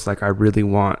I post, like, I really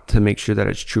want to make sure that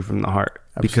it's true from the heart.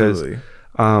 Absolutely.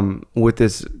 Because with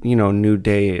this, you know, new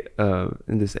day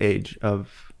in this age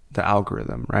of the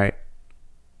algorithm, right?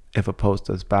 If a post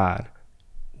does bad,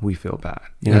 we feel bad.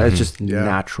 You know, it's just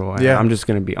natural. And I'm just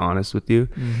going to be honest with you.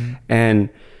 And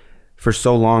for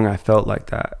so long, I felt like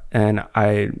that. And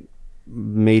I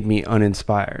made me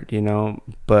uninspired, you know,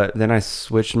 but then I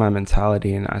switched my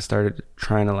mentality and I started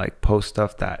trying to like post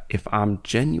stuff that if I'm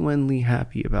genuinely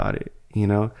happy about it, you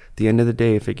know, at the end of the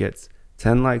day, if it gets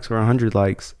 10 likes or 100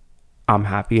 likes, I'm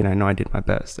happy, and I know I did my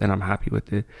best, and I'm happy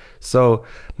with it. So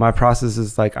my process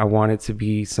is like, I want it to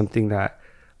be something that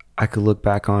I could look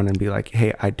back on and be like,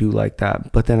 hey, I do like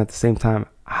that. But then at the same time,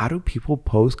 how do people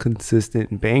post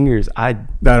consistent bangers? I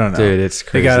don't know. Dude, it's They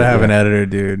crazy. gotta have an editor,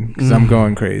 dude, because I'm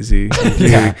going crazy.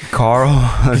 Yeah. Carl,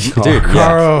 Dude,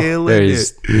 Carl. killing There it.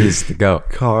 he's the go.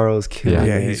 Carl's killing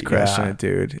Yeah, it. he's crushing it,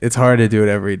 dude. It's hard to do it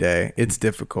every day. It's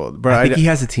difficult, but I think he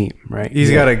has a team, right?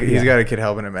 he's got a kid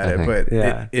helping him at I it. think. But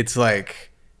Yeah. it's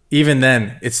like, even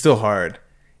then, it's still hard.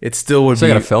 It still would Still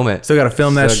be. gotta film it. Still got to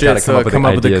film that Still gotta shit. come So up with come the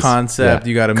up with the ideas. concept. Yeah.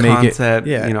 You got to make Concept,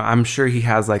 it. Yeah, you know, I'm sure he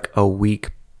has like a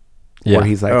week Yeah. where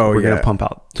he's like, Oh, we're yeah. gonna pump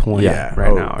out 20 Yeah.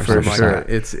 right Oh, now or for something sure. like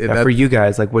that. It's For you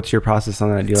guys, like, what's your process on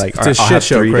that? You're like, It's a I'll shit have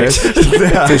show, 3 Chris. days. It's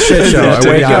a shit show. I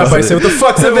wake up. I say, "What the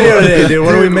fuck's the video today, dude?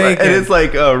 What are we making?" And it's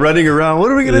like running around.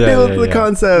 What are we gonna Yeah, do with yeah, the yeah.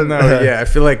 concept? No, yeah, I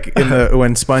feel like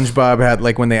when SpongeBob had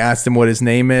like when they asked him what his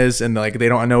name is, and like they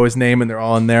don't know his name, and they're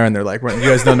all in there, and they're like, "You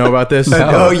guys don't know about this?"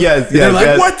 Oh yes, And they're yes, like,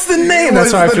 yes. "What's the name?"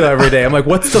 That's how I feel every day. I'm like,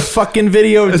 "What's the fucking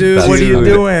video, dude? What are you Dude.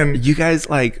 doing?" You guys,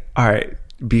 like, all right,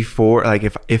 before, like,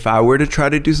 if I were to try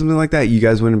to do something like that, you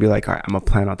guys wouldn't be like, all right, I'm gonna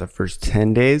plan out the first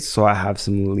 10 days so I have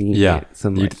some lean. Yeah,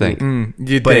 some you'd like, think.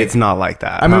 You'd but think. it's not like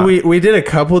that. I mean, huh? we did a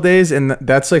couple days, and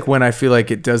that's like when I feel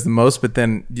like it does the most. But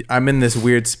then I'm in this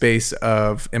weird space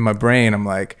of in my brain. I'm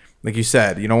like, like you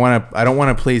said, I don't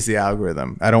want to please the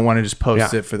algorithm. I don't want to just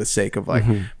post it for the sake of like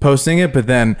posting it. But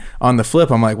then on the flip,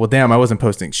 I'm like, well, damn, I wasn't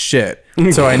posting shit.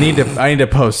 So I need to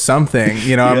post something,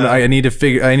 I need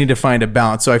to find a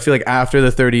balance. So I feel like after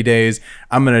the 30 days,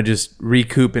 I'm going to just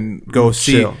recoup and go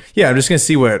see. Chill. Yeah. I'm just going to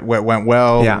see what went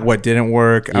well, what didn't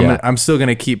work. I'm still going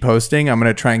to keep posting. I'm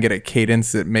going to try and get a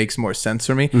cadence that makes more sense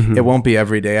for me. It won't be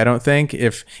every day, I don't think.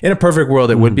 If in a perfect world,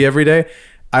 it would be every day.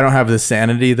 I don't have the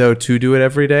sanity though to do it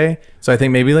every day. So I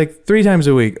think maybe like 3 times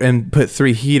a week and put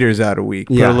 3 heaters out a week,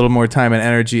 put a little more time and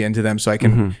energy into them so I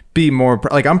can be more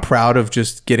like, I'm proud of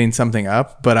just getting something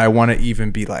up, but I want to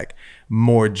even be like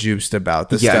more juiced about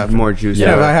the stuff. More juiced.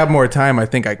 Yeah, if I have more time, I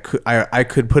think I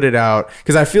could put it out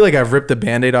because I feel like I've ripped the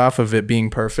Band-Aid off of it being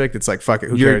perfect. It's like, fuck it,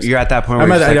 who cares? You're at that point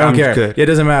where I don't care. Good. It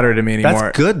doesn't matter to me anymore.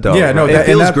 That's good though. Yeah, no, it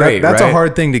feels great. That's right? a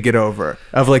hard thing to get over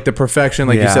of like the perfection,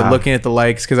 like you said, looking at the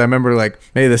likes. Because I remember like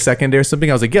maybe the second day or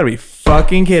something, I was like, you gotta be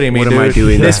fucking kidding me, what dude. am I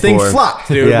doing this thing for? flopped,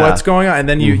 dude. What's going on? And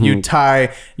then you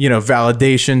tie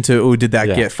validation to, oh, did that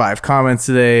get 5 comments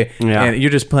today? And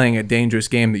you're just playing a dangerous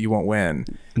game that you won't win,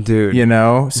 dude.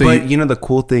 So but the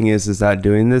cool thing is that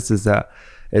doing this is that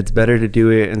it's better to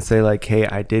do it and say like, hey,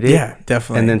 I did it. Yeah,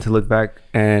 definitely. And then to look back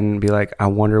and be like, I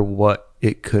wonder what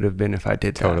it could have been if I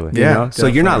did that. Totally. So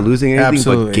you're not losing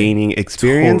anything but gaining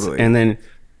experience. Totally. And then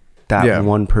that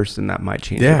one person that might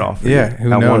change it all for you. Who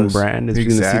that knows? one brand is going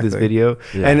to see this video.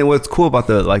 And what's cool about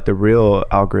the real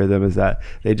algorithm is that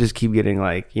they just keep getting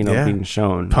like, being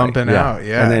shown. Pumping out.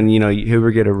 Yeah. And then, you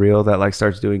ever get a reel that like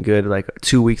starts doing good like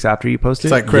 2 weeks after you post it?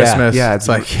 It's like Christmas. Yeah. It's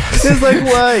like, it's like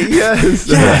what? Yes.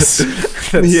 Yes.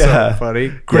 That's so funny.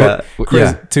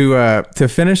 Chris, to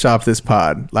finish off this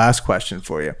pod, last question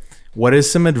for you. What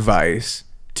is some advice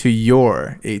to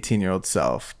your 18-year-old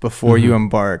self before you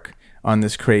embark on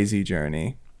this crazy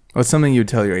journey? What's something you'd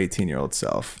tell your 18-year-old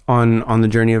self on the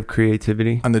journey of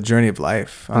creativity, on the journey of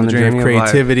life, on the journey of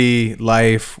creativity,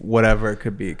 life, whatever it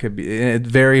could be? It's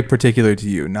very particular to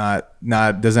you, not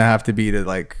doesn't have to be to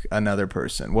like another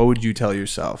person. What would you tell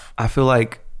yourself? I feel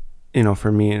like,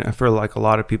 for me, and I feel like a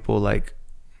lot of people, like,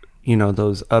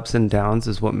 those ups and downs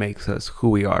is what makes us who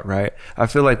we are, right? I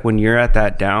feel like when you're at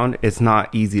that down, it's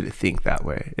not easy to think that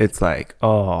way. It's like,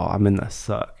 oh, I'm in the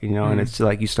suck, and it's just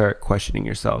like you start questioning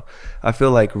yourself. I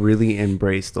feel like really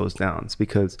embrace those downs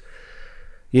because,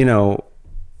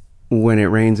 when it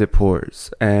rains, it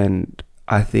pours. And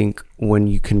I think when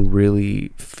you can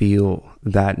really feel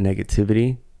that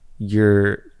negativity,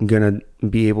 you're gonna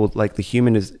be able, like the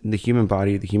human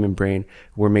body, the human brain,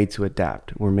 we're made to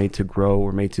adapt, we're made to grow,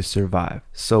 we're made to survive.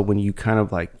 So when you kind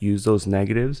of like use those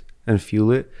negatives and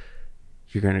fuel it,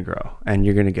 you're gonna grow and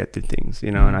you're gonna get through things,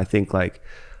 and I think like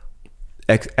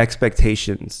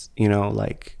expectations,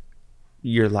 like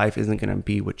your life isn't gonna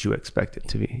be what you expect it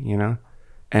to be,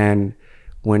 and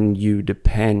when you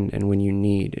depend and when you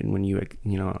need and when you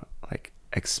like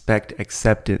expect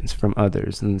acceptance from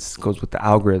others, and this goes with the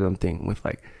algorithm thing with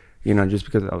like, just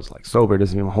because I was like sober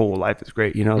doesn't mean my whole life is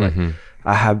great, like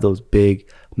I have those big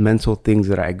mental things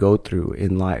that I go through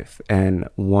in life, and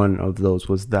one of those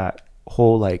was that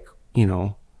whole like,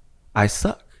 I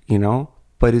suck,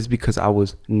 but it's because I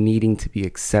was needing to be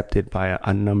accepted by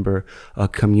a number, a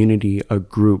community, a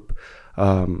group,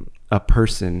 a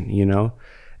person,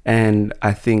 and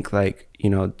I think like,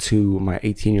 to my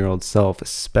 18-year-old self,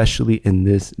 especially in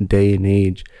this day and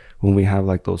age when we have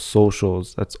like those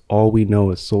socials, that's all we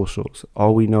know is socials.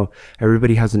 All we know,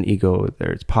 everybody has an ego,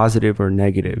 whether it's positive or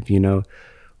negative,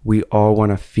 we all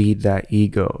want to feed that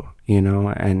ego,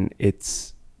 and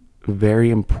it's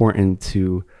very important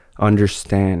to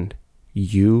understand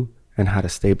you and how to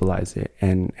stabilize it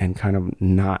and kind of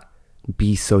not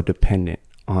be so dependent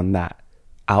on that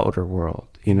outer world,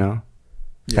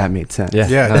 That made sense. Yeah,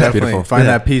 definitely. Beautiful. Find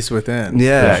that peace within.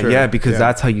 Yeah, because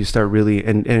that's how you start really,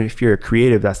 and if you're a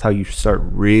creative, that's how you start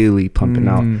really pumping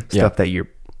out stuff that you're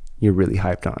really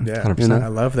hyped on. Yeah, 100%. I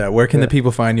love that. Where can the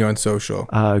people find you on social?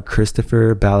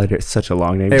 Christopher Balladarez. Such a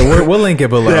long name. Hey, we'll link it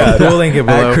below. We'll link it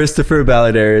below. Christopher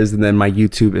Balladarez, and then my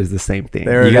YouTube is the same thing.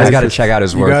 You guys got to check out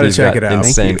his work. You got to check it out.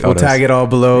 Insane photos. We'll tag it all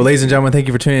below. Ladies and gentlemen, thank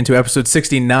you for tuning into episode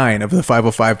 69 of the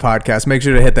 505 podcast. Make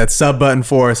sure to hit that sub button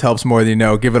for us. Helps more than you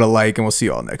know. Give it a like, and we'll see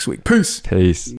you all next week. Peace.